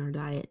in our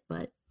diet.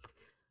 But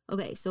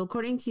okay, so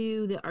according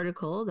to the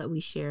article that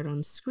we shared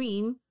on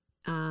screen,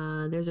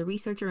 there's a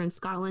researcher in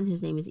Scotland.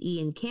 His name is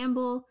Ian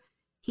Campbell.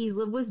 He's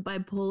lived with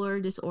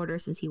bipolar disorder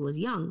since he was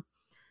young.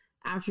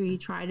 After he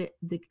tried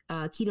the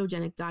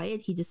ketogenic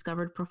diet, he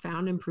discovered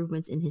profound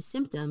improvements in his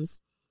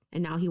symptoms,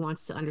 and now he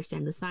wants to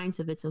understand the science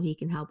of it so he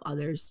can help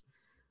others.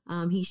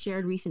 He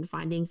shared recent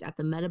findings at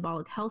the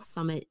Metabolic Health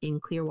Summit in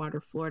Clearwater,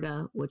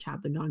 Florida, which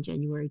happened on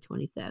January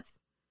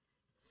 25th.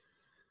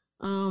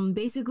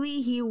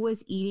 Basically, he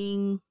was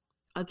eating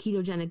a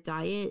ketogenic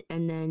diet,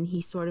 and then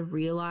he sort of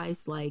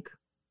realized,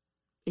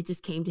 it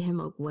just came to him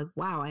like,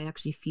 wow, I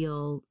actually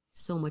feel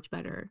so much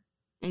better.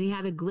 And he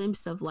had a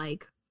glimpse of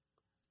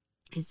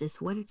is this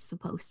what it's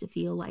supposed to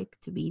feel like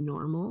to be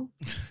normal?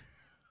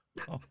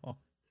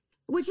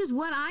 Which is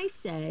what I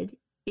said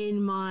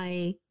in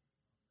my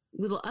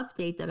little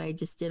update that I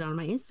just did on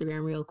my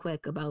Instagram real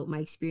quick about my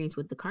experience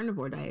with the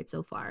carnivore diet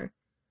so far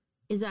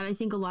is that I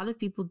think a lot of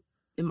people,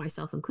 and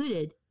myself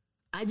included,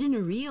 I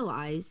didn't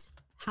realize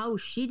how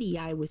shitty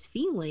I was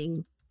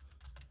feeling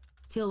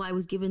till I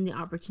was given the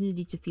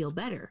opportunity to feel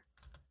better.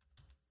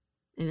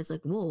 And it's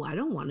like, whoa, I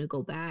don't want to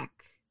go back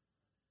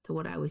to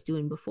what I was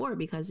doing before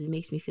because it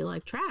makes me feel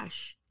like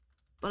trash.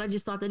 But I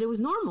just thought that it was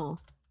normal.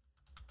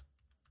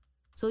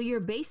 So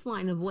your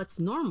baseline of what's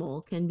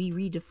normal can be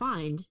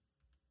redefined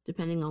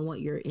depending on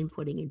what you're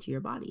inputting into your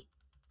body,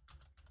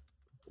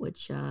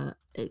 which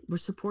it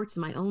supports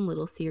my own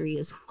little theory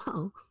as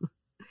well,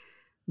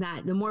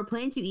 that the more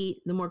plants you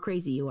eat, the more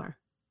crazy you are.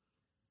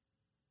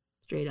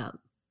 Straight up.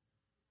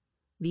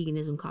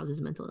 Veganism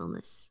causes mental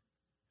illness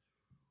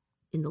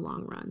in the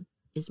long run,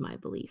 is my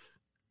belief.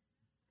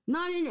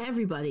 Not in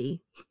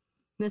everybody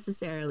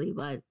necessarily,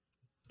 but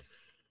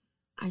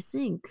I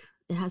think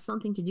it has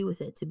something to do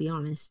with it, to be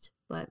honest.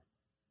 But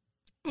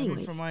anyways. I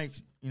mean, from my,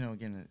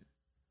 again,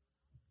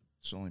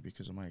 it's only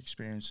because of my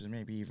experiences,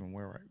 maybe even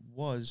where I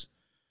was,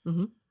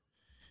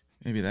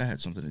 maybe that had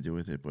something to do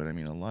with it. But I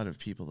mean, a lot of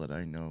people that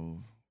I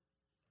know,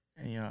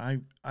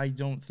 I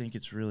don't think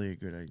it's really a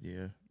good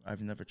idea.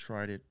 I've never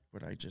tried it,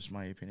 but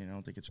my opinion, I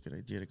don't think it's a good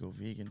idea to go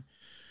vegan.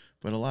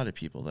 But a lot of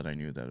people that I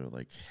knew that are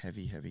like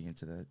heavy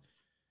into that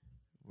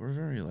were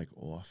very like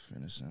off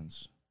in a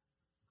sense.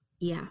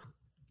 Yeah.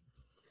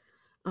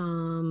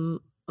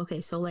 Okay,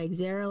 so like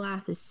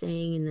Zaralath is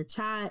saying in the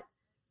chat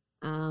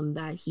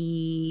that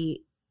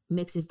he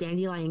mixes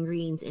dandelion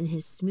greens in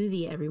his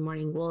smoothie every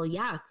morning. Well,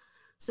 yeah.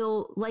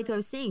 So like I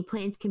was saying,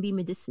 plants can be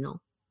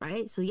medicinal,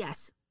 right? So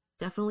yes,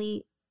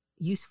 definitely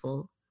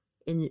useful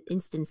in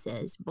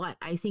instances. But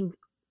I think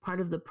part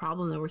of the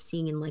problem that we're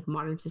seeing in like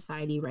modern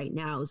society right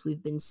now is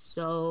we've been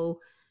so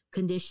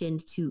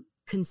conditioned to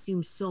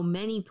consume so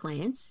many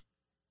plants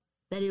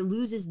that it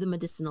loses the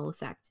medicinal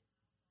effect.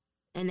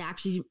 And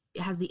actually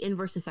has the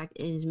inverse effect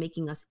and is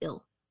making us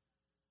ill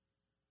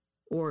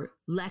or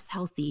less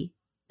healthy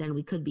than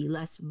we could be,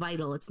 less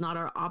vital. It's not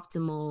our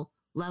optimal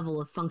level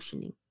of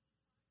functioning.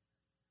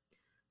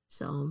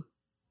 So,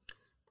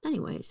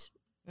 anyways.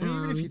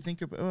 Even if you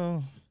think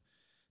about,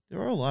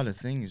 there are a lot of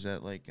things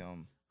that like,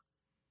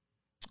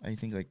 I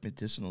think like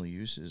medicinal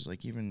uses,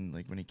 like even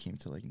like when it came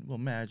to like,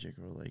 magic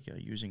or like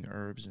using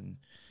herbs and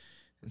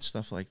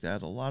stuff like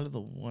that, a lot of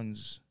the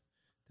ones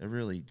that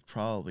really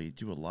probably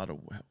do a lot of,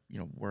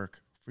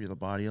 work for the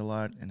body a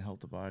lot and help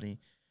the body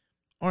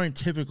aren't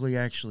typically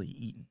actually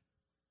eaten.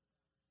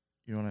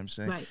 You know what I'm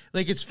saying? Right.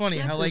 Like, it's funny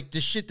how like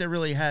the shit that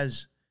really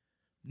has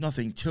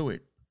nothing to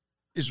it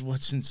is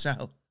what's in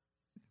salad.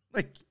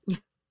 Like,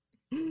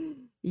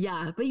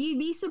 yeah, but you'd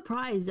be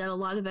surprised that a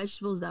lot of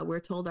vegetables that we're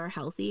told are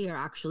healthy are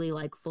actually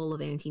like full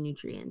of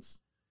anti-nutrients.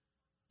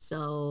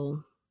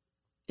 So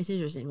it's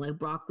interesting, like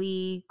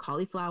broccoli,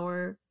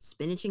 cauliflower,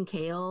 spinach and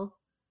kale.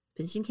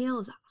 Spinach and kale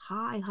is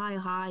high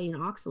in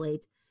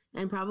oxalates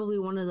and probably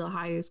one of the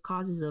highest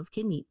causes of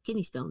kidney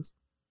stones.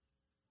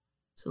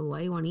 So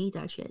why you want to eat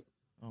that shit?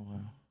 Oh,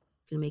 wow.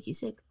 It's gonna make you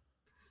sick.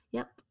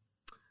 Yep.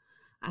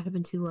 I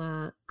happened to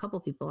a couple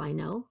people I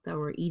know that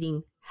were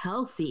eating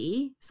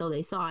healthy. So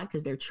they thought,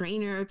 because their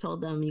trainer told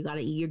them, you got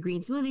to eat your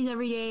green smoothies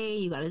every day.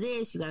 You got to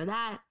this, you got to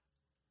that.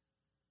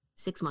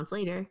 6 months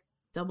later,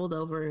 doubled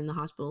over in the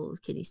hospital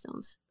with kidney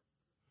stones.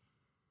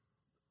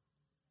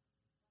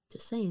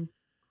 Just saying.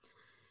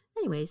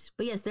 Anyways,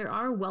 but yes, there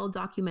are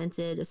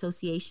well-documented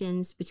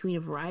associations between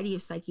a variety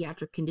of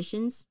psychiatric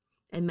conditions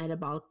and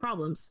metabolic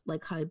problems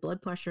like high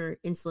blood pressure,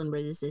 insulin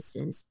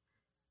resistance,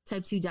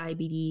 type 2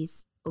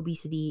 diabetes,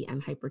 obesity,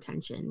 and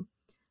hypertension.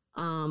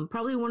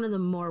 Probably one of the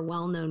more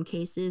well-known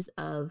cases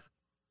of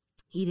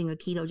eating a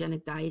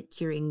ketogenic diet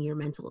curing your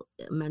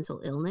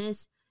mental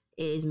illness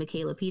is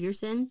Michaela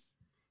Peterson.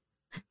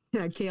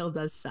 Kale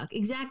does suck.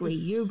 Exactly.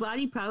 Your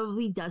body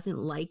probably doesn't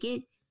like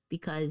it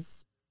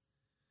because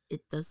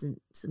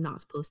it's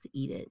not supposed to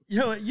eat it.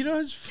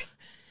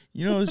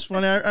 It's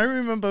funny. I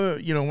remember,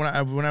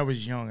 when I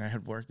was young, I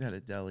had worked at a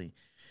deli,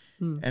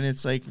 and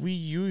it's like we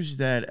used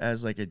that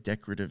as like a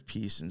decorative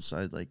piece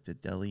inside like the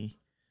deli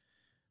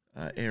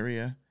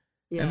area.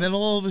 Yeah. And then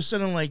all of a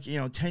sudden, like,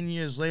 10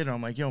 years later,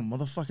 I'm like, yo,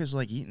 motherfuckers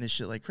like eating this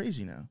shit like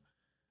crazy now.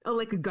 Oh,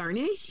 like a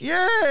garnish?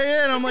 Yeah.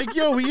 And I'm like,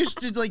 yo, we used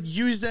to like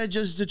use that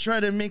just to try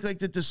to make like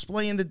the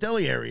display in the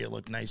deli area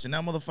look nice, and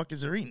now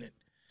motherfuckers are eating it.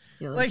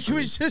 Yeah, like funny.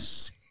 It was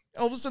just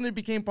all of a sudden it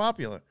became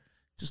popular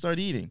to start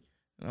eating,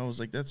 and I was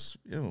like, that's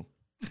ew.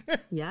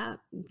 Yeah,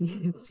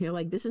 you're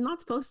like, this is not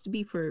supposed to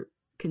be for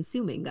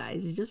consuming,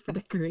 guys. It's just for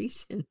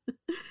decoration.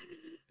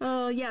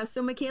 Oh yeah.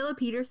 So Michaela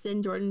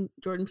Peterson, Jordan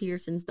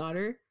Peterson's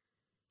daughter,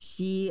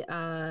 she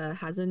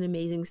has an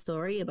amazing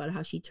story about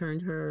how she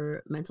turned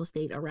her mental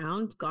state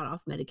around, got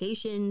off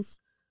medications.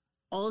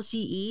 All she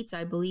eats,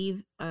 I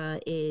believe,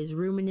 is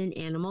ruminant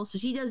animals. So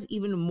she does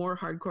even more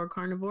hardcore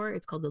carnivore.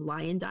 It's called the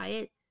lion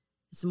diet.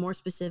 It's more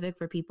specific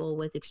for people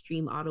with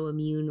extreme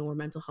autoimmune or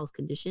mental health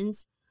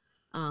conditions.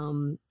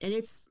 And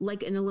it's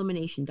like an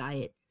elimination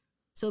diet.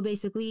 So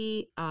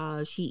basically,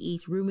 she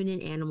eats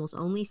ruminant animals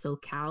only. So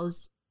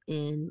cows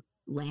and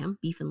lamb,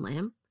 beef and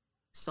lamb.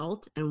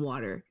 salt, and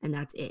water, and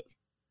that's it.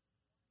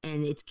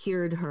 And it's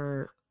cured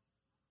her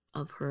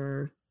of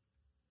her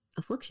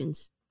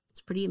afflictions.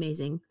 It's pretty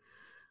amazing.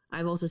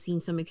 I've also seen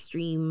some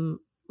extreme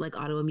like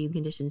autoimmune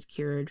conditions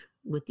cured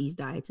with these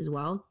diets as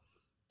well.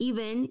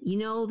 Even,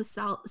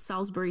 the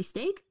Salisbury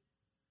steak?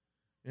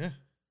 Yeah.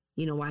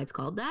 You know why it's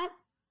called that?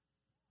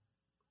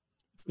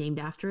 It's named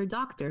after a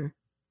doctor,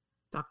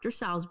 Dr.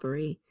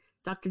 Salisbury.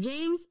 Dr.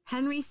 James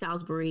Henry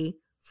Salisbury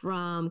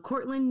from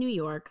Cortland, New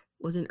York,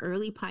 was an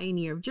early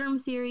pioneer of germ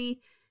theory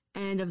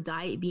and of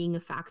diet being a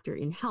factor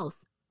in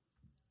health.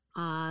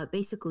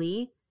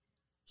 Basically,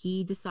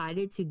 he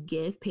decided to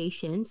give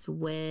patients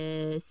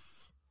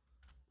with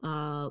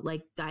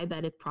like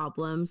diabetic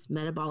problems,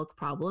 metabolic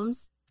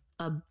problems,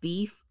 a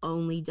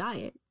beef-only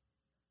diet.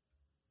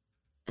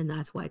 And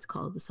that's why it's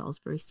called the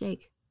Salisbury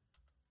steak.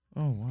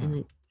 Oh, wow.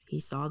 And he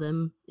saw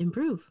them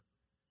improve.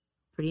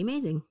 Pretty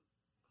amazing.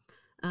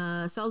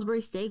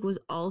 Salisbury steak was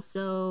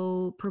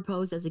also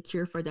proposed as a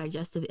cure for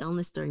digestive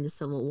illness during the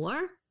Civil War.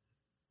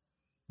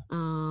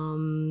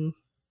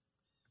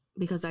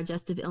 Because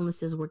digestive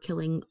illnesses were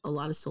killing a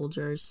lot of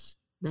soldiers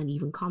than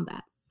even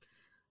combat.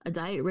 A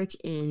diet rich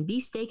in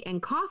beefsteak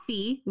and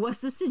coffee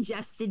was the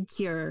suggested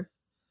cure.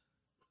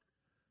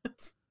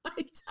 That's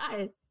my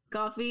diet.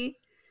 Coffee,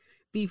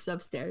 beef's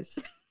upstairs.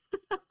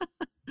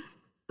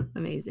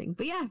 Amazing.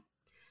 But yeah,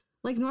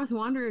 like North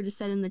Wanderer just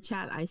said in the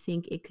chat, I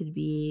think it could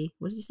be,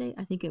 what did you say?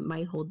 I think it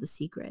might hold the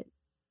secret.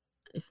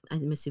 If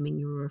I'm assuming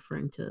you were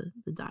referring to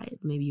the diet.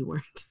 Maybe you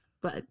weren't.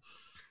 But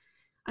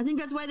I think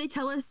that's why they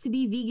tell us to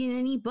be vegan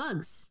and eat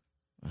bugs.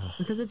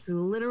 Because it's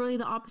literally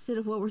the opposite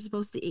of what we're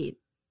supposed to eat.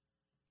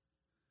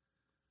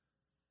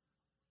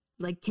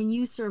 Like, can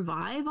you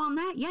survive on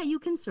that? Yeah, you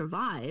can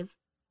survive,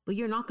 but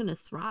you're not going to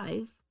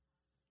thrive.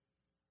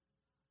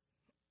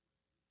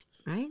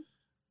 Right?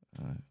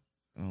 I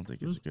don't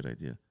think it's a good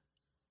idea.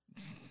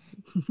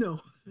 No,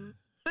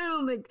 I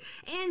don't think.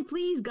 And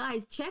please,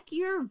 guys, check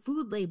your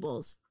food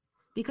labels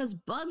because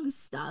bug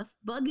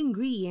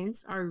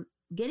ingredients are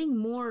getting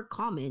more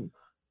common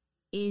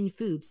in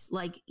foods.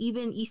 Like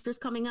even Easter's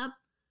coming up.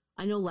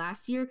 I know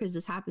last year, because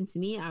this happened to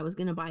me, I was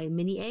going to buy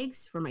mini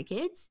eggs for my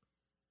kids.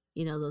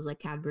 You know, those like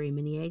Cadbury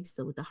mini eggs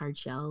with the hard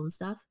shell and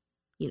stuff.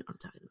 You know what I'm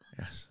talking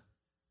about. Yes.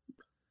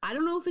 I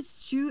don't know if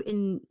it's true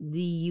in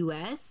the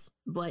US,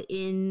 but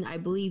in, I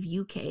believe,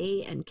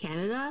 UK and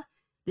Canada,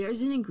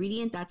 there's an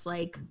ingredient that's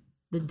like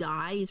the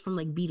dye is from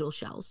like beetle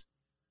shells.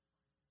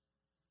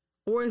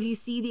 Or if you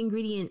see the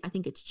ingredient, I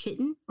think it's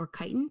chitin or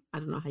chitin. I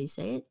don't know how you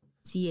say it.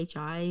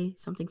 CHI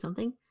something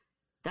something.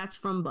 That's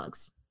from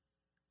bugs.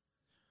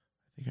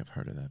 I think I've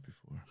heard of that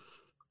before.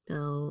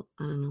 So,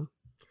 I don't know.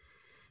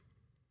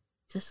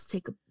 Just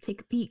take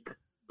a peek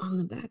on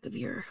the back of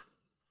your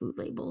food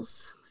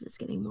labels because it's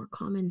getting more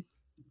common.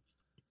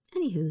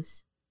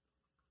 Anywho's,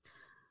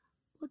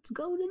 let's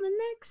go to the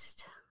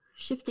next.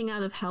 Shifting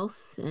out of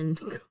health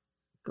and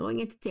going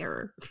into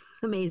terror.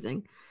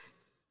 Amazing.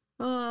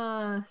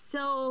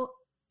 So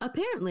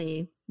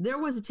apparently there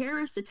was a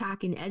terrorist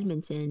attack in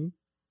Edmonton,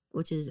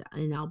 which is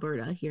in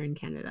Alberta here in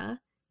Canada,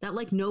 that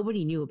like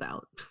nobody knew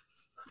about.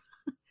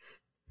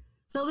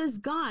 So this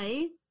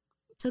guy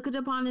took it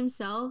upon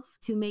himself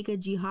to make a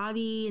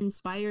jihadi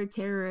inspired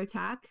terror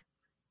attack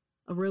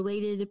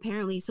related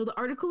apparently. So the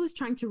article is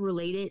trying to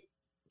relate it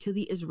to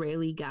the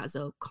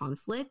Israeli-Gaza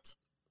conflict,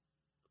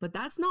 but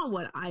that's not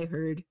what I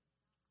heard,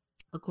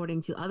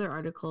 according to other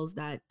articles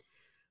that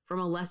from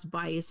a less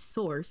biased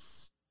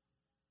source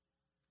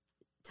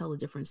tell a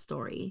different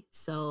story.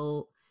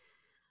 So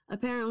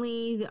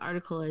apparently the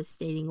article is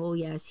stating, oh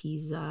yes,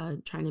 he's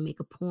trying to make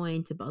a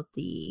point about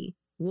the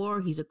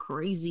war. He's a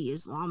crazy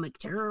Islamic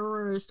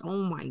terrorist.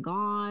 Oh my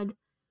God.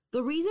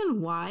 The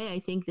reason why I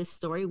think this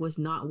story was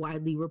not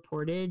widely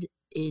reported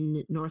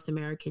in North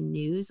American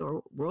news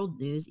or world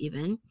news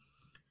even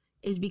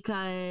is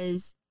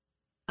because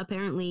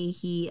apparently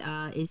he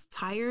is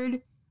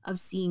tired of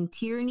seeing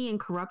tyranny and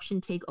corruption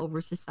take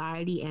over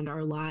society and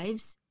our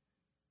lives.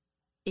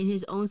 In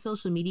his own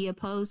social media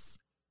posts,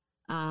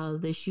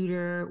 the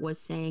shooter was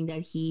saying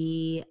that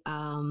he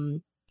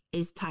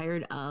is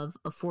tired of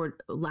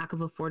lack of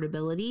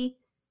affordability,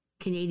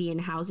 Canadian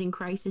housing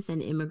crisis,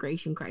 and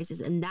immigration crisis.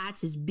 And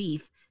that's his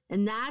beef.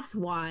 And that's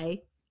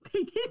why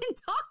they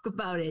didn't talk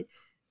about it.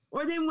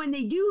 Or then when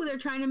they do, they're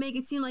trying to make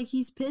it seem like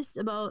he's pissed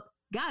about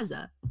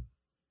Gaza.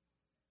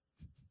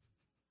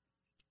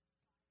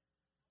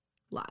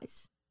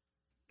 Lies.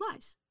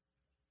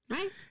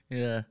 Right?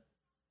 Yeah.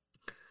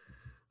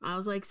 I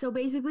was like, so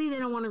basically they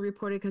don't want to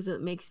report it because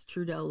it makes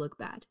Trudeau look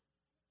bad.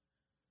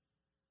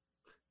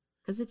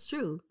 Because it's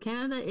true.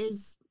 Canada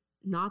is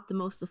not the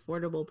most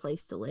affordable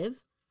place to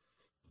live.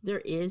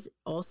 There is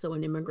also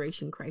an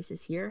immigration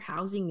crisis here.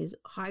 Housing is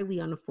highly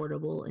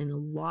unaffordable in a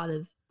lot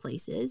of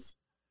places.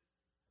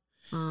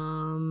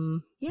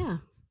 Yeah.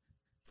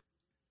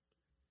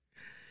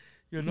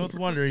 Yo, North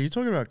Wonder, are you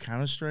talking about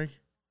Counter-Strike?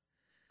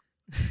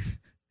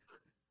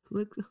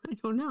 Look, I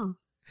don't know.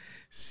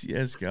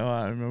 CSGO,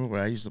 I remember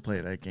when I used to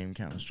play that game,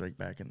 Counter-Strike,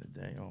 back in the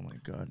day. Oh my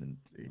God, and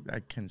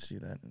I can see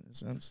that in a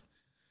sense.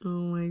 Oh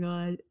my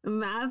god.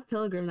 Mav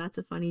Pilgrim, that's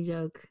a funny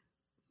joke.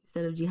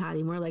 Instead of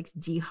jihadi, more like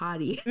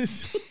jihadi.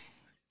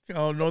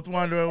 Oh, North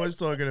Wanderer was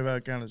talking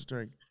about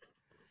Counter-Strike.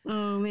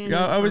 Oh man.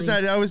 Yeah, That's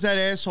I was that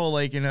asshole.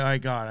 Like, and I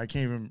can't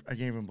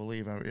even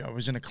believe I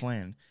was in a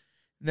clan.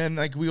 Then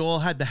like we all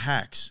had the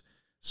hacks,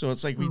 so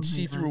it's like we'd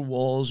see through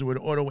walls, it would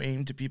auto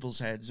aim to people's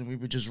heads, and we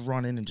would just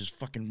run in and just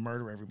fucking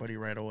murder everybody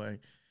right away.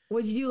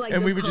 What'd you do? Like,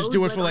 and we would just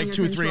do it for like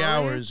 2 or 3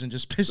 hours and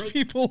just piss like,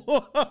 people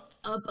off.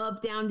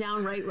 Up,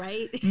 down,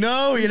 right.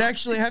 No, you'd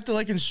actually have to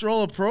like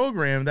install a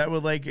program that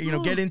would like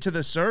get into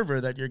the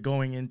server that you're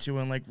going into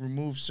and like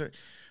remove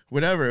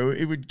whatever.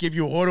 It would give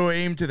you auto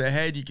aim to the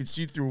head. You could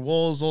see through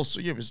walls. Also,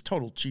 it was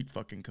total cheat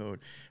fucking code.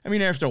 I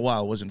mean, after a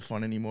while, it wasn't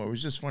fun anymore. It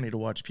was just funny to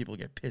watch people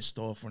get pissed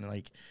off when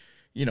like,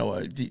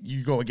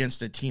 you go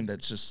against a team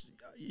that's just,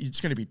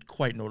 it's going to be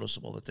quite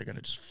noticeable that they're going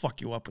to just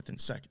fuck you up within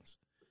seconds.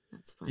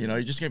 That's funny.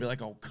 You're just going to be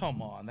like, oh,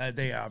 come on.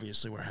 They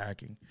obviously were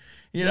hacking.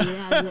 Maybe they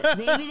had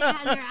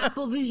their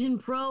Apple Vision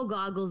Pro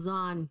goggles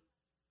on.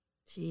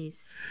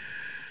 Jeez.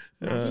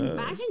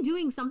 Imagine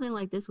doing something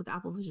like this with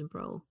Apple Vision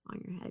Pro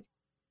on your head.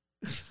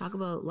 Talk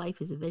about life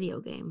as a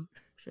video game.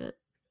 Shit.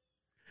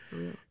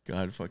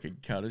 God, fucking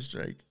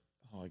Counter-Strike.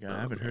 Oh, my God. I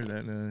haven't heard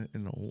that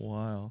in a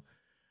while.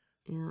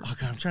 Yeah. Oh,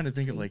 God. I'm trying to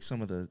think of like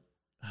some of the,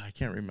 I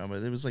can't remember.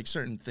 There was like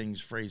certain things,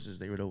 phrases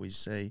they would always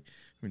say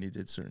when he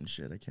did certain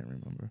shit. I can't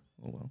remember.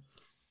 Oh, well.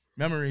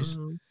 Memories.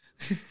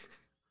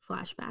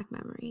 Flashback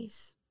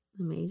memories.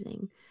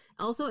 Amazing.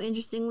 Also,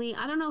 interestingly,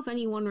 I don't know if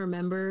anyone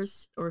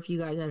remembers or if you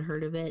guys had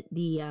heard of it,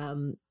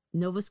 the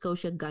Nova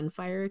Scotia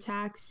gunfire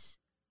attacks.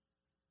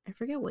 I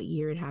forget what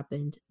year it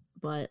happened,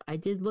 but I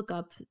did look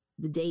up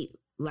the date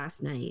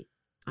last night.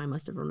 I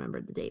must have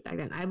remembered the date back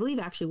then. I believe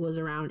actually was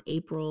around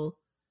April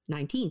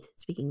 19th,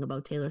 speaking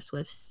about Taylor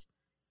Swift's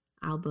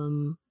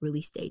album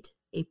release date,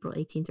 April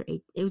 18th or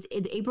 8th. It was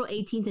April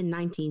 18th and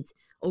 19th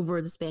over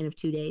the span of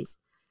 2 days.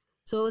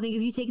 So I think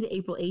if you take the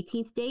April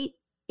 18th date,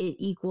 it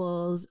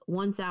equals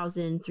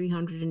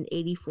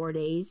 1,384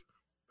 days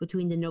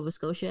between the Nova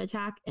Scotia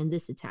attack and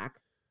this attack,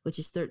 which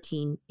is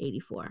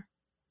 1384.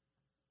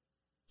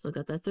 So I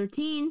got that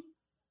 13.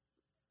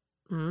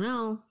 I don't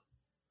know.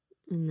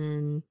 And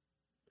then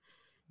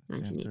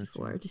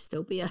 1984,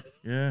 dystopia.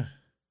 Yeah.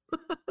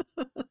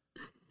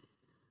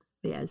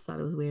 Yeah, I just thought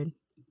it was weird.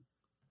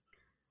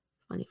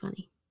 Funny.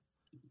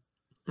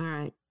 All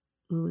right,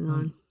 moving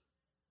on.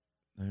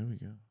 There we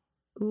go.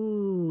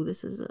 Ooh,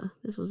 this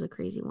was a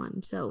crazy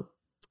one. So,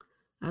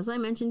 as I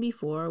mentioned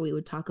before, we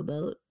would talk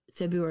about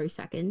February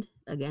 2nd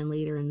again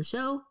later in the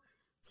show.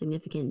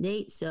 Significant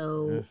date.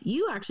 So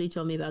you actually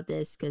told me about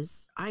this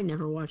because I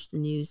never watched the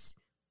news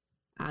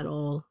at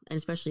all, and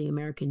especially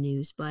American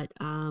news. But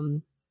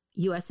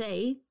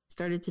USA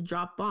started to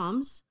drop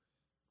bombs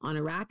on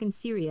Iraq and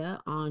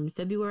Syria on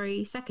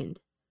February 2nd,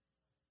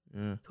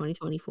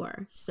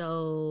 2024.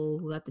 So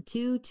we got the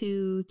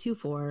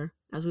 2224,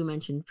 as we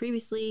mentioned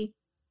previously,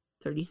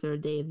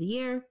 33rd day of the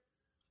year.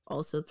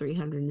 Also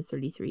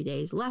 333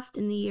 days left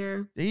in the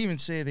year. They even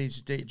say they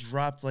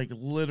dropped like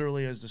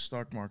literally as the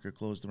stock market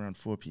closed around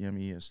 4 p.m.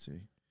 EST.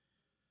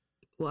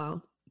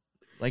 Wow.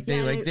 Like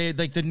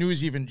the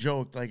news even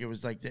joked like it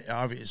was like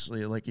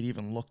obviously like it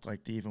even looked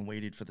like they even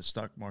waited for the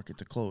stock market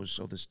to close,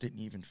 so this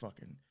didn't even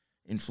fucking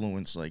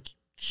influence like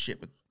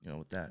shit with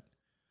with that.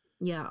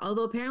 Yeah,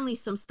 although apparently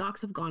some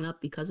stocks have gone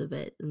up because of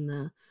it, and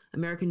the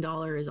American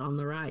dollar is on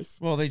the rise.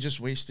 Well, they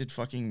just wasted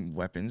fucking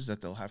weapons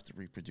that they'll have to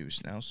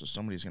reproduce now, so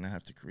somebody's going to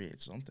have to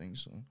create something,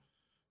 so...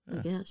 Yeah.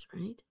 I guess,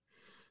 right?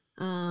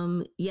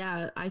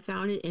 Yeah, I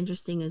found it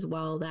interesting as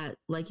well that,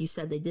 like you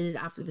said, they did it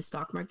after the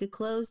stock market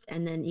closed,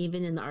 and then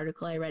even in the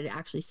article I read, it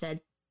actually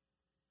said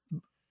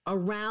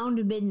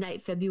around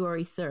midnight,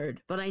 February 3rd,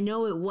 but I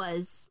know it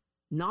was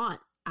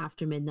not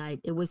after midnight.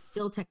 It was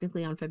still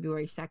technically on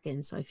February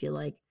 2nd, so I feel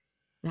like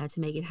they had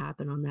to make it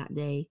happen on that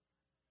day,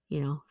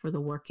 for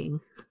the working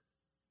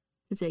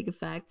to take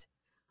effect.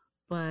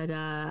 But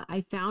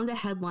I found a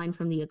headline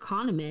from The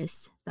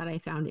Economist that I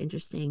found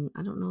interesting.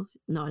 I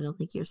don't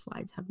think your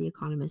slides have The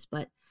Economist,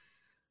 but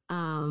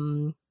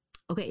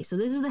okay, so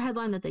this is the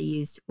headline that they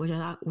used, which I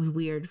thought was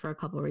weird for a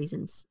couple of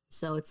reasons.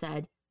 So it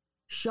said,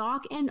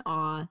 shock and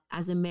awe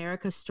as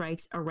America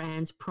strikes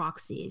Iran's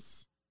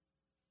proxies.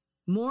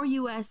 More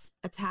U.S.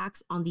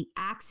 attacks on the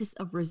axis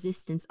of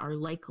resistance are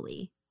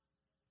likely.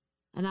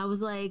 And I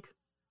was like,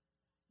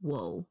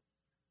 whoa,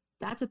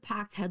 that's a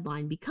packed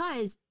headline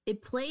because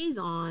it plays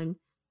on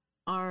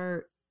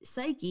our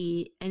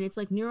psyche, and it's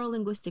like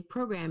neuro-linguistic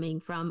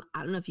programming from,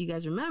 I don't know if you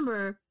guys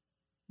remember,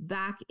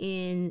 back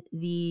in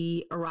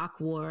the Iraq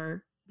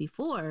War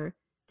before,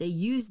 they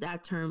used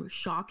that term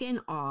shock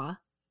and awe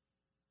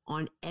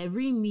on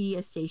every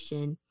media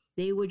station.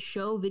 They would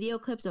show video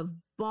clips of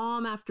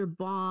bomb after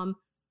bomb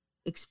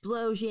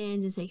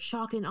explosions and say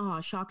shock and awe,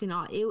 shock and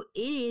awe. It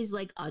is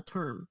like a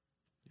term.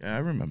 Yeah, I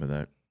remember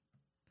that.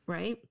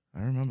 Right?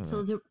 I remember that.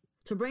 So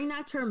to bring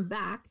that term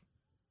back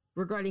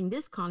regarding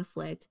this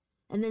conflict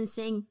and then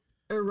saying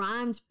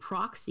Iran's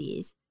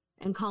proxies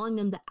and calling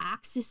them the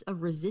axis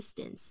of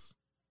resistance.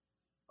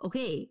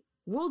 Okay,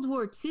 World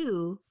War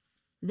II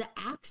the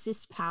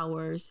Axis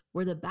powers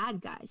were the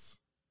bad guys.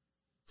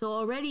 So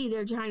already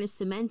they're trying to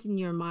cement in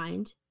your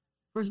mind.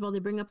 First of all, they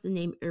bring up the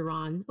name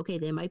Iran. Okay,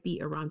 they might be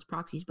Iran's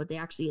proxies, but they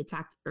actually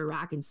attacked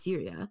Iraq and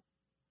Syria.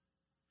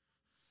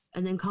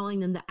 And then calling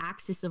them the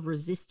Axis of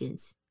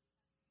Resistance.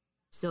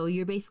 So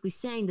you're basically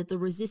saying that the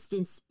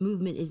resistance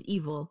movement is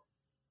evil,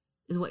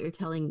 is what you're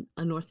telling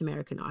a North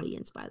American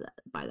audience by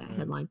that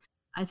headline.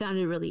 I found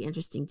it really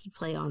interesting to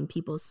play on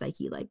people's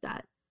psyche like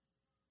that.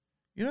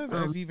 You know,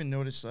 I've even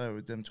noticed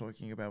with them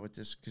talking about with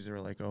this, because they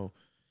were like, oh,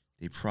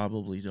 they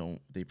probably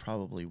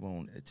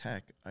won't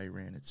attack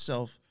Iran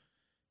itself,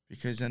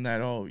 because then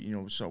that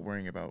start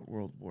worrying about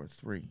World War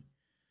III.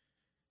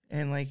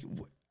 And like,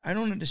 I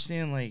don't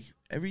understand, like,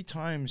 every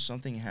time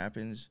something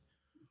happens,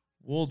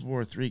 World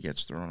War III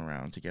gets thrown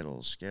around to get a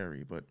little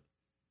scary, but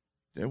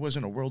there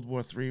wasn't a World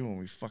War III when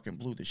we fucking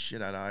blew the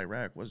shit out of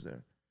Iraq, was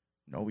there?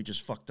 No, we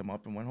just fucked them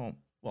up and went home.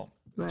 Well,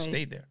 it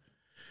stayed there.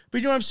 But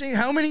you know what I'm saying?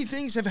 How many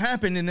things have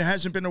happened and there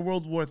hasn't been a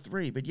World War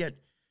III, but yet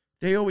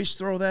they always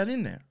throw that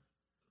in there.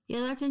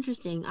 Yeah, that's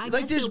interesting.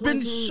 Like, there's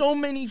been so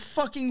many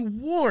fucking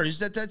wars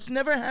that's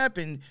never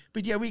happened,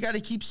 but yeah, we got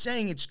to keep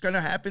saying it's going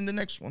to happen the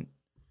next one.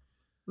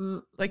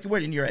 Like,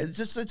 what in your head?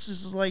 This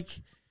is like,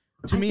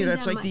 to me,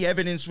 that's like the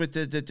evidence with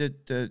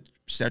the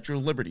Statue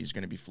of Liberty is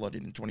going to be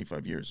flooded in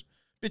 25 years.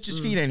 Bitch's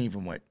feet ain't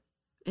even wet.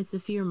 It's a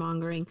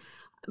fear-mongering,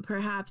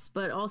 perhaps,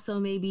 but also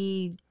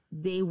maybe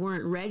they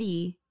weren't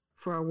ready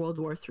for a World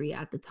War III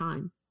at the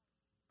time.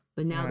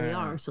 But now they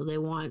are, so they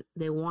want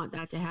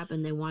that to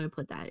happen. They want to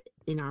put that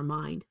in our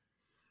mind.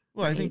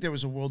 Well, right? I think there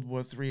was a World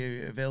War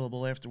III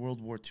available after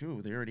World War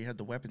II. They already had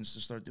the weapons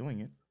to start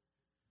doing it.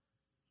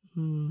 I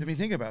mean,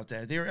 think about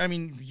that.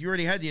 You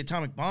already had the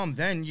atomic bomb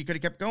then. You could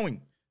have kept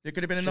going. There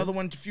could have been another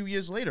one a few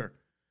years later,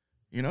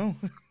 you know?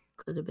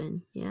 Could have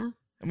been, yeah.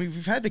 I mean,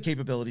 we've had the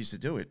capabilities to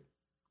do it.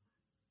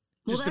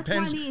 Well, just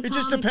depends. It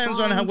just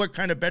depends on what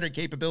kind of better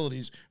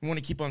capabilities we want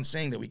to keep on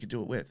saying that we could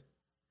do it with.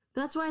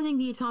 That's why I think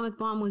the atomic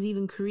bomb was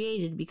even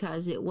created,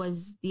 because it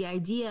was the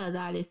idea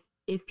that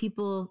if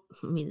people,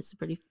 I mean, it's a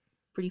pretty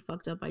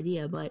fucked up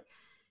idea, but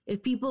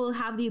if people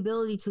have the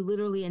ability to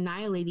literally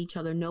annihilate each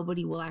other,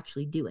 nobody will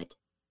actually do it.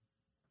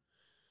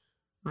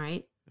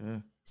 Right? Yeah.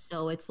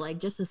 So it's like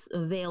just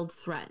a veiled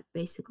threat,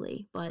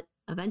 basically. But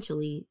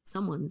eventually,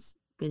 someone's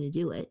going to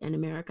do it, and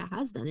America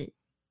has done it.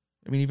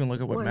 I mean, even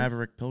look at what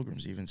Maverick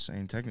Pilgrim's even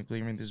saying. Technically,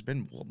 I mean, there's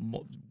been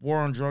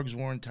war on drugs,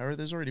 war on terror.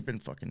 There's already been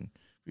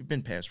we've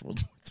been past World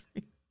War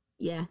III.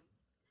 Yeah,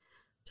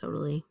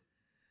 totally.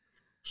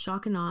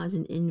 Shock and awe is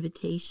an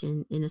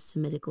invitation in a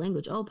Semitic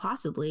language. Oh,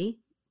 possibly.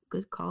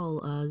 Good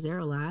call,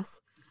 Zeralath.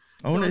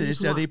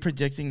 Are they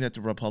predicting that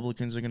the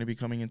Republicans are going to be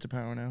coming into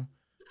power now?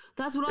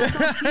 That's what I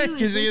thought too.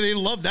 Because they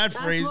love that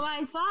phrase. That's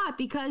what I thought,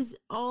 because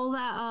all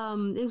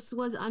that this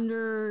was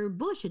under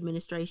Bush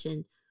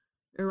administration,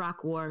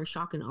 Iraq War,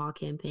 shock and awe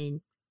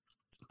campaign,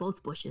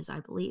 both Bushes, I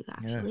believe,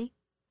 actually. Yeah.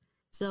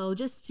 So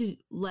just to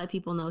let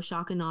people know,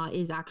 shock and awe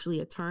is actually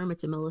a term.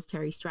 It's a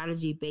military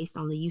strategy based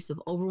on the use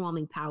of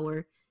overwhelming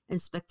power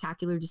and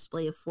spectacular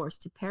display of force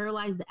to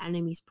paralyze the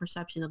enemy's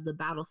perception of the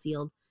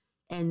battlefield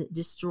and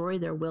destroy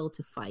their will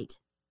to fight.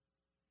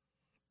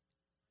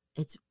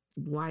 It's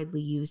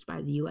widely used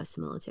by the U.S.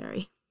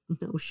 military.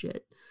 No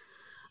shit.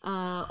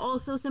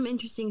 Also, some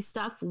interesting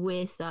stuff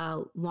with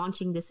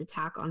launching this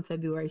attack on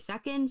February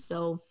 2nd.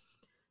 So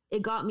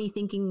it got me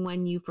thinking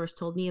when you first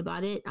told me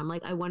about it. I'm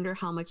like, I wonder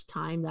how much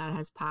time that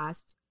has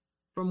passed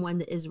from when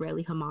the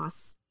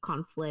Israeli-Hamas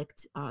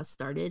conflict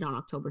started on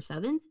October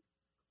 7th.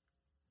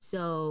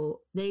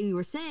 So they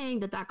were saying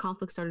that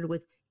conflict started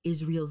with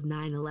Israel's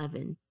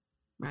 9/11,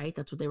 right?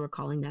 That's what they were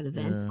calling that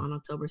event on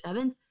October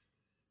 7th.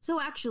 So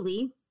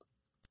actually,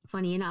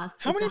 funny enough,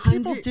 how many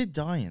people did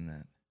die in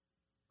that?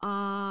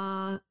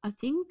 I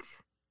think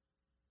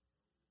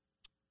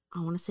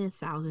I want to say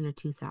 1,000 or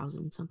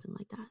 2,000, something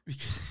like that.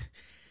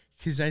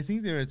 Because I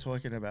think they were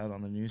talking about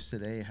on the news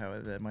today how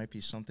there might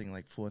be something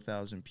like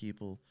 4,000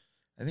 people.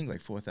 I think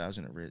like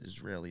 4,000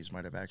 Israelis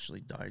might have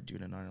actually died due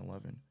to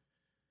 9/11.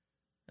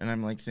 And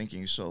I'm like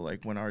thinking, so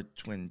like when our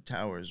Twin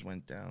Towers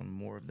went down,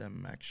 more of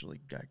them actually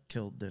got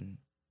killed than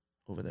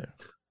over there.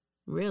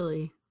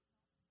 Really?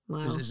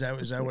 Wow. Is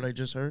that what I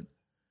just heard?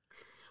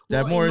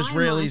 That more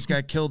Israelis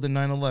got killed in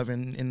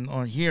 9/11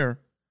 on here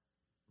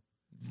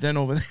than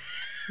over there.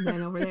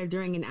 Than over there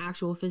during an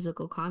actual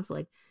physical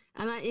conflict.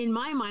 And in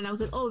my mind, I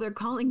was like, oh, they're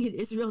calling it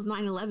Israel's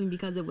 9/11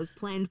 because it was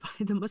planned by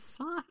the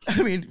Mossad.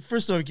 I mean,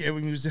 first of all,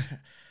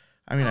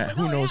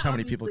 who knows how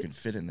many people can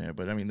fit in there?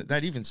 But I mean,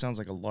 that even sounds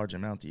like a large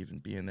amount to even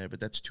be in there. But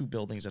that's 2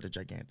 buildings that are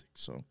gigantic.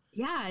 So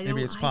yeah,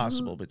 maybe it's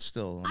possible, but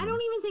still. I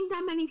don't even think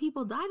that many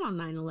people died on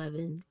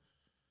 9/11.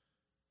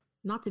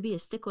 Not to be a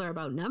stickler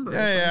about numbers.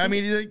 Yeah. I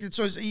mean,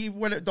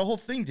 the whole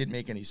thing didn't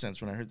make any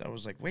sense when I heard that. I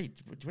was like,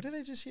 wait, what did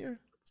I just hear?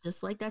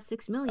 Just like that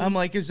 6 million. I'm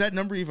like, is that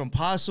number even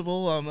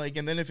possible? I'm like,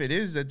 and then if it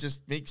is, that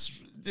just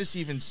makes this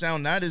even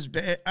sound not as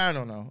bad. I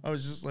don't know. I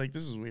was just like,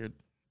 this is weird.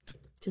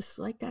 Just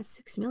like that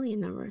 6 million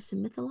number. It's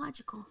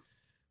mythological.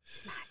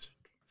 It's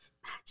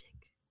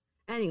magic.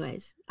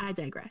 Anyways, I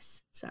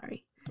digress.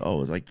 Sorry. Oh,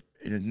 like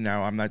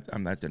now I'm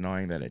not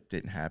denying that it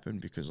didn't happen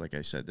because, like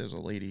I said, there's a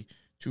lady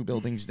 2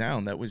 buildings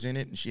down that was in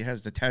it, and she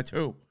has the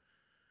tattoo.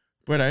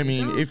 But I There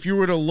you mean, go. if you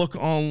were to look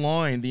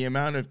online, the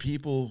amount of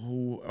people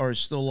who are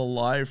still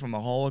alive from the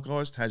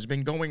Holocaust has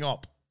been going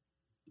up.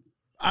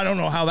 I don't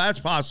know how that's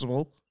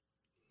possible.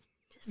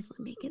 Just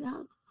make it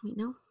up.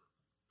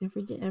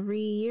 Every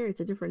year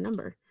it's a different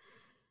number.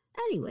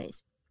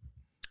 Anyways,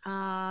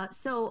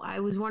 so I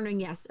was wondering,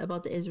 yes,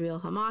 about the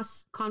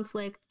Israel-Hamas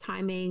conflict,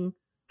 timing,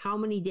 how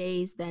many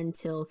days then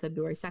till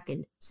February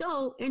 2nd.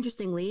 So,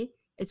 interestingly,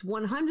 it's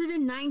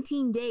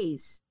 119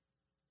 days,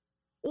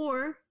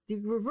 or the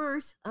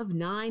reverse of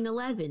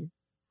 9/11.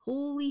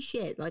 Holy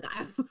shit. Like,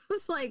 I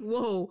was like,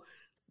 whoa,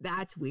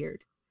 that's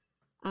weird.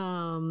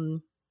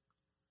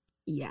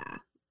 Yeah.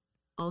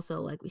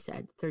 Also, like we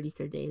said,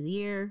 33rd day of the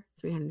year,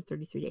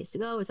 333 days to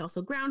go. It's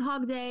also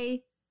Groundhog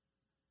Day.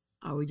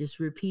 Are we just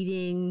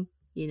repeating,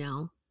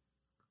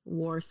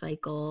 war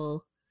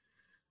cycle?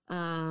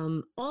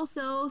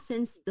 Also,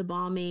 since the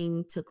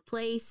bombing took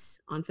place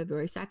on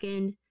February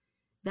 2nd,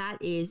 that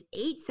is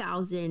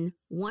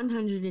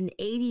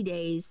 8,180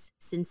 days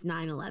since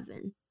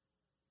 9/11.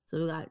 So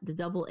we got the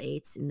double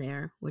eights in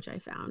there, which I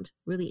found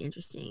really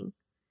interesting.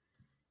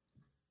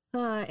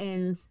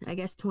 And I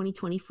guess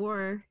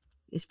 2024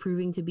 is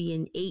proving to be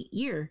an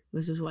 8-year,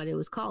 which is what it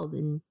was called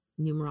in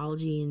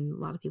numerology, and a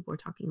lot of people are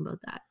talking about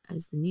that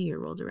as the new year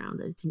rolls around,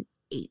 that it's an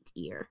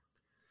 8-year.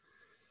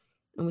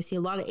 And we see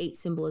a lot of 8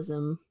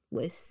 symbolism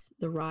with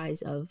the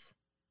rise of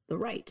the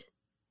right,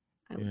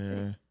 I would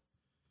say.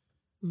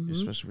 Mm-hmm.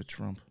 Especially with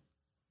Trump.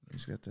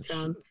 He's got that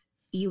Trump,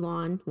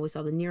 Elon, we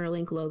saw the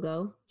Neuralink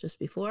logo just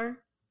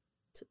before.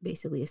 It's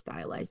basically a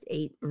stylized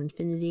 8 or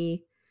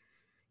infinity.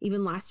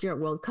 Even last year at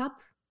World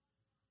Cup,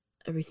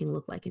 everything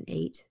looked like an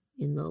 8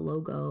 in the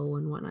logo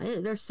and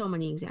whatnot. There's so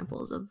many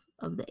examples of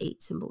the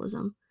 8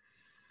 symbolism.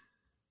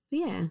 But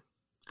yeah,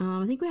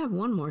 I think we have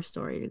one more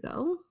story to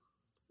go.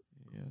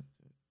 Yeah.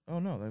 Oh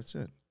no, that's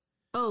it.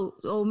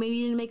 Oh, maybe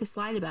you didn't make a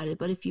slide about it,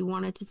 but if you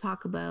wanted to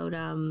talk about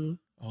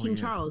King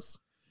Charles.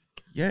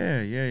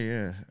 Yeah.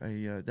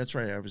 That's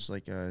right. I was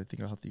like, I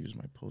think I'll have to use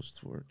my post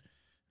for it.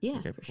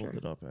 Yeah, I pulled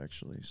it up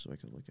actually, so I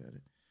could look at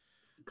it.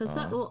 Because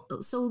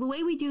so the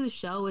way we do the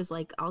show is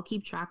like I'll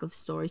keep track of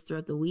stories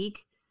throughout the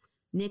week.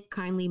 Nick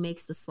kindly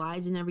makes the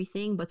slides and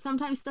everything, but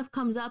sometimes stuff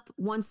comes up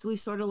once we've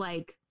sort of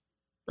like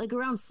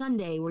around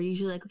Sunday, we're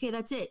usually like, okay,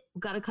 that's it.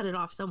 We've got to cut it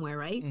off somewhere,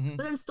 right? Mm-hmm.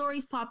 But then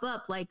stories pop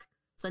up like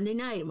Sunday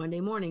night, Monday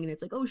morning, and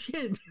it's like, oh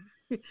shit.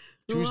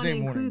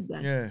 Tuesday morning.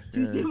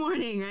 Tuesday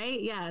morning,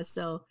 right? Yeah.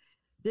 So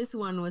this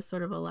one was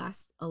sort of a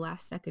last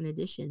second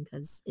edition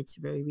because it's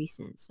very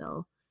recent.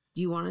 So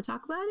do you want to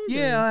talk about it?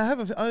 Yeah, I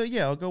have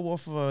I'll go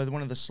off of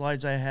one of the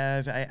slides I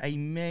have. I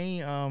may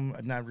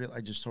not real.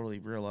 I just totally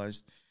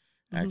realized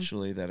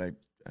actually that I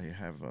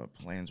have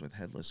plans with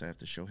Headless. I have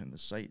to show him the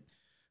site.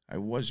 I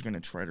was going to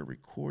try to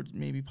record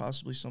maybe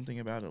possibly something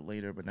about it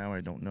later, but now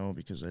I don't know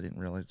because I didn't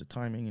realize the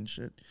timing and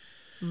shit.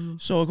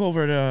 So I'll go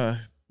over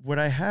to what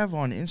I have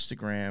on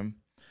Instagram.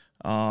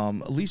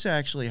 Lisa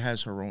actually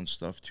has her own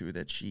stuff too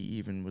that she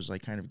even was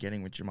like kind of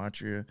getting with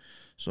Gematria.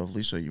 So if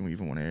Lisa, you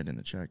even want to add in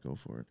the chat, go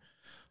for it.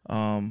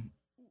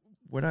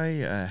 What I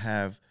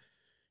have,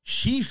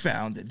 she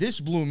found, this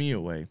blew me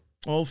away.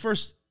 Well,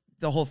 first,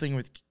 the whole thing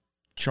with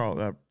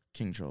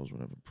King Charles,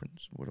 whatever,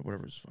 Prince,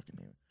 whatever his fucking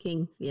name.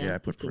 King, yeah. I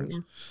put Prince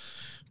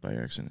by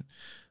accident.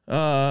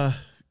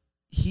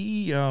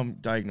 He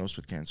diagnosed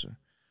with cancer.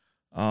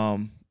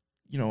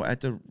 At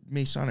the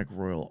Masonic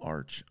Royal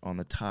Arch on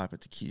the top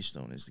at the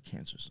keystone is the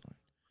cancer sign.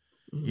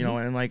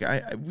 And like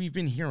we've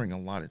been hearing a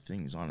lot of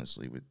things,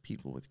 honestly, with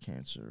people with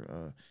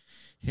cancer.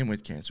 Him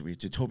with cancer. We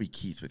did Toby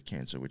Keith with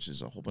cancer, which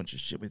is a whole bunch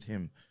of shit with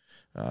him.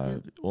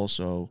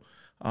 Also,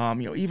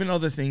 even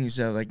other things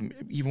that like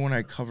even when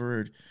I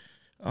covered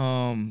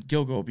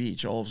Gilgo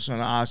Beach, all of a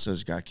sudden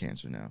Asa's got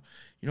cancer now.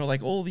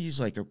 Like all these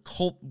like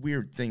occult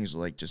weird things,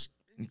 like just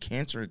in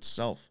cancer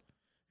itself.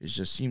 It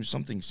just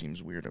something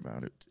seems weird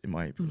about it, in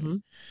my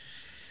opinion.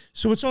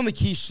 So it's on the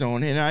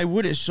keystone, and I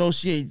would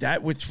associate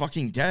that with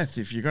fucking death.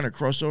 If you're going to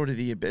cross over to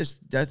the abyss,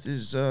 death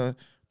is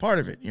part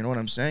of it. You know what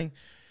I'm saying?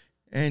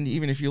 And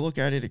even if you look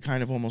at it, it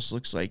kind of almost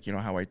looks like,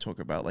 how I talk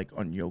about like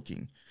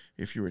unyoking.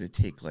 If you were to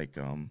take like,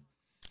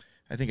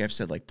 I think I've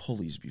said like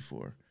pulleys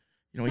before.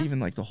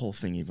 Even like the whole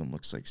thing even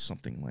looks like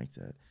something like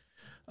that.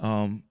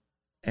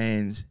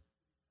 And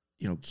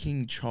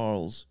King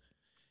Charles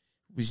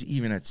was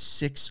even at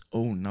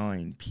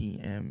 6:09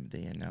 p.m.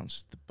 They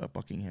announced the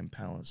Buckingham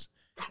Palace.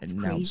 That's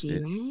announced crazy,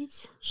 it.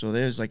 Right? So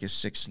there's like a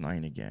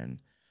 6-9 again.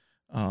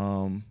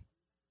 And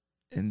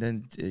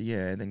then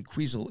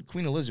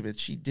Queen Elizabeth,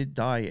 she did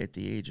die at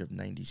the age of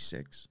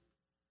 96.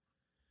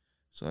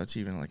 So that's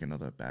even like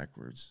another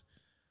backwards.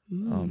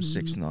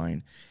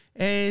 6-9.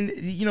 And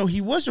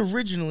he was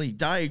originally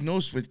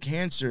diagnosed with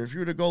cancer. If you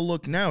were to go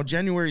look now,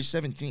 January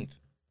 17th.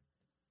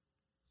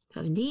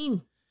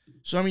 17.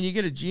 So I mean, you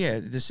get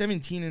the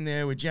 17 in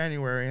there with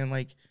January, and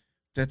like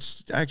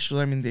that's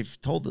actually, I mean, they've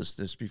told us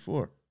this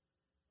before.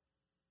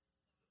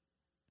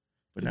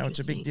 But now it's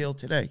a big deal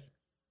today.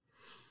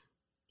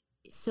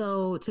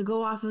 So to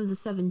go off of the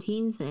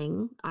 17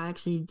 thing, I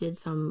actually did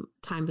some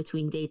time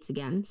between dates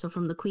again. So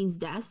from the Queen's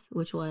death,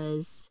 which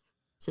was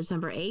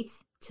September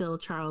 8th, till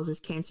Charles's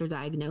cancer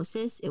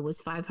diagnosis, it was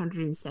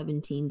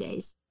 517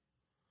 days.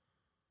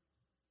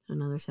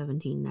 Another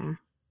 17 there.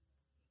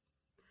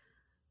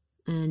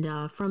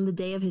 And from the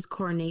day of his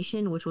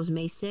coronation, which was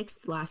May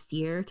 6th last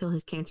year, till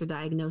his cancer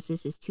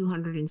diagnosis is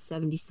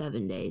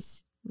 277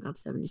 days. About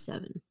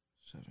 77.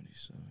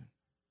 77.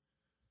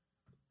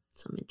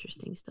 Some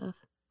interesting stuff.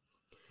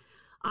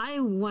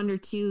 I wonder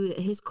too,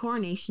 his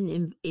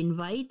coronation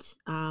invite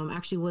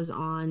actually was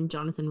on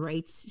Jonathan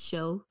Wright's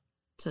show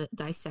to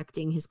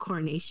dissecting his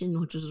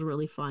coronation, which was a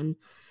really fun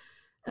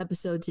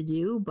episode to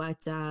do.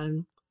 But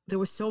there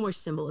was so much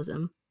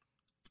symbolism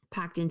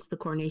packed into the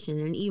coronation,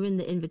 and even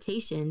the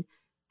invitation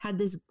had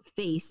this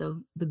face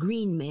of the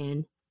green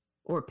man,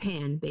 or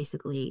Pan,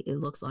 basically, it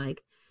looks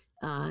like.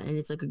 And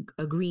it's like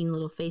a green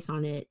little face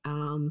on it.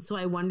 So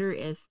I wonder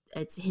if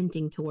it's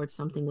hinting towards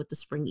something with the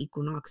spring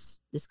equinox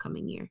this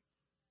coming year.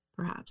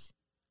 Perhaps.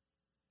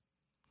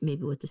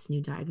 Maybe with this new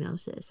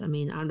diagnosis. I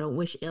mean, I don't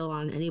wish ill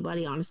on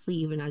anybody, honestly,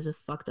 even as a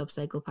fucked up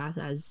psychopath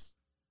as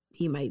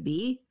he might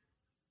be.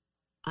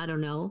 I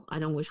don't know. I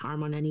don't wish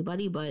harm on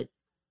anybody, but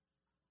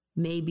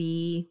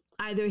maybe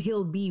either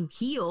he'll be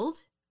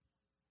healed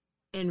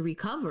and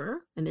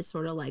recover, and it's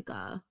sort of like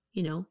a,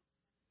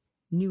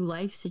 new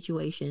life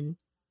situation,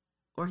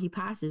 or he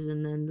passes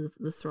and then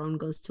the throne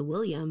goes to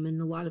William, and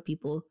a lot of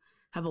people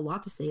have a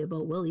lot to say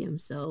about William,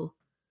 so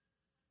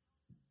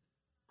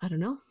I don't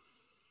know.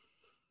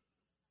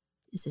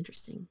 It's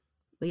interesting.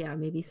 But yeah,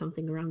 maybe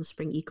something around the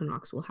spring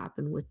equinox will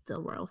happen with the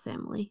royal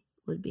family,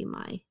 would be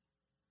my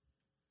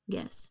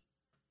guess.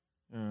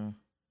 I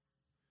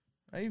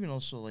even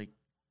also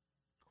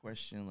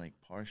question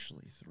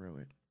partially through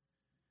it.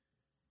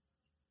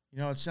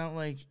 It's not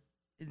like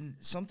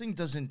something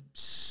doesn't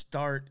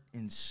start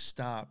and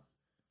stop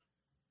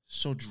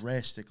so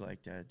drastic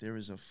like that. There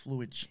is a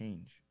fluid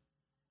change.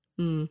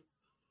 Mm.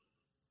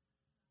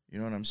 You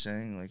know what I'm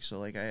saying?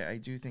 I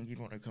do think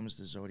even when it comes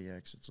to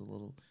zodiacs,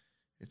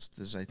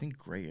 there's I think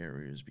gray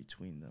areas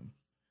between them.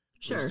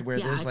 Sure. Where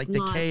there's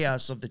the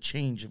chaos of the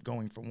change of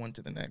going from one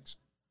to the next.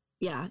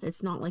 Yeah,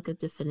 it's not like a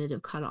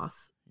definitive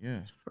cutoff.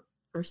 Yeah.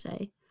 Per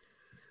se.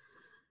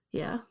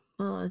 Yeah.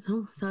 Well, I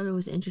thought it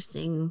was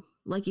interesting.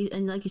 Like you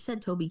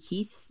said, Toby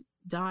Keith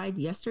died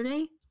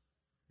yesterday.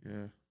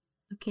 Yeah.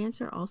 Of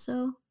cancer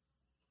also.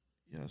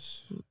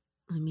 Yes.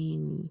 I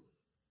mean,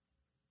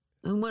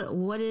 and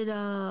what did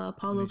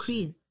Apollo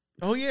Creed?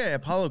 Oh yeah,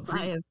 Apollo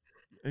Creed.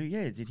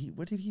 Yeah,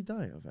 what did he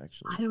die of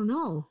actually? I don't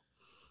know.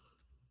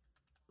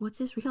 What's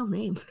his real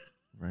name?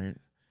 Right.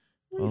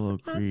 Apollo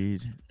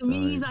Creed. To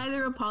me, he's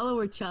either Apollo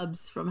or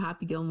Chubbs from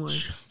Happy Gilmore.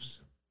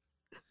 Chubbs.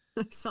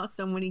 I saw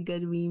so many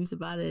good memes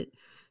about it.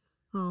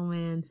 Oh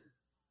man.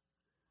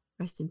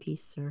 Rest in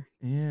peace, sir.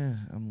 Yeah,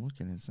 I'm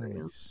looking. It's not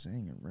like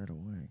saying it right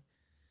away.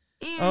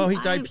 And he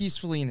died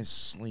peacefully in his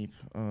sleep.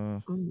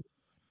 Well,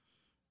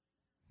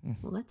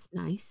 that's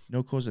nice.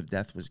 No cause of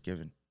death was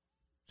given.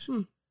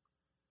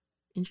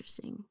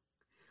 Interesting.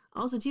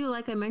 Also, too,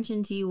 like I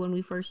mentioned to you when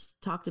we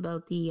first talked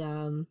about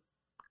the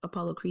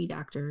Apollo Creed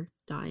actor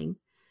dying.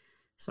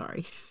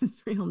 Sorry,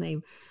 his real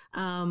name.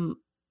 Carl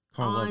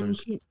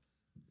Weathers.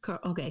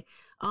 Okay.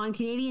 On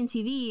Canadian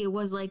TV, it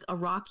was like a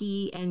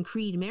Rocky and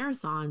Creed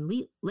marathon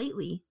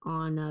lately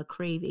on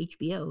Crave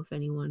HBO, if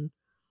anyone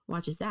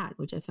watches that,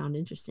 which I found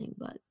interesting,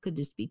 but could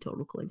just be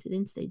total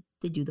coincidence. They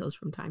do those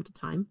from time to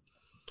time.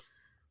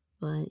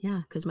 But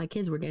yeah, because my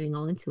kids were getting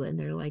all into it, and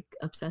they're like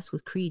obsessed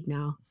with Creed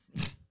now.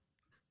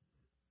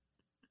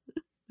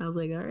 I was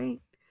like, all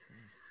right.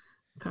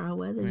 Carl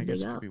Weathers, I guess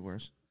big it up. could be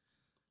worse.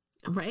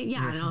 Right?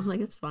 Yeah. And I was like,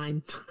 it's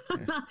fine.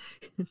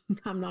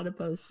 I'm not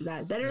opposed to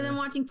that. Better than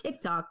watching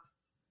TikTok.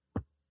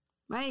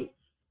 Right?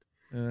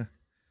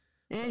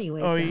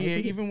 Anyways. Oh, guys, yeah.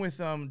 Even with,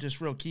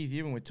 just real Keith,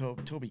 even with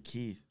Toby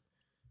Keith,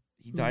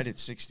 he died at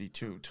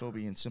 62.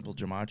 Toby in Simple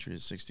Gematria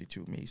is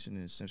 62. Mason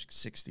is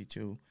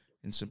 62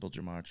 in Simple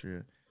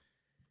Gematria.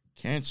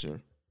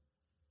 Cancer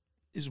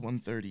is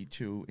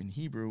 132 in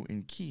Hebrew,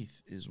 and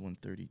Keith is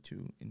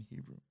 132 in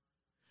Hebrew.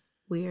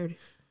 Weird.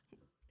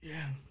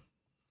 Yeah.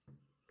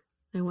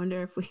 I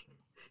wonder if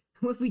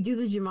we do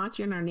the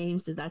gematria in our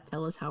names, does that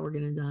tell us how we're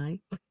gonna die?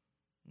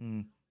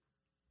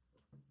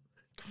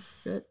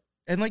 Shit.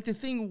 And the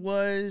thing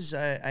was,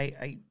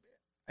 I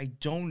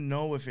don't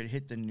know if it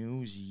hit the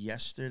news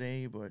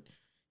yesterday, but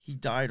he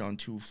died on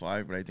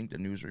 2/5, but I think the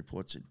news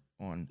reports it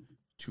on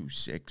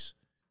 2/6,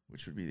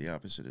 which would be the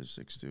opposite of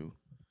 6/2.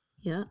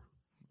 Yeah.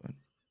 But.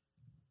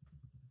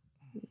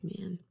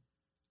 Man.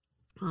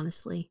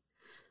 Honestly.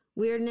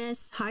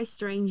 Weirdness, high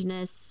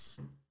strangeness.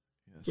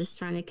 Yes. Just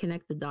trying to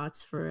connect the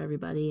dots for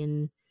everybody,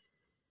 and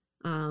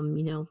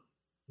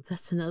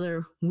that's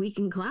another week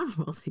in Clown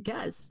World, I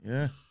guess.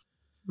 Yeah.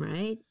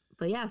 Right?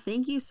 But yeah,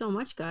 thank you so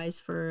much, guys,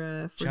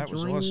 for Chat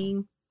joining. Was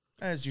awesome.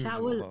 As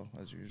usual.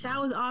 Chat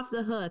was off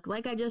the hook.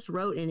 Like I just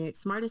wrote in it,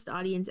 smartest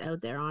audience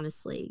out there,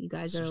 honestly. You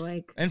guys are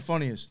like... And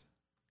funniest.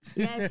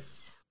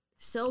 Yes.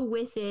 So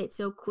with it,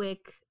 so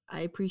quick.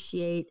 I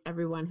appreciate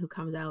everyone who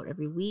comes out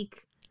every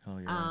week. Oh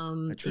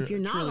yeah. If you're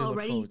not truly look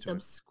already forward to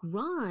it.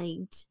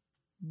 subscribed,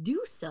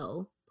 do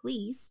so,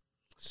 please.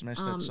 Smash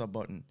that sub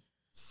button.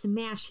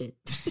 Smash it.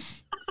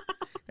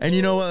 And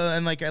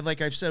and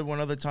like I've said one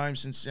other time,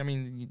 since I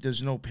mean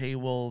there's no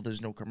paywall,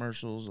 there's no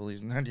commercials, at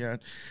least not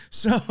yet.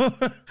 So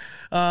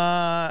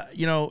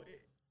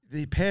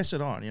they pass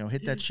it on.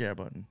 Hit that share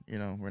button.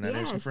 We're not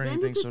asking for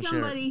anything. Send it to so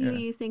somebody share it. who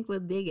you think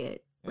would dig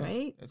it.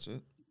 Right? That's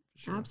it.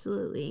 Sure.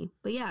 Absolutely.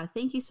 But yeah,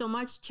 thank you so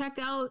much. Check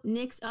out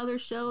Nick's other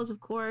shows, of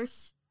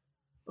course.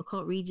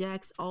 Occult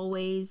Rejects,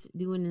 always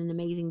doing an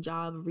amazing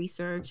job of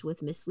research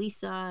with Miss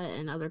Lisa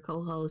and other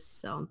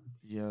co-hosts. So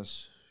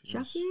yes.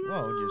 Check it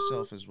out. Oh, and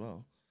yourself as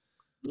well.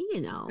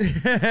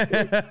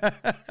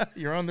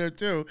 You're on there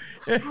too.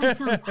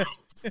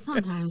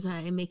 Sometimes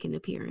I make an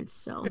appearance.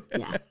 So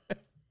yeah.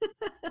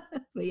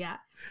 But yeah,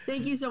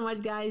 thank you so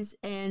much, guys.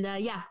 And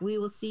we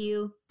will see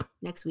you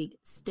next week.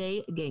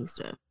 Stay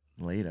gangster.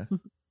 Later.